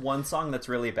 there is one song that's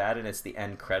really bad, and it's the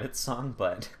end credits song,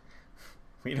 but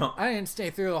we don't... I didn't stay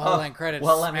through the whole end credits,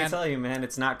 well, let me tell you, man,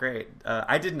 it's not great.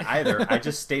 I didn't either. I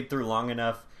just stayed through long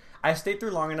enough. I stayed through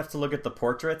long enough to look at the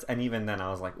portraits, and even then I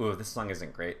was like, ooh, this song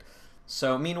isn't great.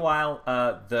 So, meanwhile,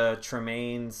 the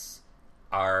Tremaines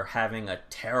are having a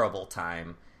terrible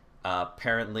time,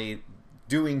 apparently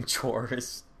doing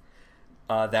chores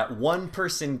that one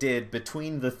person did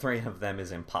between the three of them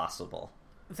is impossible.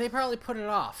 They probably put it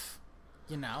off,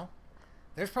 you know?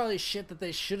 There's probably shit that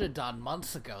they should have done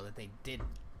months ago that they didn't,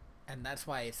 and that's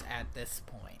why it's at this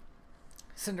point.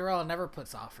 Cinderella never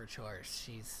puts off her chores.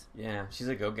 She's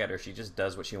a go-getter. She just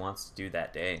does what she wants to do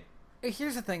that day.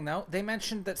 Here's the thing, though. They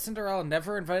mentioned that Cinderella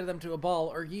never invited them to a ball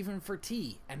or even for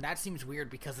tea, and that seems weird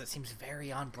because it seems very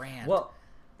on brand. Well,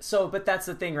 but that's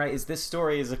the thing, right? Is this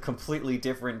story is a completely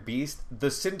different beast. The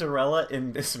Cinderella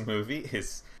in this movie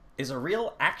is a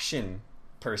real action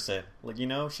person. Like, you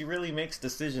know, she really makes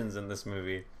decisions in this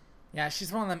movie. Yeah,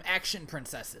 she's one of them action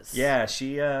princesses. Yeah,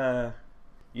 she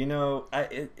you know,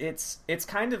 it's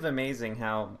kind of amazing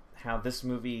how this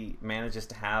movie manages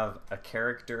to have a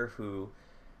character who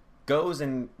goes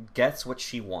and gets what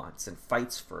she wants and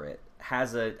fights for it.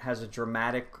 Has a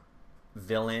dramatic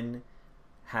villain,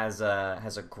 has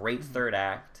a great third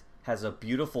act, has a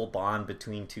beautiful bond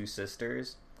between two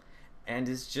sisters, and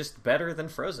is just better than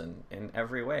Frozen in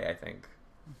every way, I think.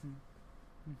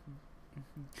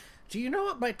 Do you know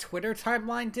what my Twitter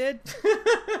timeline did?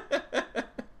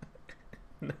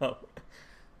 No.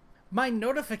 My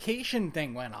notification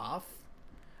thing went off,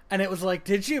 and it was like,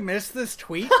 did you miss this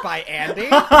tweet by Andy?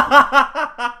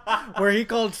 Where he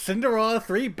called Cinderella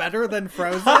 3 better than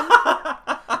Frozen?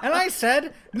 And I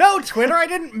said, no, Twitter, I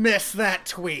didn't miss that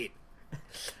tweet.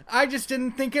 I just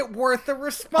didn't think it worth a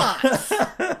response.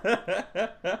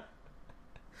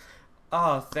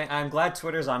 I'm glad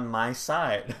Twitter's on my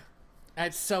side.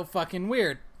 That's so fucking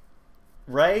weird.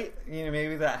 Right? You know,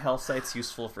 maybe that health site's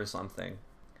useful for something.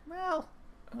 Well,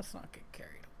 let's not get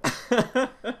carried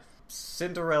away.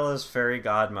 Cinderella's fairy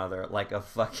godmother, like a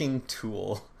fucking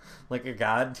tool. Like a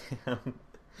goddamn...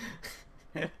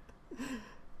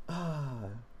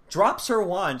 drops her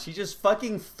wand. She just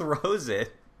fucking throws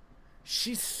it.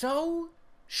 She's so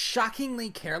shockingly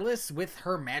careless with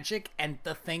her magic and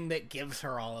the thing that gives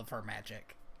her all of her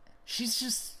magic. She's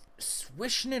just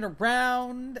swishing it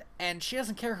around, and she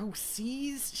doesn't care who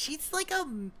sees. She's like a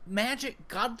magic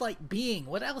godlike being.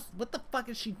 What else? What the fuck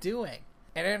is she doing?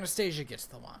 And Anastasia gets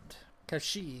the wand because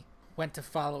she went to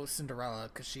follow Cinderella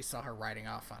because she saw her riding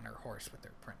off on her horse with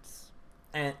her prince.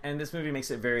 And this movie makes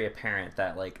it very apparent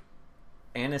that, like,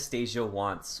 Anastasia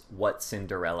wants what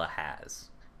Cinderella has.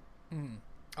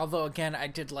 Although, again, I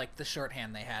did like the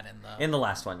shorthand they had in the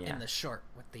last one, yeah. In the short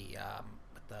with the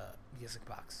music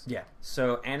box. Yeah.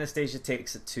 So Anastasia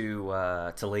takes it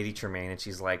to Lady Tremaine, and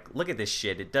she's like, "Look at this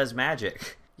shit! It does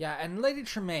magic." Yeah, and Lady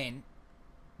Tremaine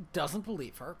doesn't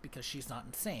believe her because she's not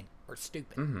insane or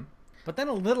stupid. Mm-hmm. But then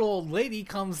a little old lady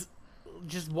comes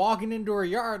just walking into her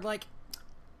yard like,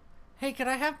 "Hey, can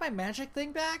I have my magic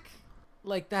thing back?"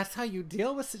 Like, that's how you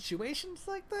deal with situations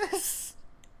like this?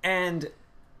 And,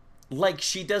 like,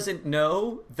 she doesn't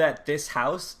know that this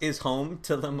house is home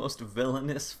to the most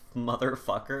villainous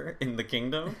motherfucker in the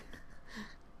kingdom.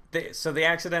 So they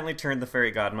accidentally turned the fairy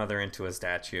godmother into a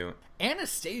statue.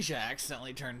 Anastasia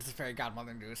accidentally turns the fairy godmother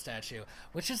into a statue,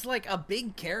 which is, like, a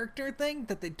big character thing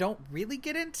that they don't really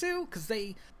get into, because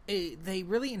they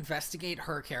really investigate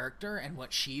her character and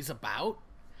what she's about,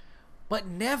 but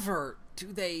never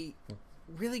do they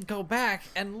really go back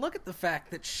and look at the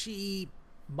fact that she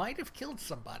might have killed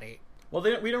somebody. Well,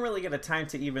 we don't really get a time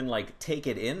to even, like, take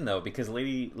it in, though, because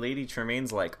Lady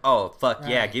Tremaine's like, "Oh, fuck, right.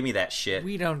 Yeah, give me that shit."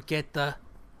 We don't get the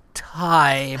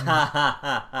time.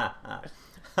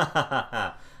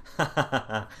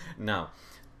 No.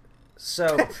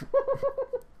 So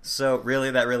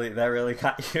really, that really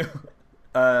got you.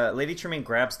 Lady Tremaine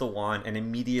grabs the wand, and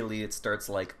immediately it starts,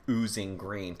 like, oozing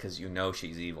green, because you know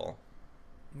she's evil.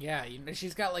 Yeah, you know,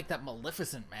 she's got, like, that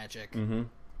Maleficent magic. Mm-hmm.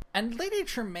 And Lady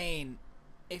Tremaine,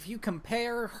 if you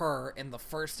compare her in the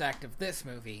first act of this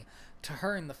movie to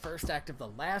her in the first act of the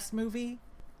last movie,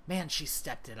 man, she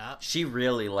stepped it up. She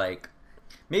really, like...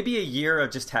 Maybe a year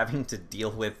of just having to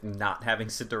deal with not having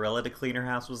Cinderella to clean her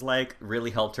house was, like,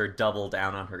 really helped her double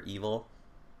down on her evil.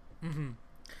 Mm-hmm.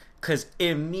 Because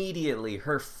immediately,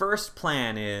 her first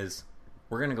plan is,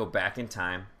 we're going to go back in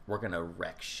time, we're going to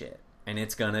wreck shit, and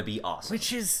it's going to be awesome.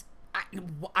 Which is...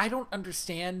 I don't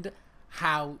understand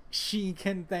how she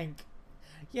can think,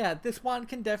 yeah, this wand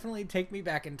can definitely take me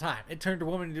back in time. It turned a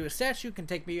woman into a statue, can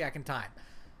take me back in time.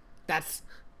 That's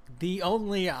the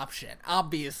only option.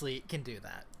 Obviously, it can do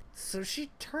that. So she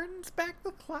turns back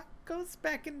the clock, goes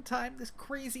back in time, this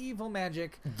crazy evil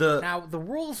magic. Now, the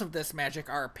rules of this magic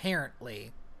are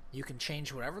apparently... You can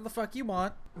change whatever the fuck you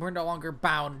want. We're no longer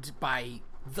bound by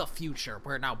the future.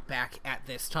 We're now back at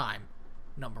this time,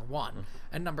 number one.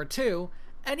 And number two,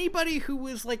 anybody who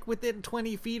is, like, within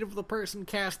 20 feet of the person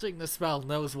casting the spell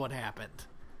knows what happened.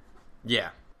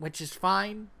 Yeah. Which is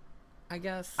fine, I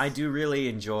guess. I do really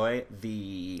enjoy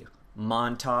the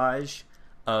montage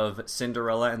of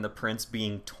Cinderella and the prince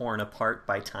being torn apart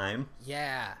by time.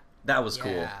 Yeah. That was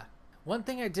cool. One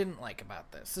thing I didn't like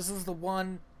about this is the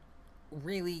one...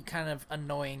 really kind of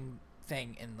annoying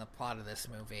thing in the plot of this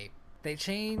movie. They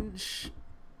change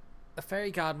a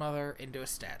fairy godmother into a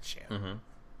statue. Mm-hmm.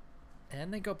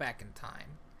 And they go back in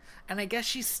time. And I guess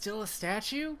she's still a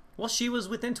statue? Well, she was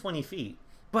within 20 feet.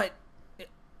 But...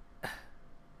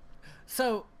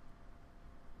 So...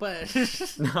 But...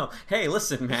 No, hey,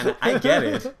 listen, man, I get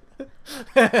it.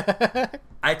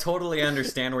 I totally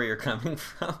understand where you're coming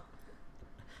from.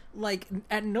 Like,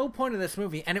 at no point in this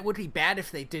movie, and it would be bad if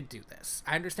they did do this.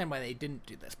 I understand why they didn't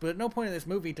do this. But at no point in this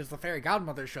movie does the fairy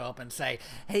godmother show up and say,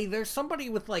 hey, there's somebody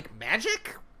with, like,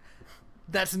 magic?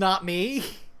 That's not me.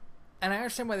 And I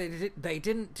understand why they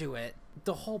didn't do it.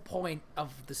 The whole point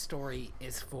of the story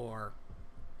is for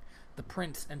the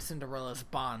prince and Cinderella's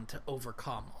bond to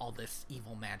overcome all this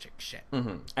evil magic shit.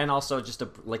 Mm-hmm. And also just a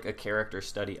character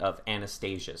study of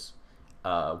Anastasia's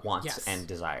wants and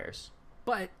desires.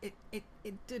 But it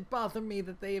did bother me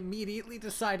that they immediately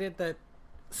decided that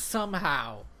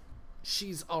somehow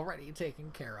she's already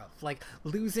taken care of. Like,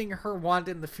 losing her wand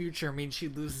in the future means she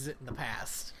loses it in the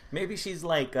past. Maybe she's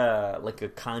like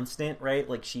a constant, right?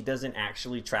 Like, she doesn't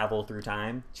actually travel through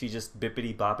time. She just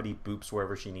bippity-boppity boops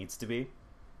wherever she needs to be.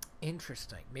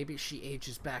 Interesting. Maybe she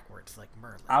ages backwards like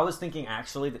Merlin. I was thinking,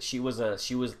 actually, that she was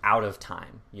out of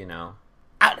time, you know?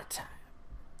 Out of time.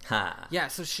 Ha. Yeah,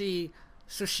 so she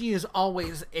is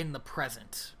always in the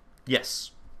present.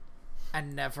 Yes.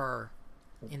 And never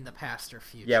in the past or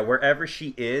future. Yeah, wherever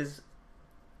she is,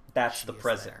 that's the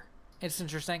present. There. It's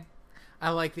interesting.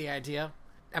 I like the idea.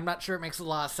 I'm not sure it makes a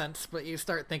lot of sense, but you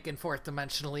start thinking fourth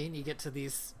dimensionally and you get to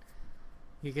these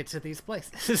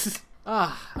places.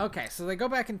 Okay, so they go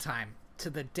back in time to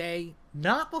the day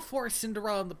not before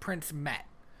Cinderella and the prince met,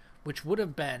 which would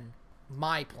have been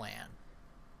my plan.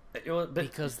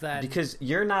 Because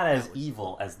you're not as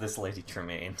evil as this Lady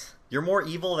Tremaine. You're more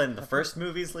evil than the first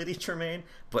movie's Lady Tremaine,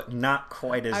 but not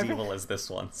quite as evil as this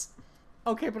one's.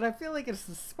 Okay, but I feel like it's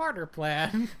the smarter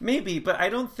plan. Maybe, but I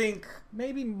don't think...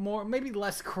 Maybe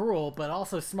less cruel, but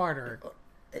also smarter.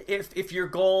 If your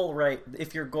goal, right,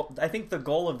 I think the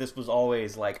goal of this was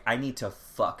always, like, I need to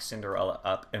fuck Cinderella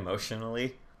up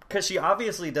emotionally. Because she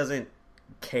obviously doesn't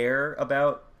care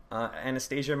about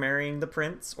Anastasia marrying the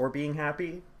prince or being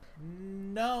happy.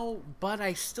 No, but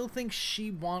I still think she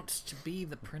wants to be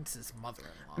the prince's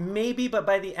mother-in-law. Maybe, but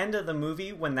by the end of the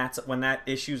movie, when that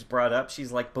issue's brought up,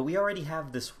 she's like, but we already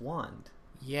have this wand.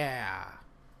 Yeah,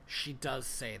 she does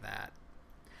say that.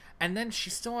 And then she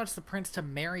still wants the prince to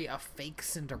marry a fake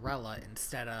Cinderella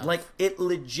instead of... Like, it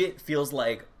legit feels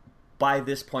like, by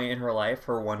this point in her life,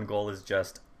 her one goal is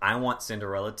just, I want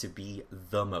Cinderella to be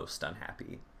the most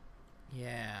unhappy.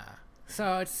 Yeah.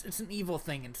 So it's an evil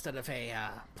thing instead of a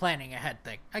planning ahead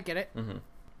thing. I get it. Mm-hmm.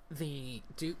 The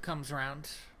Duke comes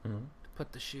around to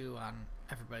put the shoe on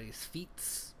everybody's feet.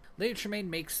 Lady Tremaine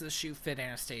makes the shoe fit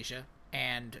Anastasia,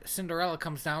 and Cinderella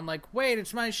comes down like, wait,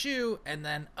 it's my shoe, and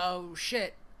then, oh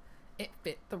shit, it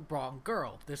fit the wrong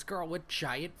girl. This girl with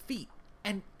giant feet.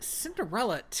 And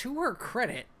Cinderella, to her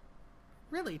credit,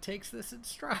 really takes this in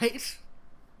stride.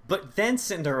 But then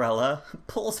Cinderella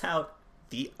pulls out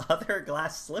the other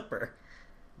glass slipper.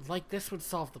 Like, this would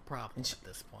solve the problem at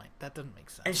this point. That doesn't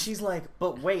make sense. And she's like,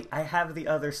 but wait, I have the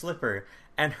other slipper.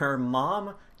 And her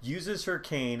mom uses her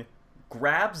cane,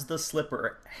 grabs the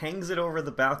slipper, hangs it over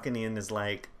the balcony, and is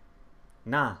like,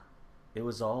 nah, it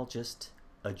was all just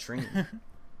a dream.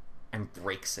 And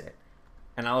breaks it.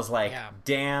 And I was like,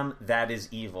 damn, that is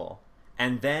evil.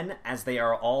 And then, as they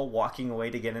are all walking away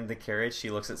to get in the carriage, she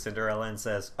looks at Cinderella and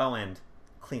says, oh, and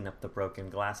clean up the broken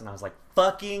glass. And I was like,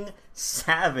 fucking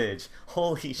savage.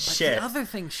 Holy shit. The other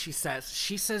thing she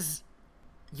says,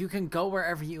 you can go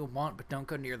wherever you want, but don't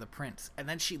go near the prince. And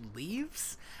then she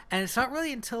leaves. And it's not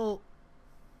really until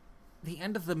the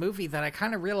end of the movie that I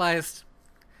kind of realized,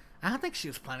 I don't think she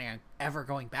was planning on ever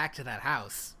going back to that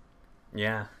house.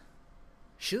 Yeah.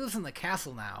 She lives in the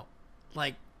castle now.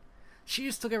 Like, she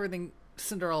just took everything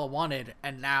Cinderella wanted,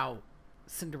 and now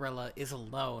Cinderella is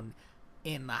alone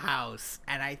in the house.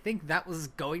 And I think that was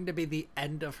going to be the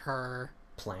end of her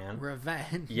plan.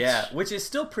 Revenge. Yeah, which is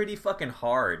still pretty fucking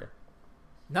hard.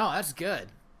 No, that's good.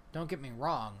 Don't get me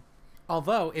wrong.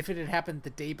 Although, if it had happened the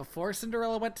day before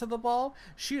Cinderella went to the ball,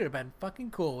 she would have been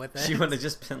fucking cool with it. She would have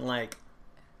just been like,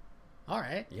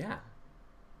 alright. Yeah.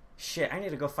 Shit, I need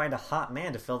to go find a hot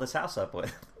man to fill this house up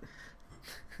with.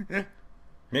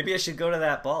 Maybe I should go to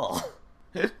that ball.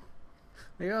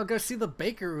 Maybe I'll go see the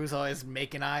baker who's always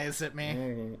making eyes at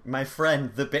me. My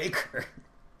friend, the baker.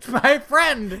 My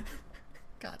friend!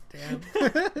 God damn.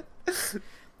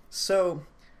 So,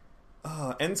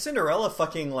 and Cinderella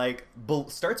fucking, like,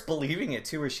 starts believing it,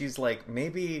 too, where she's like,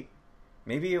 maybe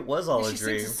it was all a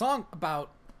dream. She sings a song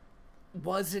about,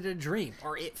 was it a dream?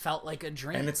 Or it felt like a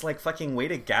dream. And it's like, fucking way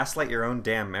to gaslight your own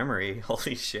damn memory.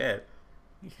 Holy shit.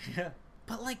 Yeah.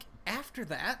 But, like, after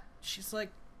that, she's like,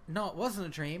 no, it wasn't a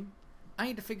dream. I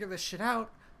need to figure this shit out.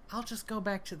 I'll just go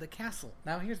back to the castle.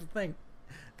 Now, here's the thing.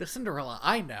 The Cinderella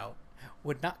I know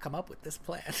would not come up with this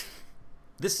plan.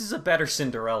 This is a better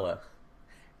Cinderella.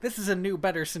 This is a new,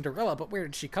 better Cinderella, but where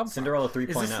did she come Cinderella from? 3.0.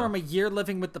 Is this from a year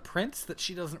living with the prince that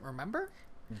she doesn't remember?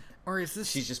 Or is this...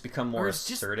 She's just become more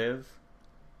assertive?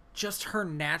 Just her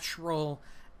natural,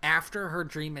 after her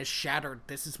dream is shattered,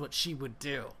 this is what she would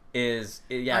do. I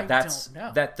don't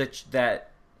know.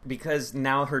 That because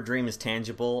now her dream is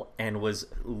tangible and was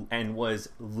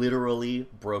literally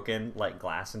broken like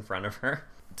glass in front of her.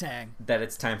 Dang. That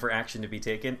it's time for action to be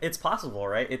taken. It's possible,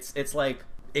 right? It's like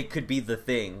it could be the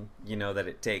thing, that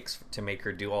it takes to make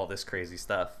her do all this crazy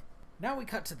stuff. Now we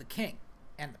cut to the king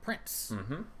and the prince.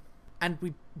 Mm-hmm. And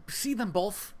we see them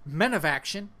both men of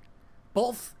action,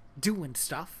 both doing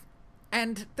stuff,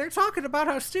 and they're talking about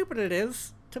how stupid it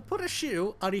is to put a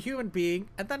shoe on a human being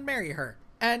and then marry her.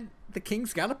 And the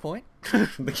king's got a point.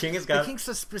 The king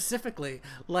says specifically,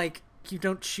 like, you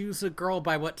don't choose a girl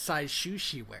by what size shoe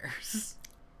she wears.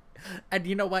 And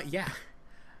you know what? Yeah.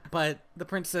 But the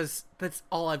prince says, that's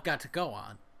all I've got to go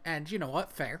on. And you know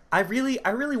what? Fair. I really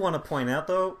want to point out,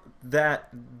 though, that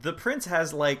the prince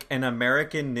has, like, an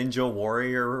American Ninja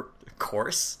Warrior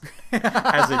course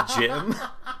as a gym.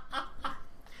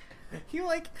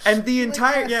 And the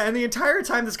entire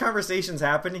time this conversation's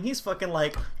happening, he's fucking,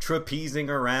 like, trapezing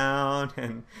around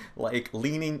and, like,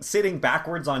 sitting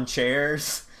backwards on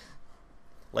chairs.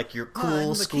 Like your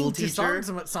cool school teacher. The king disarms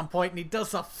him at some point, and he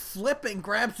does a flip and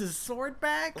grabs his sword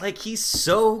back. Like, he's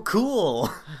so cool.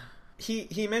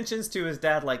 He mentions to his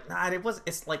dad, like,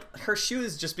 it's like, her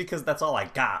shoes just because that's all I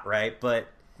got, right? But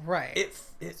right.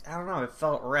 It I don't know, it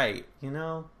felt right,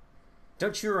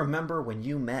 Don't you remember when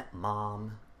you met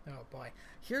Mom? Oh boy.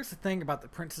 Here's the thing about the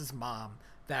prince's mom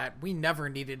that we never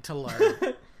needed to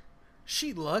learn.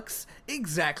 She looks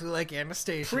exactly like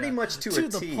Anastasia. Pretty much to a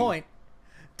T.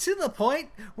 To the point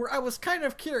where I was kind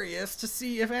of curious to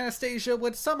see if Anastasia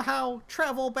would somehow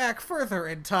travel back further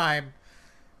in time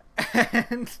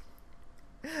and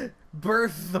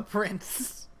birth the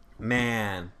prince.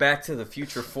 Man, Back to the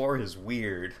Future 4 is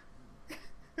weird.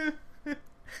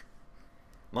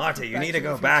 Marty, you need to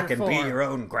go back and be your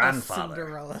own grandfather.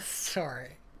 Cinderella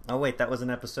story. Oh wait, that was an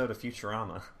episode of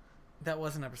Futurama. That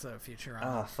was an episode of Futurama.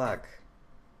 Oh, fuck.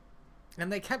 And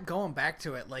they kept going back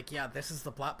to it, like, yeah, this is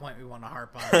the plot point we want to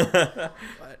harp on.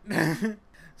 But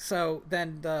so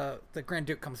then the Grand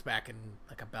Duke comes back and,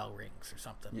 like, a bell rings or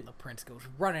something. Yeah. The prince goes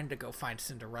running to go find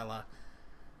Cinderella.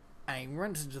 And he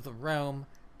runs into the room,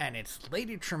 and it's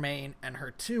Lady Tremaine and her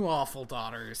two awful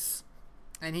daughters.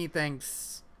 And he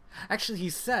thinks... Actually, he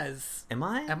says... Am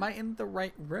I in the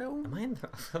right room? Am I in the...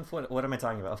 What am I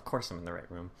talking about? Of course I'm in the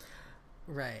right room.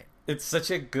 Right. It's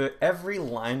such a good... Every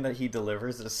line that he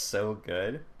delivers is so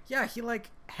good. Yeah, he, like,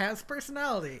 has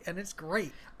personality, and it's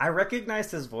great. I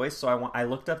recognized his voice, so I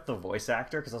looked up the voice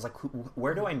actor, because I was like,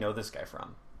 where do I know this guy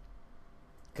from?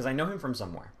 Because I know him from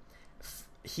somewhere.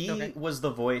 He was the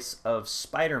voice of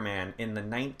Spider-Man in the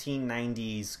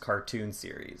 1990s cartoon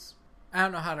series. I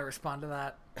don't know how to respond to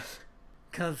that.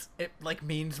 Because it, like,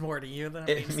 means more to you than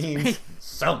it means to me.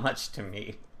 So much to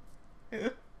me.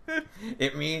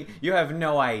 You have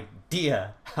no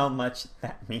idea how much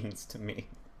that means to me.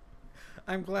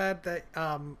 I'm glad that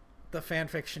the fan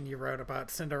fiction you wrote about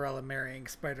Cinderella marrying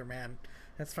Spider-Man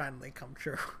has finally come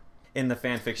true. In the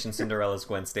fanfiction, Cinderella's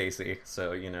Gwen Stacy,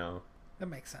 so, you know. That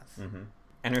makes sense. Mm-hmm.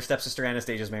 And her stepsister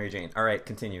Anastasia's Mary Jane. All right,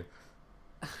 continue.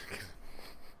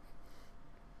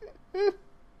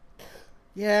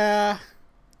 Yeah.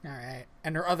 All right.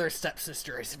 And her other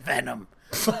stepsister is Venom.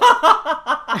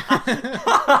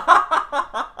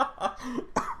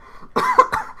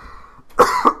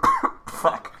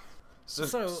 Fuck.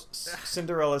 So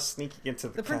Cinderella's sneaking into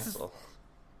the castle.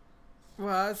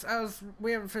 Well,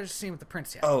 we haven't finished the scene with the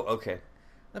prince yet. Oh, okay.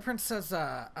 The prince says,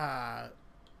 I'm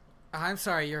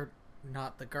sorry, you're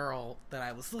not the girl that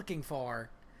I was looking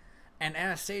for. And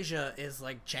Anastasia is,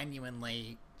 like,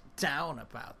 genuinely down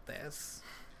about this.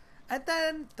 And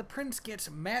then the prince gets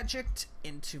magicked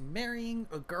into marrying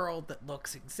a girl that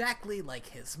looks exactly like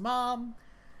his mom.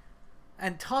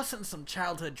 And toss in some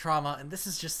childhood trauma, and this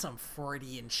is just some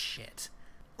Freudian shit.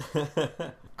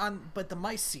 But the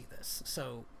mice see this,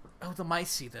 so... Oh, the mice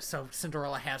see this, so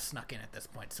Cinderella has snuck in at this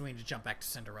point, so we need to jump back to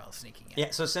Cinderella sneaking in. Yeah,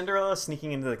 so Cinderella's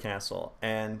sneaking into the castle,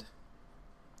 and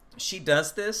she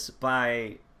does this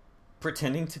by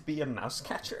pretending to be a mouse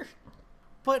catcher.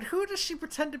 But who does she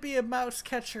pretend to be a mouse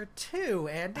catcher to,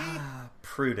 Andy?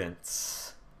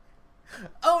 Prudence.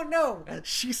 Oh no,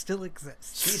 she still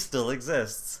exists. She still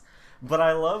exists. But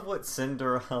I love what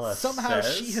Cinderella Somehow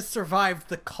says. she has survived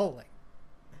the culling.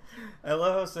 I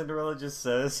love how Cinderella just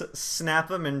says, snap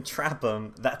 'em and trap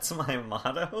 'em, that's my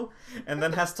motto. And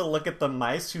then has to look at the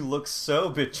mice who look so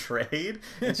betrayed.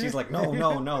 And she's like, no,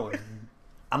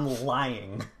 I'm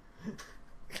lying.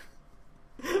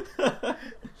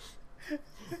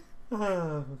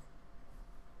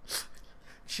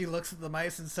 She looks at the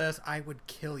mice and says, I would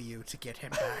kill you to get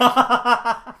him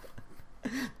back.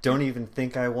 Don't even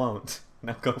think I won't.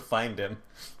 Now go find him.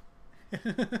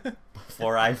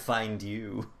 Before I find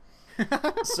you.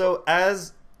 So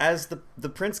as the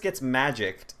prince gets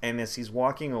magicked, and as he's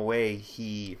walking away,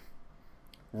 he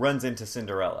runs into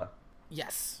Cinderella.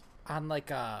 Yes. On like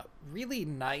a really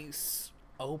nice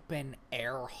open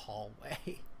air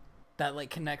hallway that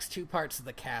like connects two parts of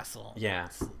the castle. Yeah.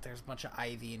 There's a bunch of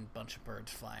ivy and a bunch of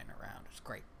birds flying around. It's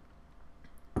great.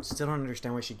 Still don't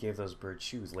understand why she gave those birds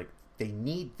shoes. Like, they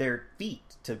need their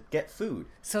feet to get food.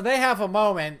 So they have a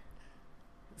moment,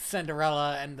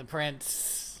 Cinderella and the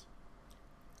prince.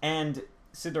 And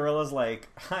Cinderella's like,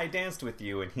 I danced with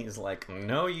you. And he's like,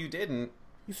 no, you didn't.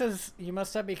 He says, you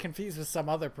must not be confused with some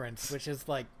other prince, which is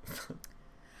like...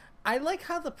 I like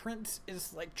how the prince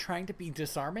is like trying to be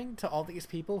disarming to all these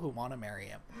people who want to marry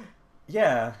him.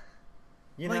 Yeah.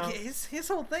 You like, know? his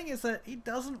whole thing is that he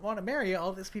doesn't want to marry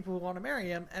all these people who want to marry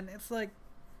him, and it's like,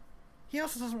 he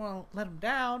also doesn't want to let them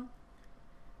down.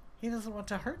 He doesn't want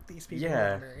to hurt these people who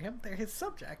want to marry him. They're his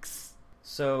subjects.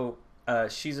 So,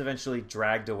 she's eventually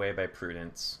dragged away by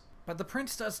Prudence. But the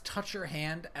prince does touch her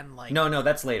hand and, like... No,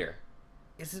 that's later.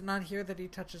 Is it not here that he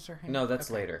touches her hand? No,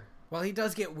 that's later. Well, he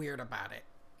does get weird about it.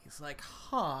 He's like,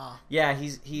 huh. Yeah, he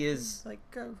is... He's like,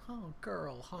 oh,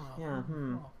 girl, huh. Yeah,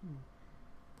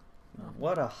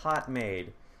 What a hot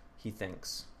maid, he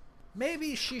thinks.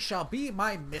 Maybe she shall be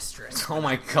my mistress. Oh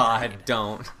my god,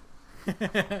 don't.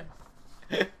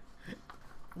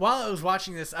 While I was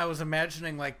watching this, I was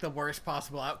imagining, like, the worst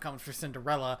possible outcomes for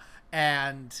Cinderella,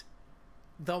 and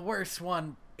the worst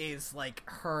one is, like,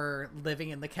 her living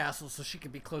in the castle so she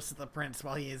can be close to the prince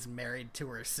while he is married to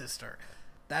her sister.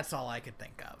 That's all I could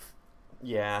think of.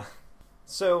 Yeah.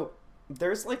 So,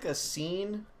 there's, like, a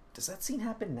scene... Does that scene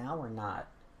happen now or not?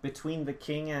 Between the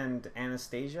king and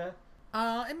Anastasia?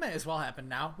 It may as well happen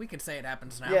now. We could say it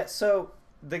happens now. Yeah, so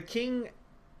the king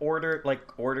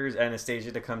orders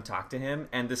Anastasia to come talk to him,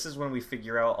 and this is when we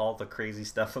figure out all the crazy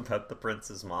stuff about the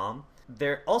prince's mom.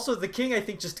 Also, the king, I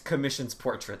think, just commissions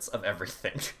portraits of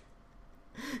everything.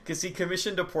 Because he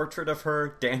commissioned a portrait of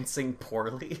her dancing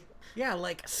poorly. Yeah,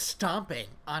 like stomping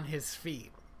on his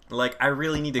feet. Like, I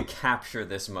really need to capture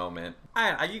this moment.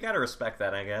 You gotta respect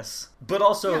that, I guess. But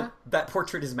also, that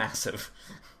portrait is massive.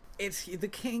 The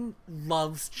king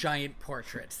loves giant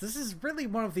portraits. This is really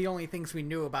one of the only things we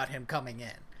knew about him coming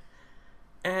in.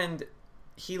 And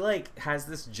he, like, has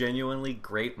this genuinely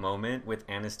great moment with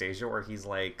Anastasia where he's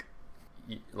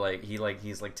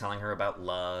he's telling her about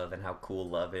love and how cool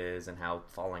love is and how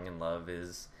falling in love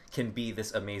can be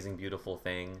this amazing, beautiful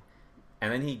thing.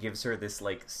 And then he gives her this,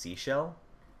 like, seashell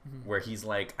where he's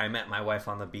like, I met my wife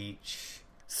on the beach.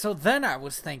 So then I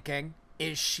was thinking,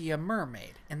 is she a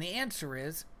mermaid? And the answer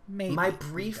is maybe.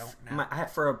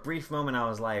 For a brief moment, I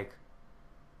was like,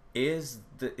 Is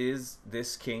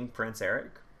this king Prince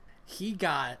Eric? He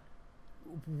got,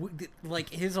 like,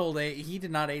 his old age, he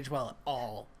did not age well at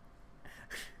all.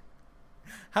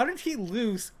 How did he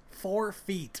lose 4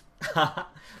 feet?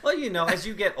 Well, you know, as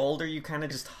you get older, you kind of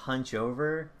just hunch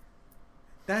over.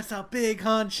 That's a big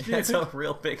hunch, dude. That's a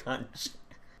real big hunch.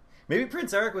 Maybe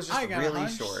Prince Eric was just really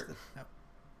short. No.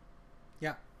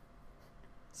 Yeah.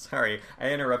 Sorry,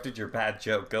 I interrupted your bad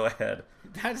joke. Go ahead.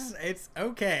 It's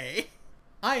okay.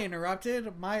 I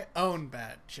interrupted my own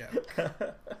bad joke.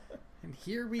 And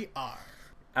here we are.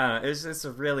 It's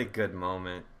a really good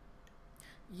moment.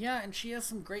 Yeah, and she has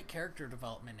some great character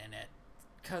development in it.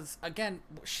 Because, again,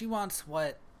 she wants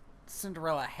what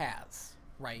Cinderella has,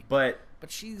 right? But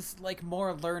she's, like,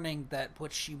 more learning that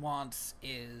what she wants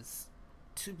is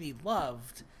to be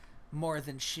loved more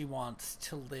than she wants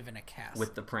to live in a castle.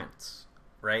 With the prince,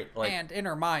 right? Like, and in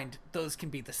her mind, those can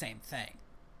be the same thing.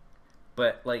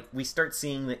 But, like, we start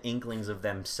seeing the inklings of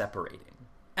them separating.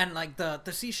 And, like, the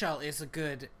seashell is a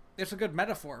good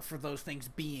metaphor for those things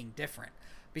being different.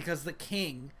 Because the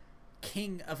king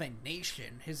of a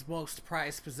nation, his most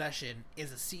prized possession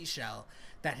is a seashell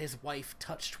that his wife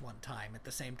touched one time at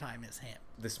the same time as him.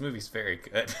 This movie's very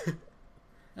good.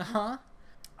 Uh-huh.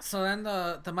 So then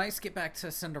the mice get back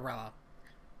to Cinderella.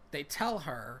 They tell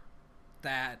her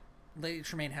that Lady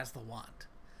Tremaine has the wand.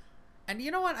 And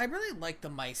you know what? I really like the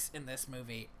mice in this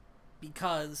movie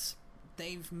because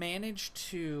they've managed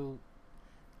to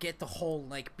get the whole,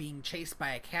 like, being chased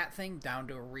by a cat thing down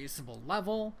to a reasonable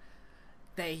level.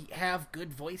 They have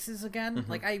good voices again.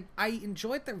 Mm-hmm. Like, I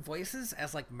enjoyed their voices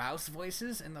as, like, mouse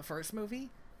voices in the first movie,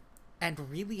 and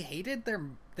really hated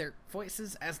their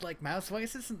voices as, like, mouse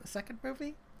voices in the second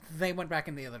movie. They went back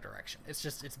in the other direction. It's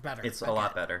better. It's a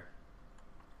lot better.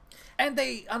 And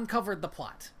they uncovered the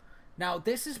plot. Now,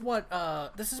 this is what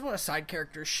a side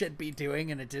character should be doing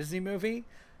in a Disney movie,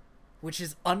 which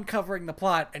is uncovering the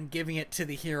plot and giving it to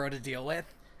the hero to deal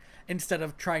with, instead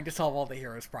of trying to solve all the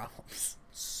hero's problems.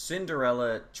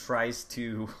 Cinderella tries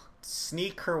to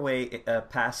sneak her way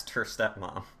past her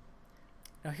stepmom.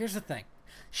 Now, here's the thing.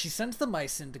 She sends the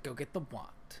mice in to go get the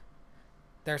wand.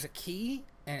 There's a key,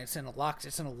 and it's in a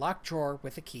locked drawer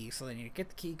with a key, so then you get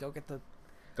the key, go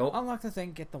unlock the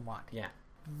thing, get the wand. Yeah.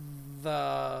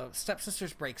 The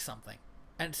stepsisters break something,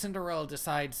 and Cinderella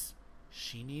decides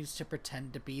she needs to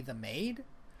pretend to be the maid?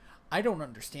 I don't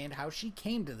understand how she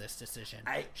came to this decision.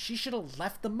 She should have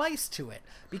left the mice to it,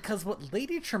 because what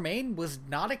Lady Tremaine was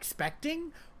not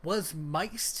expecting was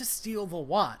mice to steal the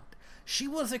wand. She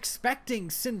was expecting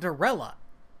Cinderella.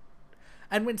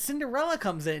 And when Cinderella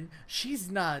comes in, she's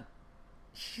not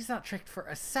tricked for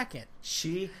a second.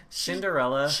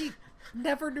 Cinderella... She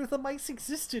never knew the mice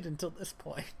existed until this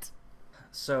point.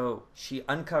 So, she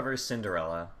uncovers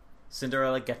Cinderella.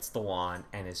 Cinderella gets the wand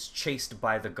and is chased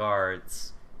by the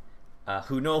guards,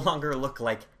 who no longer look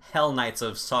like Hell Knights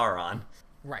of Sauron.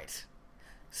 Right.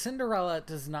 Cinderella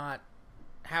does not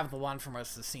have the wand for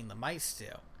most of the scene. The mice do.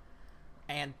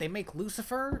 And they make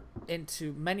Lucifer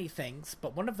into many things,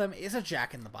 but one of them is a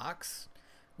jack-in-the-box,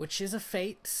 which is a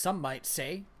fate, some might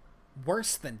say,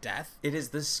 worse than death. It is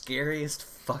the scariest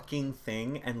fucking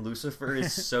thing, and Lucifer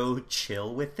is so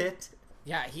chill with it.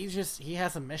 Yeah, he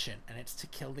has a mission, and it's to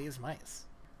kill these mice.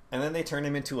 And then they turn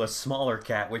him into a smaller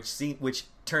cat, which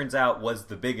turns out was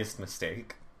the biggest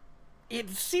mistake. It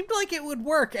seemed like it would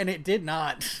work, and it did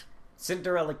not.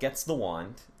 Cinderella gets the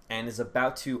wand and is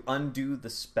about to undo the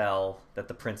spell that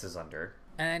the prince is under.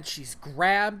 And she's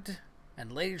grabbed,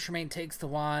 and Lady Tremaine takes the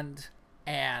wand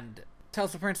and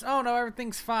tells the prince, "Oh no,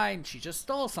 everything's fine. She just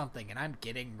stole something, and I'm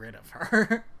getting rid of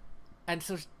her." And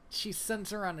so she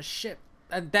sends her on a ship.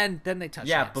 And then they touch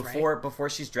hands, before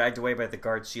she's dragged away by the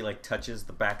guards, she, like, touches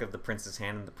the back of the prince's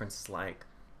hand, and the prince is like,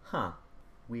 huh,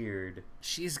 weird.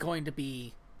 She's going to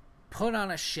be put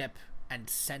on a ship and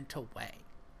sent away.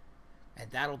 And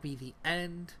that'll be the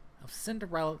end of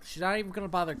Cinderella. She's not even going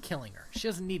to bother killing her. She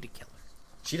doesn't need to kill her.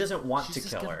 She doesn't want to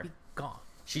kill her. Be gone.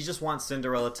 She just wants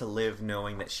Cinderella to live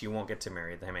knowing that she won't get to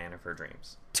marry the man of her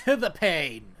dreams. To the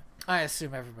pain! I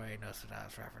assume everybody knows what I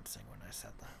was referencing when I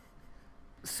said that.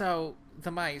 So, the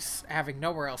mice, having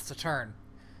nowhere else to turn,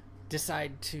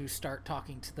 decide to start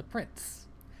talking to the prince.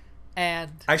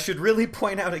 And I should really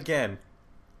point out again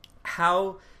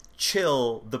how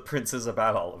chill the prince is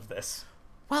about all of this.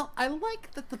 Well, I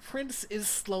like that the prince is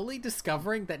slowly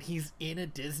discovering that he's in a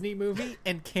Disney movie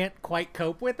and can't quite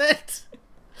cope with it.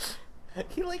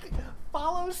 He, like,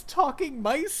 follows talking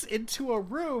mice into a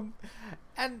room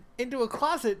and into a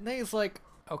closet, and he's like,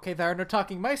 "Okay, there are no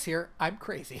talking mice here. I'm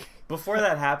crazy." Before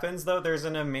that happens, though, there's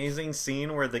an amazing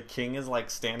scene where the king is, like,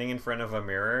 standing in front of a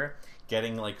mirror,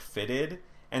 getting, like, fitted,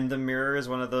 and the mirror is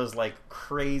one of those like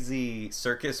crazy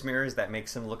circus mirrors that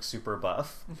makes him look super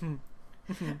buff. And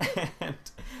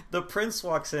the prince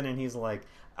walks in and he's like,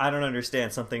 I don't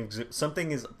understand, something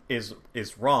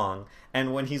is wrong.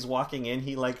 And when he's walking in,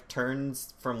 he like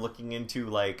turns from looking into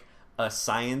like a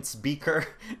science beaker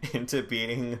into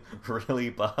being really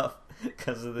buff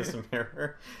because of this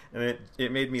mirror, and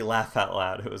it made me laugh out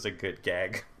loud. It was a good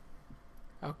gag.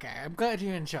 Okay, I'm glad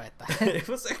you enjoyed that. It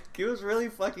was really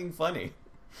fucking funny,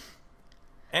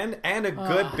 and a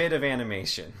good bit of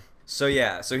animation. So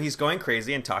yeah, so he's going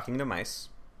crazy and talking to mice,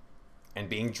 and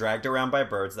being dragged around by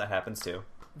birds. That happens too.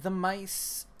 The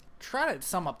mice try to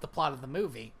sum up the plot of the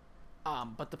movie,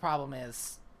 but the problem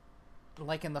is,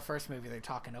 like in the first movie, they're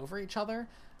talking over each other,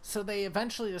 so they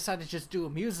eventually decide to just do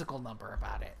a musical number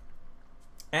about it.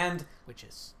 And which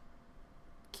is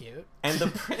cute. And the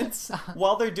prince,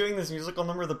 while they're doing this musical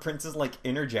number, the prince is like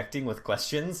interjecting with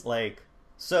questions like,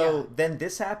 so then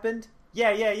this happened?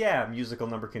 Yeah. Musical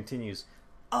number continues.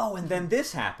 Oh, and then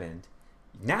this happened.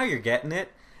 Now you're getting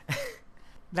it.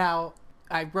 Now,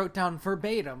 I wrote down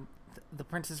verbatim the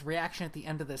prince's reaction at the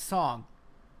end of this song.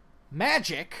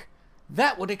 Magic?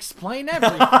 That would explain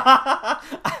everything.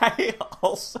 I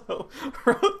also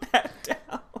wrote that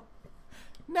down.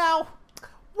 Now,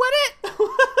 would it?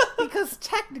 Because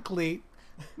technically,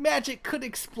 magic could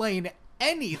explain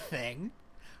anything,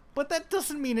 but that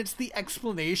doesn't mean it's the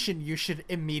explanation you should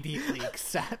immediately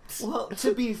accept. Well,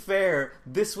 to be fair,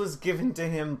 this was given to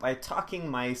him by talking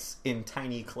mice in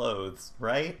tiny clothes,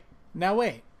 right? Now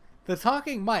wait, the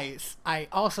talking mice, I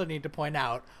also need to point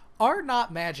out, are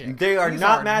not magic. They are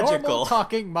not magical. Normal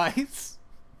talking mice.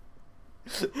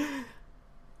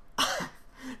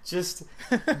 Just,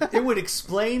 it would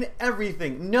explain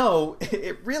everything. No,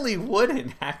 it really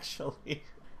wouldn't, actually.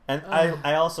 And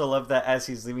I also love that as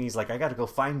he's leaving, he's like, I gotta go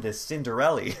find this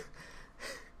Cinderella.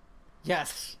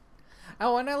 Yes.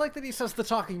 Oh, and I like that he says the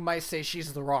talking mice say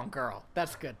she's the wrong girl.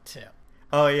 That's good, too.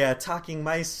 Oh yeah, talking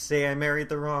mice say I married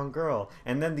the wrong girl.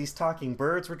 And then these talking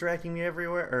birds were dragging me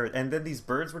everywhere. And then these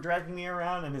birds were dragging me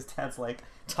around, and his dad's like,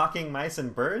 talking mice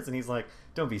and birds? And he's like,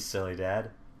 don't be silly,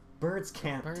 Dad. Birds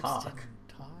can't talk.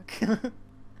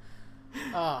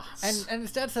 And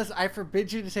his dad says, I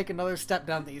forbid you to take another step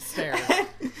down these stairs.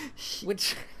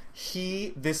 Which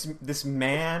this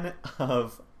man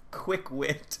of quick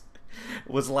wit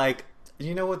was like,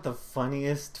 you know what the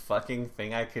funniest fucking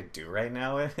thing I could do right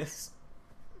now is?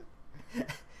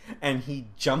 And he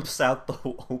jumps out the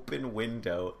open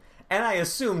window and I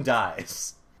assume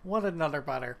dies. What a nutter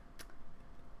butter.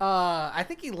 I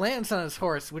think he lands on his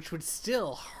horse, which would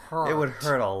still hurt. It would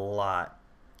hurt a lot.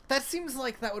 That seems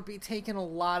like that would be taking a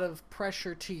lot of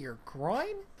pressure to your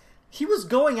groin. He was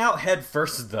going out head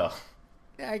first, though.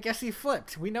 Yeah, I guess he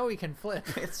flipped. We know he can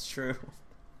flip. It's true.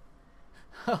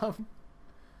 Oh,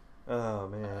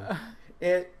 man.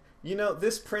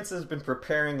 This prince has been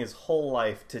preparing his whole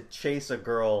life to chase a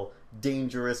girl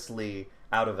dangerously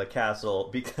out of a castle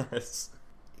because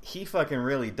he fucking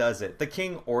really does it. The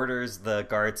king orders the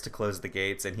guards to close the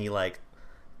gates, and he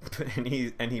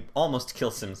almost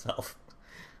kills himself.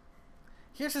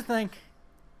 Here's the thing.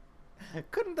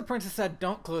 Couldn't the prince have said,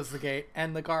 don't close the gate,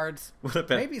 and the guards been,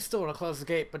 maybe still would have closed the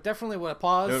gate, but definitely would have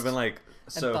paused. It would have been like,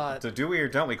 so do we or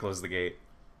don't we close the gate?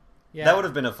 Yeah. That would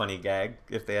have been a funny gag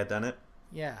if they had done it.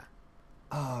 Yeah.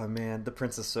 Oh, man, the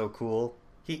prince is so cool.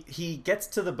 He gets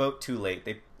to the boat too late.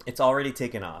 It's already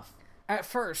taken off. At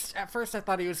first I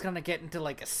thought he was going to get into,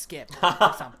 like, a skip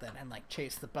or something and, like,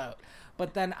 chase the boat.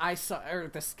 But then I saw,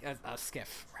 a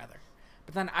skiff, rather.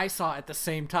 But then I saw at the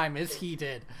same time as he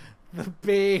did the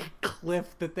big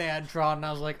cliff that they had drawn, and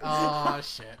I was like, oh,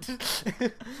 shit.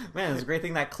 Man, it's a great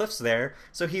thing that cliff's there.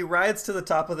 So he rides to the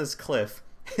top of this cliff.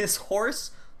 His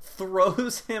horse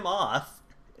throws him off.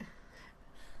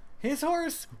 His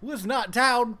horse was not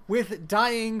down with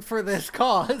dying for this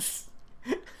cause.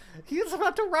 He was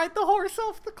about to ride the horse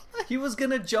off the cliff. He was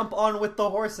gonna jump on with the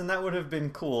horse, and that would have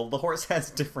been cool. The horse has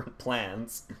different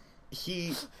plans.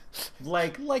 He,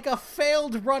 like a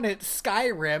failed run at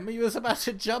Skyrim, he was about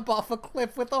to jump off a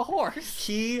cliff with a horse.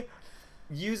 He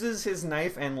uses his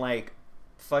knife and, like,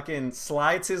 fucking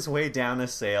slides his way down a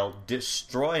sail,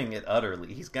 destroying it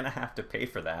utterly. He's gonna have to pay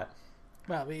for that.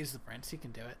 Well, but he's the prince. He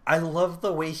can do it. I love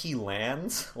the way he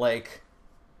lands. Like,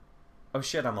 oh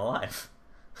shit, I'm alive.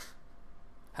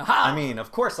 Ha-ha! I mean,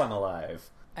 of course I'm alive.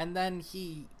 And then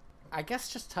he, I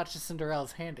guess, just touches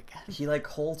Cinderella's hand again. He, like,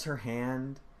 holds her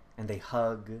hand, and they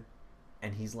hug,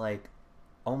 and he's like,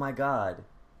 oh my god,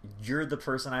 you're the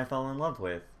person I fell in love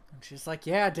with. And she's like,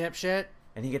 yeah, dipshit.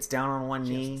 And he gets down on one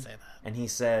knee, and he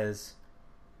says,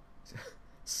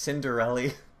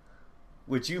 Cinderella,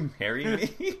 would you marry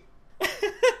me?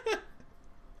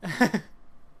 I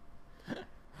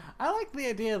like the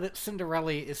idea that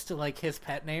Cinderella is still like his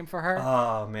pet name for her.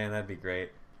 Oh man, that'd be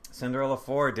great. Cinderella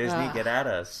 4, Disney, get at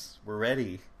us. We're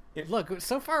ready. Look,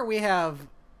 so far we have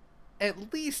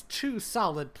at least 2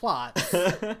 solid plots.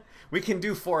 We can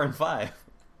do 4 and 5.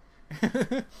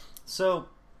 So,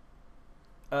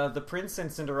 the prince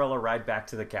and Cinderella ride back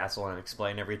to the castle and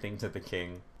explain everything to the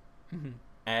king. Mm-hmm.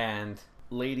 And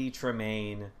Lady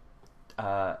Tremaine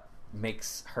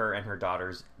makes her and her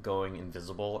daughters going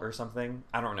invisible or something.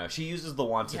 I don't know. She uses the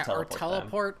wand to teleport or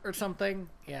teleport or something.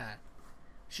 Yeah.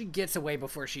 She gets away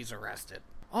before she's arrested.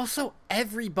 Also,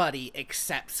 everybody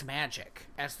accepts magic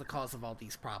as the cause of all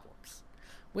these problems.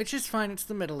 Which is fine, it's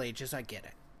the Middle Ages, I get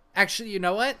it. Actually, you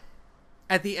know what?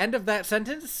 At the end of that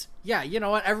sentence, yeah, you know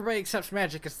what? Everybody accepts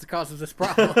magic as the cause of this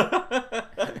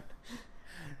problem.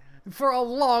 For a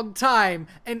long time,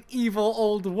 an evil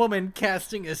old woman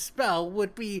casting a spell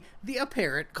would be the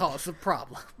apparent cause of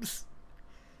problems.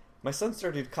 My son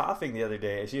started coughing the other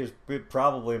day. She was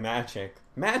probably magic.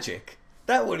 Magic?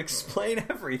 That would explain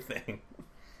everything.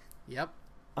 Yep.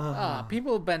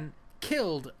 People have been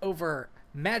killed over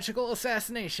magical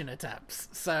assassination attempts,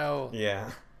 so...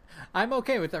 Yeah. I'm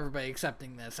okay with everybody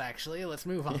accepting this, actually. Let's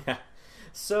move on. Yeah.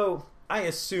 So, I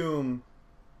assume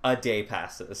a day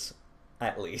passes,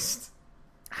 at least.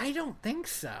 I don't think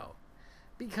so.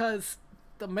 Because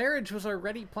the marriage was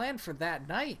already planned for that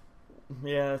night.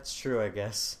 Yeah, that's true, I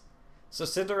guess. So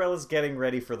Cinderella's getting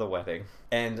ready for the wedding,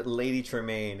 and Lady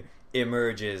Tremaine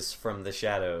emerges from the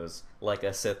shadows like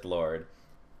a Sith Lord,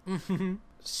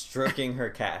 stroking her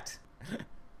cat.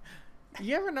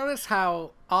 You ever notice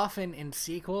how often in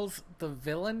sequels the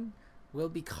villain will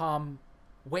become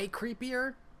way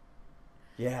creepier?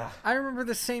 Yeah. I remember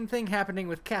the same thing happening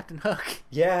with Captain Hook.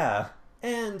 Yeah.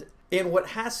 And in what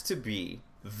has to be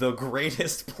the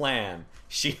greatest plan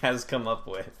she has come up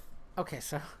with. Okay,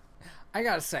 so I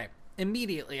gotta say,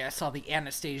 immediately I saw the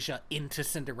Anastasia into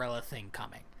Cinderella thing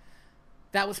coming.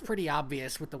 That was pretty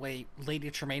obvious with the way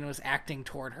Lady Tremaine was acting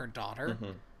toward her daughter.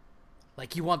 Mm-hmm.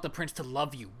 Like, you want the prince to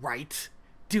love you, right?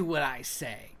 Do what I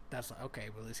say. That's like, okay,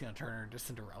 well, he's gonna turn her into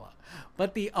Cinderella.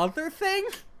 But the other thing,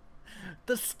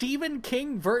 the Stephen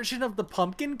King version of the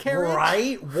pumpkin carriage,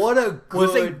 right? What a good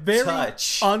was a very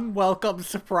touch. Unwelcome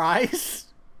surprise.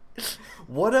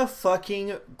 What a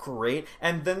fucking great...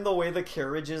 And then the way the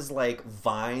carriages, like,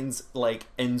 vines, like,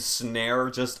 ensnare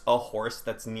just a horse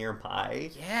that's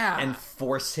nearby. Yeah. And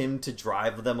force him to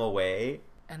drive them away.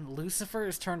 And Lucifer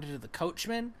is turned into the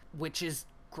coachman, which is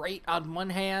great on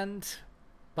one hand,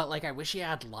 but, like, I wish he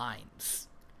had lines.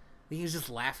 He was just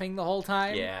laughing the whole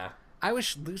time. Yeah. I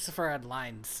wish Lucifer had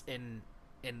lines in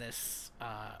this,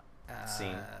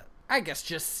 scene. I guess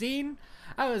just scene.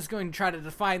 I was going to try to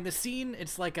define the scene.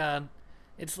 It's like a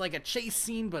chase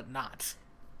scene, but not.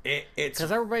 It's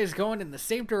because everybody's going in the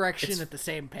same direction at the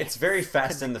same pace. It's very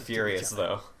Fast and the Furious,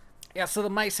 though. Yeah, so the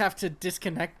mice have to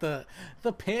disconnect the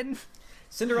pin.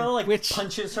 Cinderella,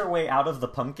 punches her way out of the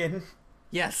pumpkin.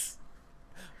 Yes.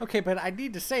 Okay, but I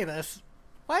need to say this.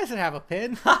 Why does it have a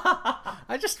pin?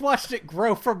 I just watched it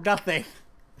grow from nothing.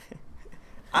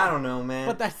 I don't know, man.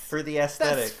 But that's for the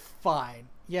aesthetic. That's fine.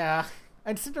 Yeah.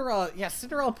 And Cinderella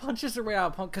punches her way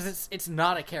out of pumpkin because it's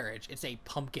not a carriage; it's a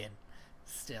pumpkin.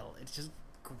 Still, it's just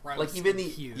gross. Like even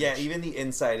huge. Even the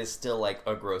inside is still like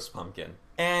a gross pumpkin.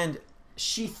 And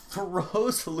she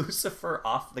throws Lucifer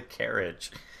off the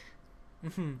carriage,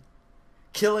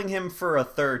 killing him for a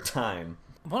third time.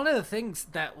 One of the things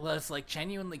that was like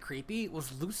genuinely creepy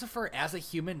was Lucifer as a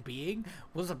human being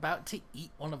was about to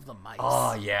eat one of the mice.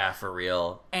 Oh yeah, for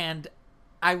real. And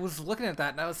I was looking at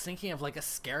that and I was thinking of like a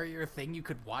scarier thing you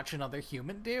could watch another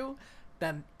human do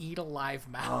than eat a live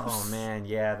mouse. Oh man,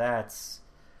 yeah, that's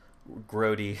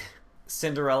grody.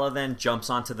 Cinderella then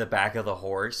jumps onto the back of the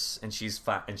horse and she's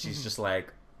just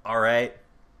like, "All right,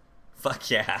 fuck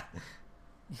yeah."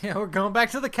 Yeah, we're going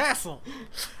back to the castle.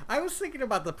 I was thinking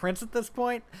about the prince at this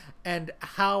point and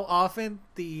how often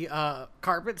the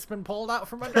carpet's been pulled out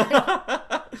from under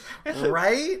him.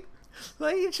 Right?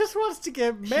 Like, he just wants to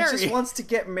get married. He just wants to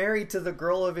get married to the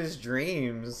girl of his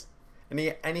dreams. And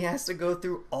he has to go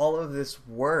through all of this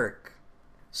work.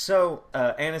 So,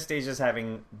 Anastasia's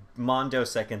having mondo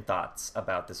second thoughts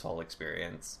about this whole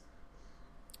experience.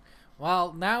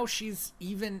 Well, now she's,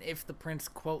 even if the prince,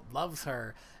 quote, loves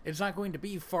her, it's not going to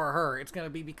be for her. It's going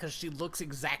to be because she looks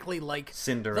exactly like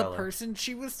Cinderella, the person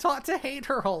she was taught to hate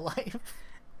her whole life.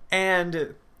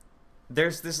 And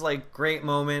there's this, like, great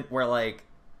moment where, like,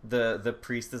 the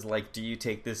priest is like, "Do you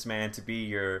take this man to be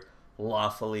your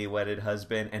lawfully wedded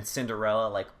husband?" And Cinderella,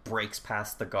 like, breaks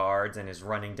past the guards and is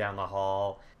running down the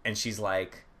hall. And she's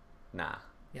like, "Nah."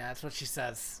 Yeah, that's what she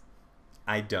says.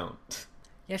 I don't.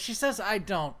 Yeah, she says I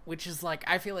don't, which is like,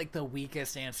 I feel like the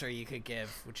weakest answer you could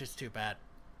give, which is too bad.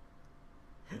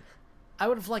 I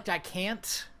would have liked I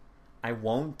can't. I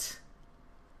won't.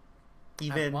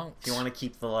 Even I won't. if you want to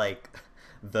keep the like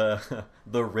the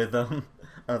rhythm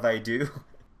of I do.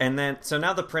 And then so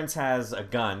now the prince has a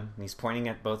gun and he's pointing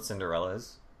at both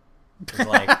Cinderellas. He's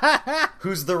like,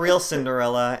 who's the real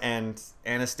Cinderella? And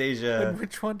Anastasia. And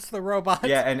which one's the robot?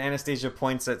 Yeah, and Anastasia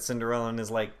points at Cinderella and is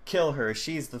like, kill her,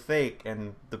 she's the fake.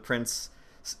 And the prince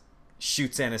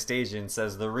shoots Anastasia and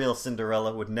says the real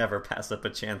Cinderella would never pass up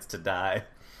a chance to die.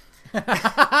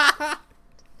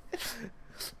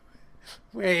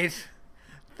 Wait,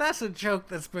 that's a joke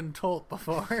that's been told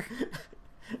before.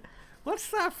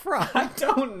 What's that from? I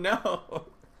don't know.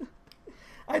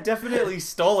 I definitely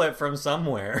stole it from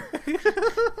somewhere.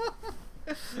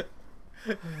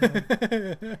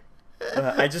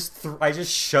 I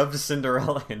just shoved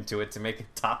Cinderella into it to make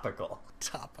it topical.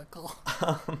 Topical.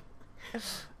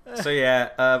 So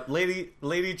yeah,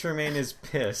 Lady Tremaine is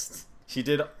pissed. She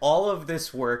did all of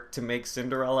this work to make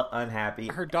Cinderella unhappy.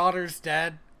 Her daughter's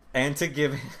dead. And to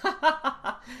give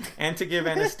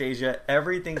Anastasia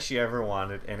everything she ever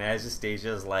wanted, and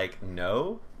Anastasia's like,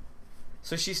 no.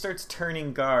 So she starts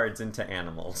turning guards into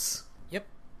animals. Yep.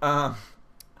 I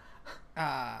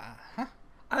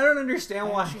don't understand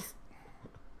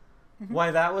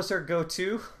why that was her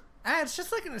go-to. It's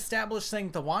just like an established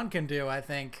thing the wand can do, I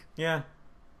think. Yeah.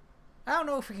 I don't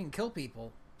know if it can kill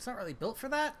people. It's not really built for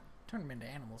that. Turn them into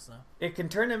animals, though. It can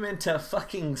turn them into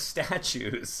fucking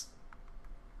statues.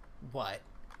 What?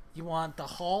 You want the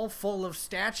hall full of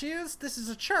statues? This is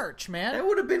a church, man. That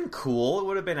would have been cool. It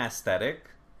would have been aesthetic.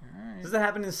 Alright. Does that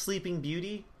happen in Sleeping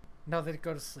Beauty? No, they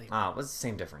go to sleep. Ah, what's the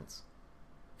same difference?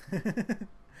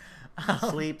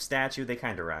 Sleep, statue, they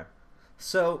kind of rhyme.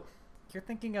 So... You're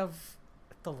thinking of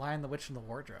The Lion, the Witch, and the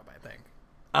Wardrobe, I think.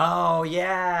 Oh,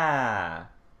 yeah!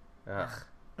 Ugh.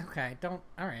 Okay, don't...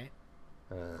 Alright.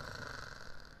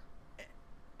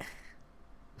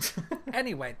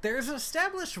 Anyway, there's an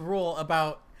established rule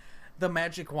about the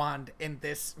magic wand in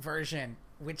this version,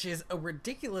 which is a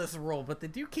ridiculous rule, but they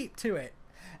do keep to it.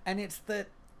 And it's that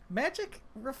magic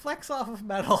reflects off of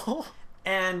metal.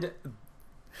 And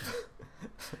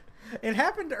it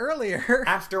happened earlier.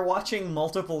 after watching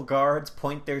multiple guards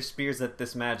point their spears at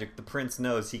this magic, the prince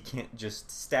knows he can't just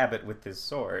stab it with his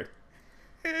sword.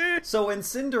 So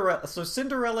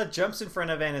Cinderella jumps in front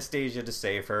of Anastasia to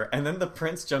save her, and then the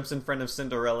prince jumps in front of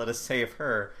Cinderella to save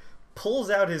her,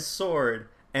 pulls out his sword,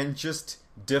 and just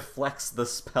deflects the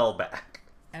spell back.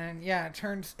 And yeah,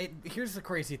 here's the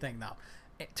crazy thing, though.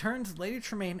 It turns Lady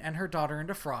Tremaine and her daughter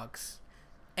into frogs,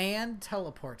 and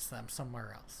teleports them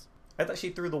somewhere else. I thought she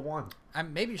threw the wand.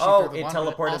 Maybe she threw the wand,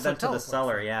 teleported but it also them to the teleports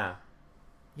cellar, them. yeah.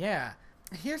 Yeah.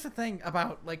 Here's the thing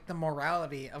about, like, the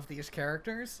morality of these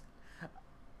characters.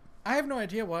 I have no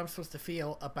idea what I'm supposed to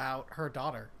feel about her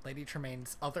daughter, Lady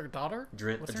Tremaine's other daughter.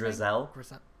 What's her name?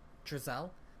 Drizel.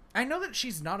 I know that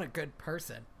she's not a good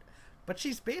person, but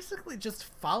she's basically just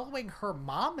following her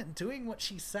mom and doing what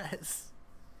she says.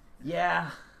 Yeah.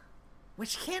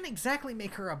 Which can't exactly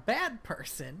make her a bad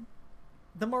person.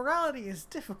 The morality is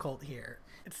difficult here.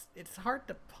 It's hard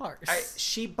to parse.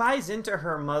 She buys into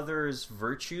her mother's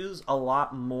virtues a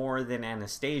lot more than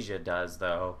Anastasia does,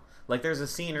 though. Like, there's a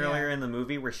scene earlier in the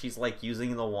movie where she's, like,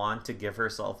 using the wand to give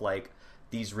herself, like,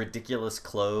 these ridiculous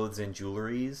clothes and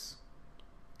jewelries.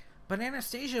 But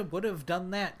Anastasia would have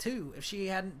done that, too, if she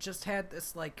hadn't just had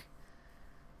this, like,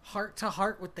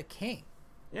 heart-to-heart with the king.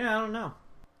 Yeah, I don't know.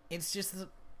 It's just...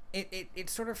 It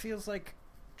sort of feels like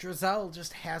Drizel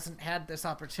just hasn't had this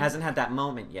opportunity. Hasn't had that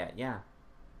moment yet, yeah.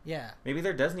 Yeah. Maybe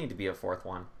there does need to be a fourth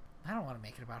one. I don't want to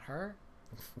make it about her.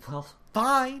 Well,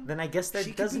 fine. Then I guess that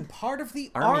she doesn't... could be part of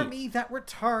the army that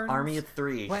returns. Army of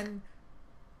 3.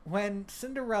 When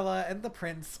Cinderella and the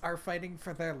prince are fighting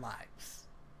for their lives.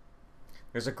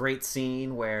 There's a great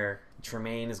scene where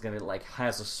Tremaine is gonna, like,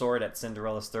 has a sword at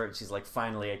Cinderella's throat, and she's like,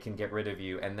 finally I can get rid of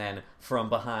you. And then, from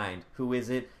behind, who is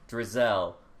it?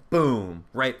 Drizel. Boom!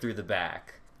 Right through the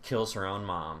back. Kills her own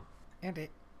mom. And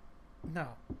no.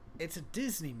 It's a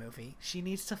Disney movie. She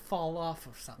needs to fall off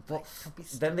of something. Well,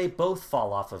 then they both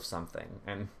fall off of something,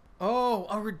 and... Oh,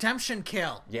 a redemption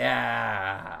kill!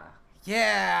 Yeah!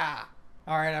 Yeah!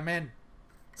 Alright, I'm in.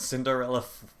 Cinderella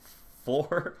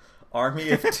 4? Army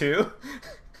of 2?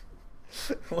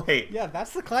 Wait. Yeah,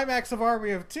 that's the climax of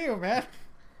Army of 2, man.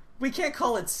 We can't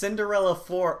call it Cinderella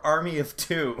 4 Army of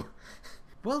 2.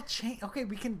 We'll change. Okay,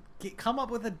 we can come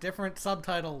up with a different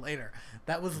subtitle later.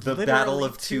 That was The Battle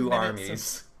of Two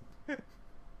Armies.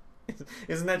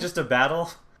 Isn't that just a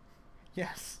battle?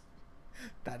 Yes.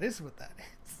 That is what that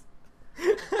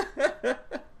is.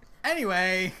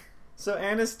 Anyway. So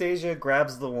Anastasia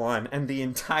grabs the wand, and the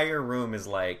entire room is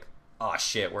like, "Oh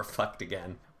shit, we're fucked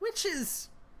again." Which is...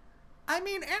 I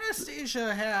mean,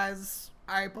 Anastasia has,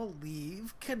 I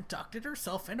believe, conducted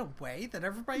herself in a way that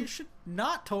everybody should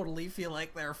not totally feel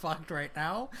like they're fucked right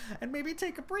now, and maybe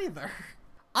take a breather.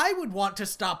 I would want to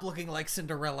stop looking like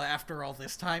Cinderella after all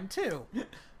this time, too.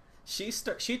 She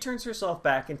turns herself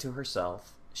back into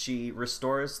herself. She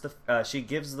restores she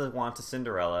gives the wand to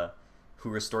Cinderella, who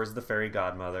restores the fairy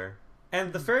godmother.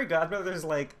 And the fairy godmother's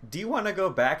like, "Do you want to go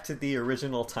back to the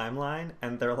original timeline?"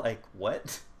 And they're like,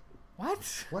 "What?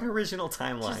 What? What original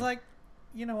timeline?" She's like,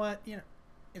 you know what?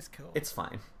 It's cool. "It's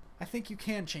fine." I think you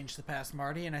can change the past,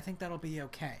 Marty, and I think that'll be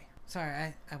okay.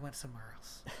 Sorry, I went somewhere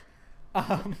else.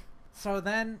 So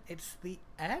then it's the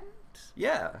end?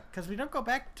 Yeah. Because we don't go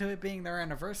back to it being their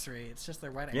anniversary. It's just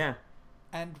their wedding. Yeah.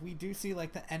 And we do see,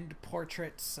 like, the end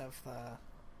portraits of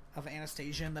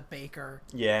Anastasia and the baker.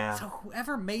 Yeah. So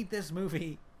whoever made this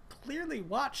movie clearly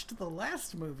watched the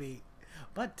last movie,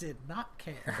 but did not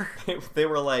care. They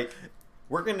were like,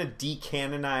 "We're going to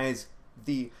decanonize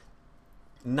the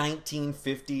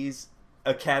 1950s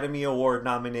Academy Award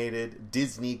nominated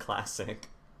Disney classic.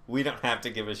 We don't have to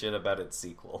give a shit about its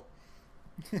sequel."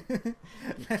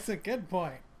 That's a good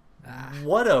point.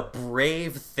 What a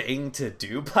brave thing to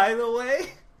do, by the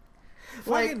way.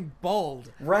 Fucking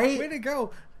bold. Right? Way to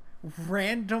go.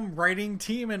 Random writing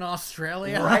team in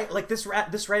Australia. Right? Like, this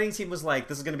writing team was like,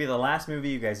 "This is going to be the last movie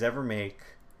you guys ever make.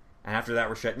 And after that,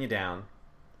 we're shutting you down."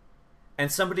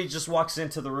 And somebody just walks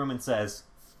into the room and says,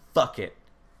 "Fuck it.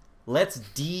 Let's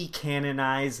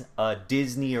decanonize a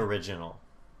Disney original.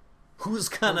 Who's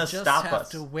gonna stop us?" We'll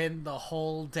just have to win the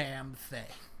whole damn thing.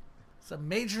 It's a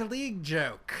major league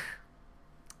joke.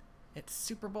 It's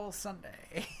Super Bowl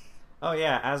Sunday. Oh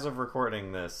yeah, as of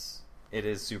recording this, it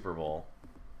is Super Bowl.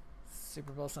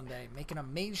 Super Bowl Sunday, making a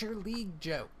major league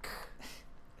joke.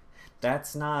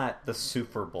 That's not the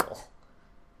Super Bowl.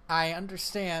 I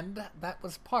understand that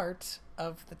was part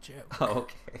of the joke. Oh,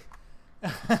 okay.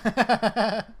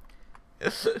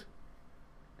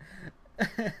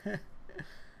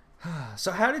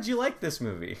 So how did you like this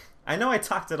movie? I know I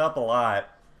talked it up a lot.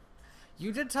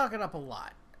 You did talk it up a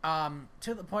lot.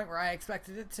 To the point where I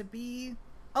expected it to be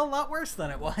a lot worse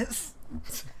than it was.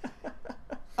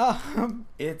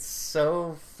 It's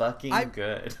so fucking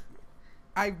good.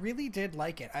 I really did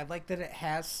like it. I like that it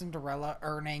has Cinderella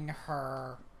earning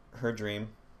her dream.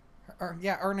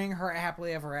 Earning her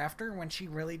happily ever after when she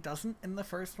really doesn't in the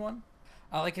first one.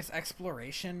 I like its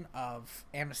exploration of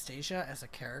Anastasia as a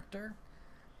character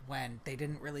when they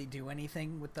didn't really do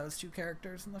anything with those two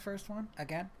characters in the first one.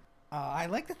 Again, I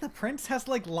like that the prince has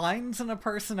like lines and a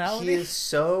personality. He is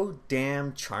so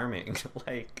damn charming.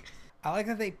 Like, I like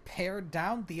that they pared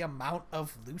down the amount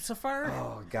of Lucifer.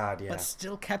 Oh god, yeah. But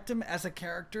still kept him as a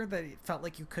character that it felt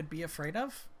like you could be afraid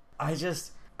of.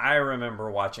 I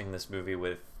remember watching this movie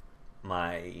with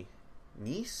my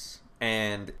niece,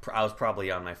 and I was probably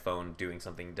on my phone doing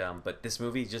something dumb, but this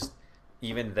movie just,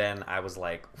 even then, I was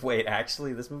like, wait,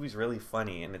 actually, this movie's really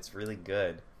funny, and it's really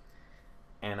good.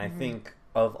 And I think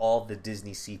of all the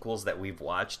Disney sequels that we've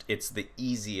watched, it's the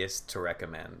easiest to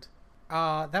recommend.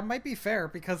 That might be fair,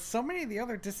 because so many of the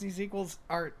other Disney sequels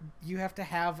you have to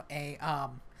have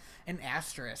an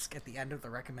asterisk at the end of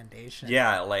the recommendation.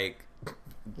 Yeah, like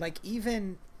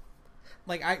even...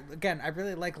 Like, I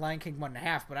really like Lion King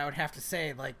 1.5, but I would have to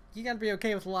say, like, you gotta be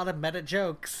okay with a lot of meta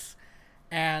jokes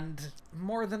and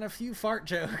more than a few fart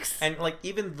jokes. And, like,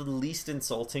 even the least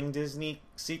insulting Disney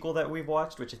sequel that we've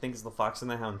watched, which I think is The Fox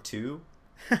and the Hound 2,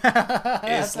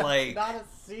 is, like... not a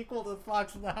sequel to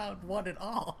Fox and the Hound 1 at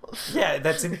all. Yeah,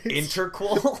 that's an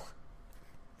interquel.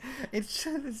 It's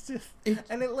just...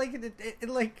 And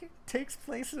it takes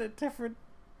place in a different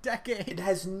decade. It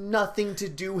has nothing to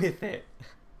do with it.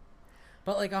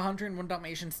 But, like, 101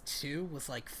 Dalmatians 2 was,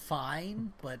 like,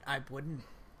 fine, but I wouldn't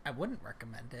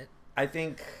recommend it. I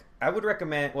think I would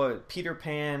recommend... Peter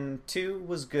Pan 2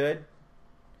 was good.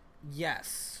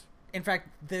 Yes. In fact,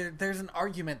 there's an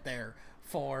argument there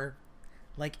for,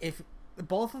 like, if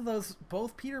both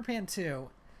Peter Pan 2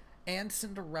 and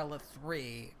Cinderella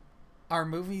 3 are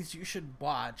movies you should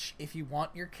watch if you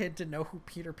want your kid to know who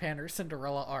Peter Pan or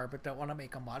Cinderella are, but don't want to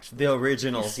make them watch the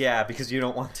originals. Yeah, because you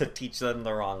don't want to teach them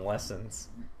the wrong lessons.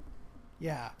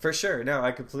 Yeah, for sure. No,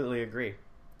 I completely agree.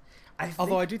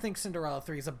 Although I do think Cinderella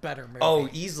 3 is a better movie. Oh,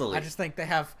 easily. I just think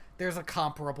there's a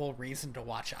comparable reason to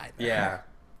watch either. Yeah.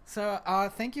 So,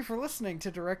 thank you for listening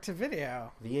to Direct to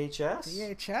Video.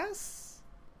 VHS?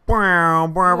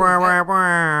 God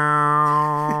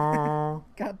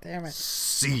damn it.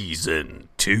 Season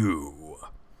 2.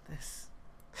 This.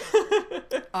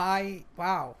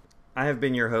 Wow. I have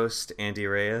been your host, Andy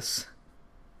Reyes.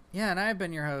 Yeah, and I've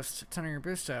been your host, Tony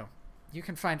Robusto. You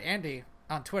can find Andy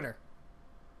on Twitter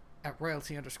at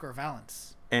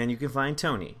royalty_valence. And you can find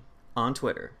Tony on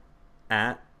Twitter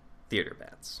at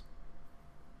TheaterBats.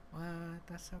 What?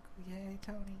 That's so cool. Yay,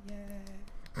 Tony,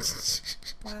 yay.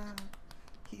 Wow.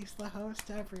 He's the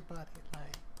host everybody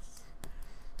likes.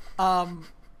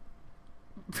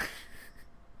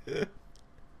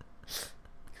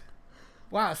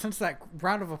 Wow, since that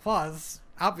round of applause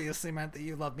obviously meant that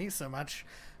you love me so much,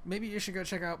 maybe you should go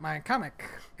check out my comic,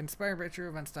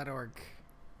 inspiredbytrueevents.org.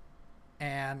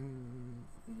 And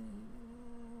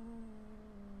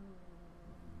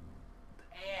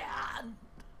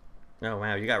Oh,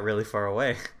 wow, you got really far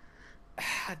away.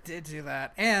 I did do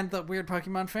that. And the weird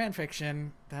Pokemon fanfiction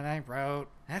that I wrote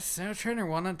at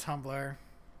SnowTrainer1 on Tumblr.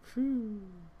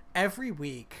 Every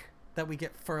week that we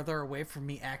get further away from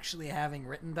me actually having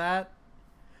written that,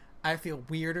 I feel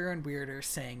weirder and weirder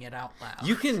saying it out loud.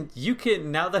 You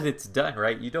can, now that it's done,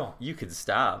 right? You can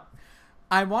stop.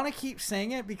 I want to keep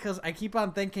saying it because I keep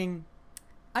on thinking,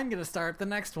 I'm going to start the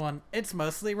next one. It's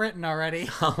mostly written already.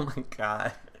 Oh my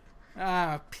god.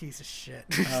 Ah, piece of shit.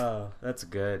 Oh, that's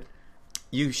good.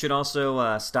 You should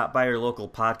also stop by your local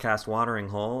podcast watering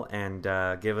hole and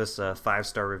give us a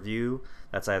 5-star review.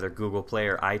 That's either Google Play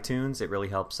or iTunes. It really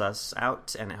helps us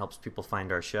out, and it helps people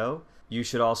find our show. You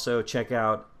should also check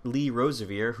out Lee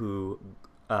Rosevere, who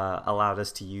allowed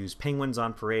us to use Penguins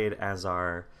on Parade as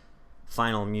our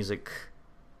final music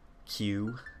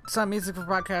cue. It's on Music for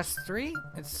Podcast 3.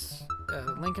 It's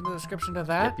a link in the description to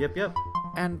that. Yep.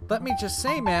 And let me just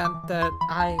say, man, that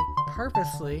I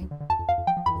purposely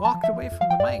walked away from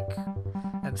the mic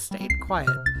and stayed quiet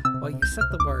while you said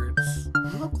the words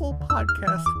local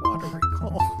podcast watering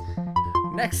hole.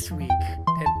 Next week,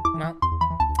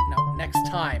 next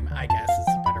time, I guess is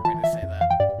a better way to say that.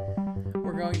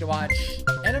 We're going to watch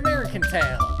An American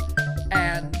Tail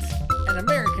and An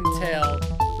American Tail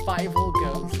Fievel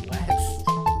Goes West.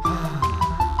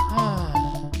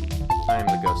 I am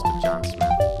the ghost of John Smith.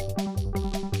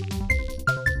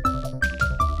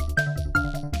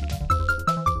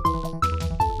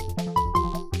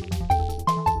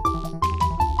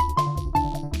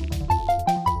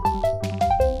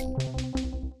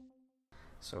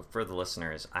 So for the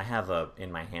listeners, I have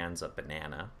in my hands a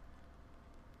banana.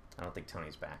 I don't think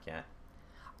Tony's back yet.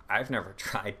 I've never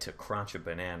tried to crunch a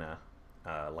banana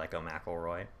like a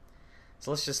McElroy.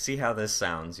 So let's just see how this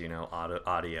sounds,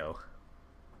 audio.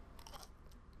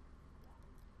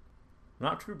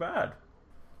 Not too bad.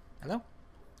 Hello?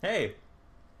 Hey,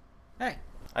 Hey.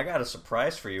 I got a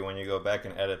surprise for you when you go back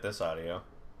and edit this audio.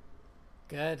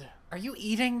 Good. Are you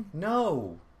eating?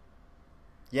 No.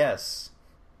 Yes.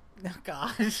 Oh,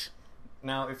 gosh.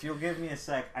 Now, if you'll give me a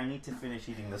sec, I need to finish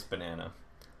eating this banana.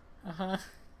 Uh-huh.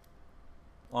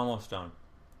 Almost done.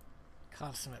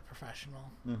 Consummate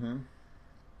professional. Mm-hmm.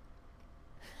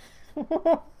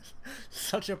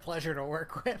 Such a pleasure to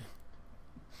work with.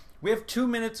 We have 2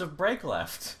 minutes of break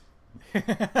left. The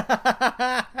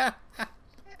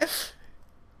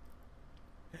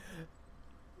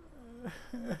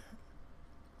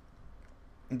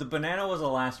banana was a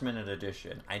last-minute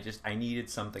addition. I needed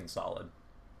something solid.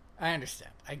 I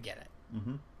understand. I get it.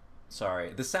 Mm-hmm.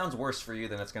 Sorry. This sounds worse for you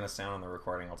than it's going to sound on the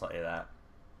recording, I'll tell you that.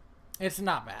 It's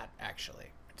not bad,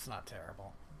 actually. It's not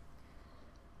terrible.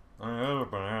 I had a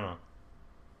banana.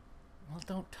 Well,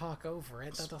 don't talk over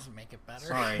it. That doesn't make it better.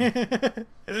 Sorry.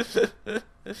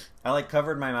 I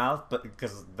covered my mouth, but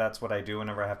because that's what I do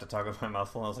whenever I have to talk with my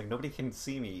mouth full. I was like, nobody can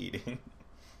see me eating.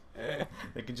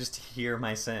 They can just hear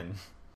my sin.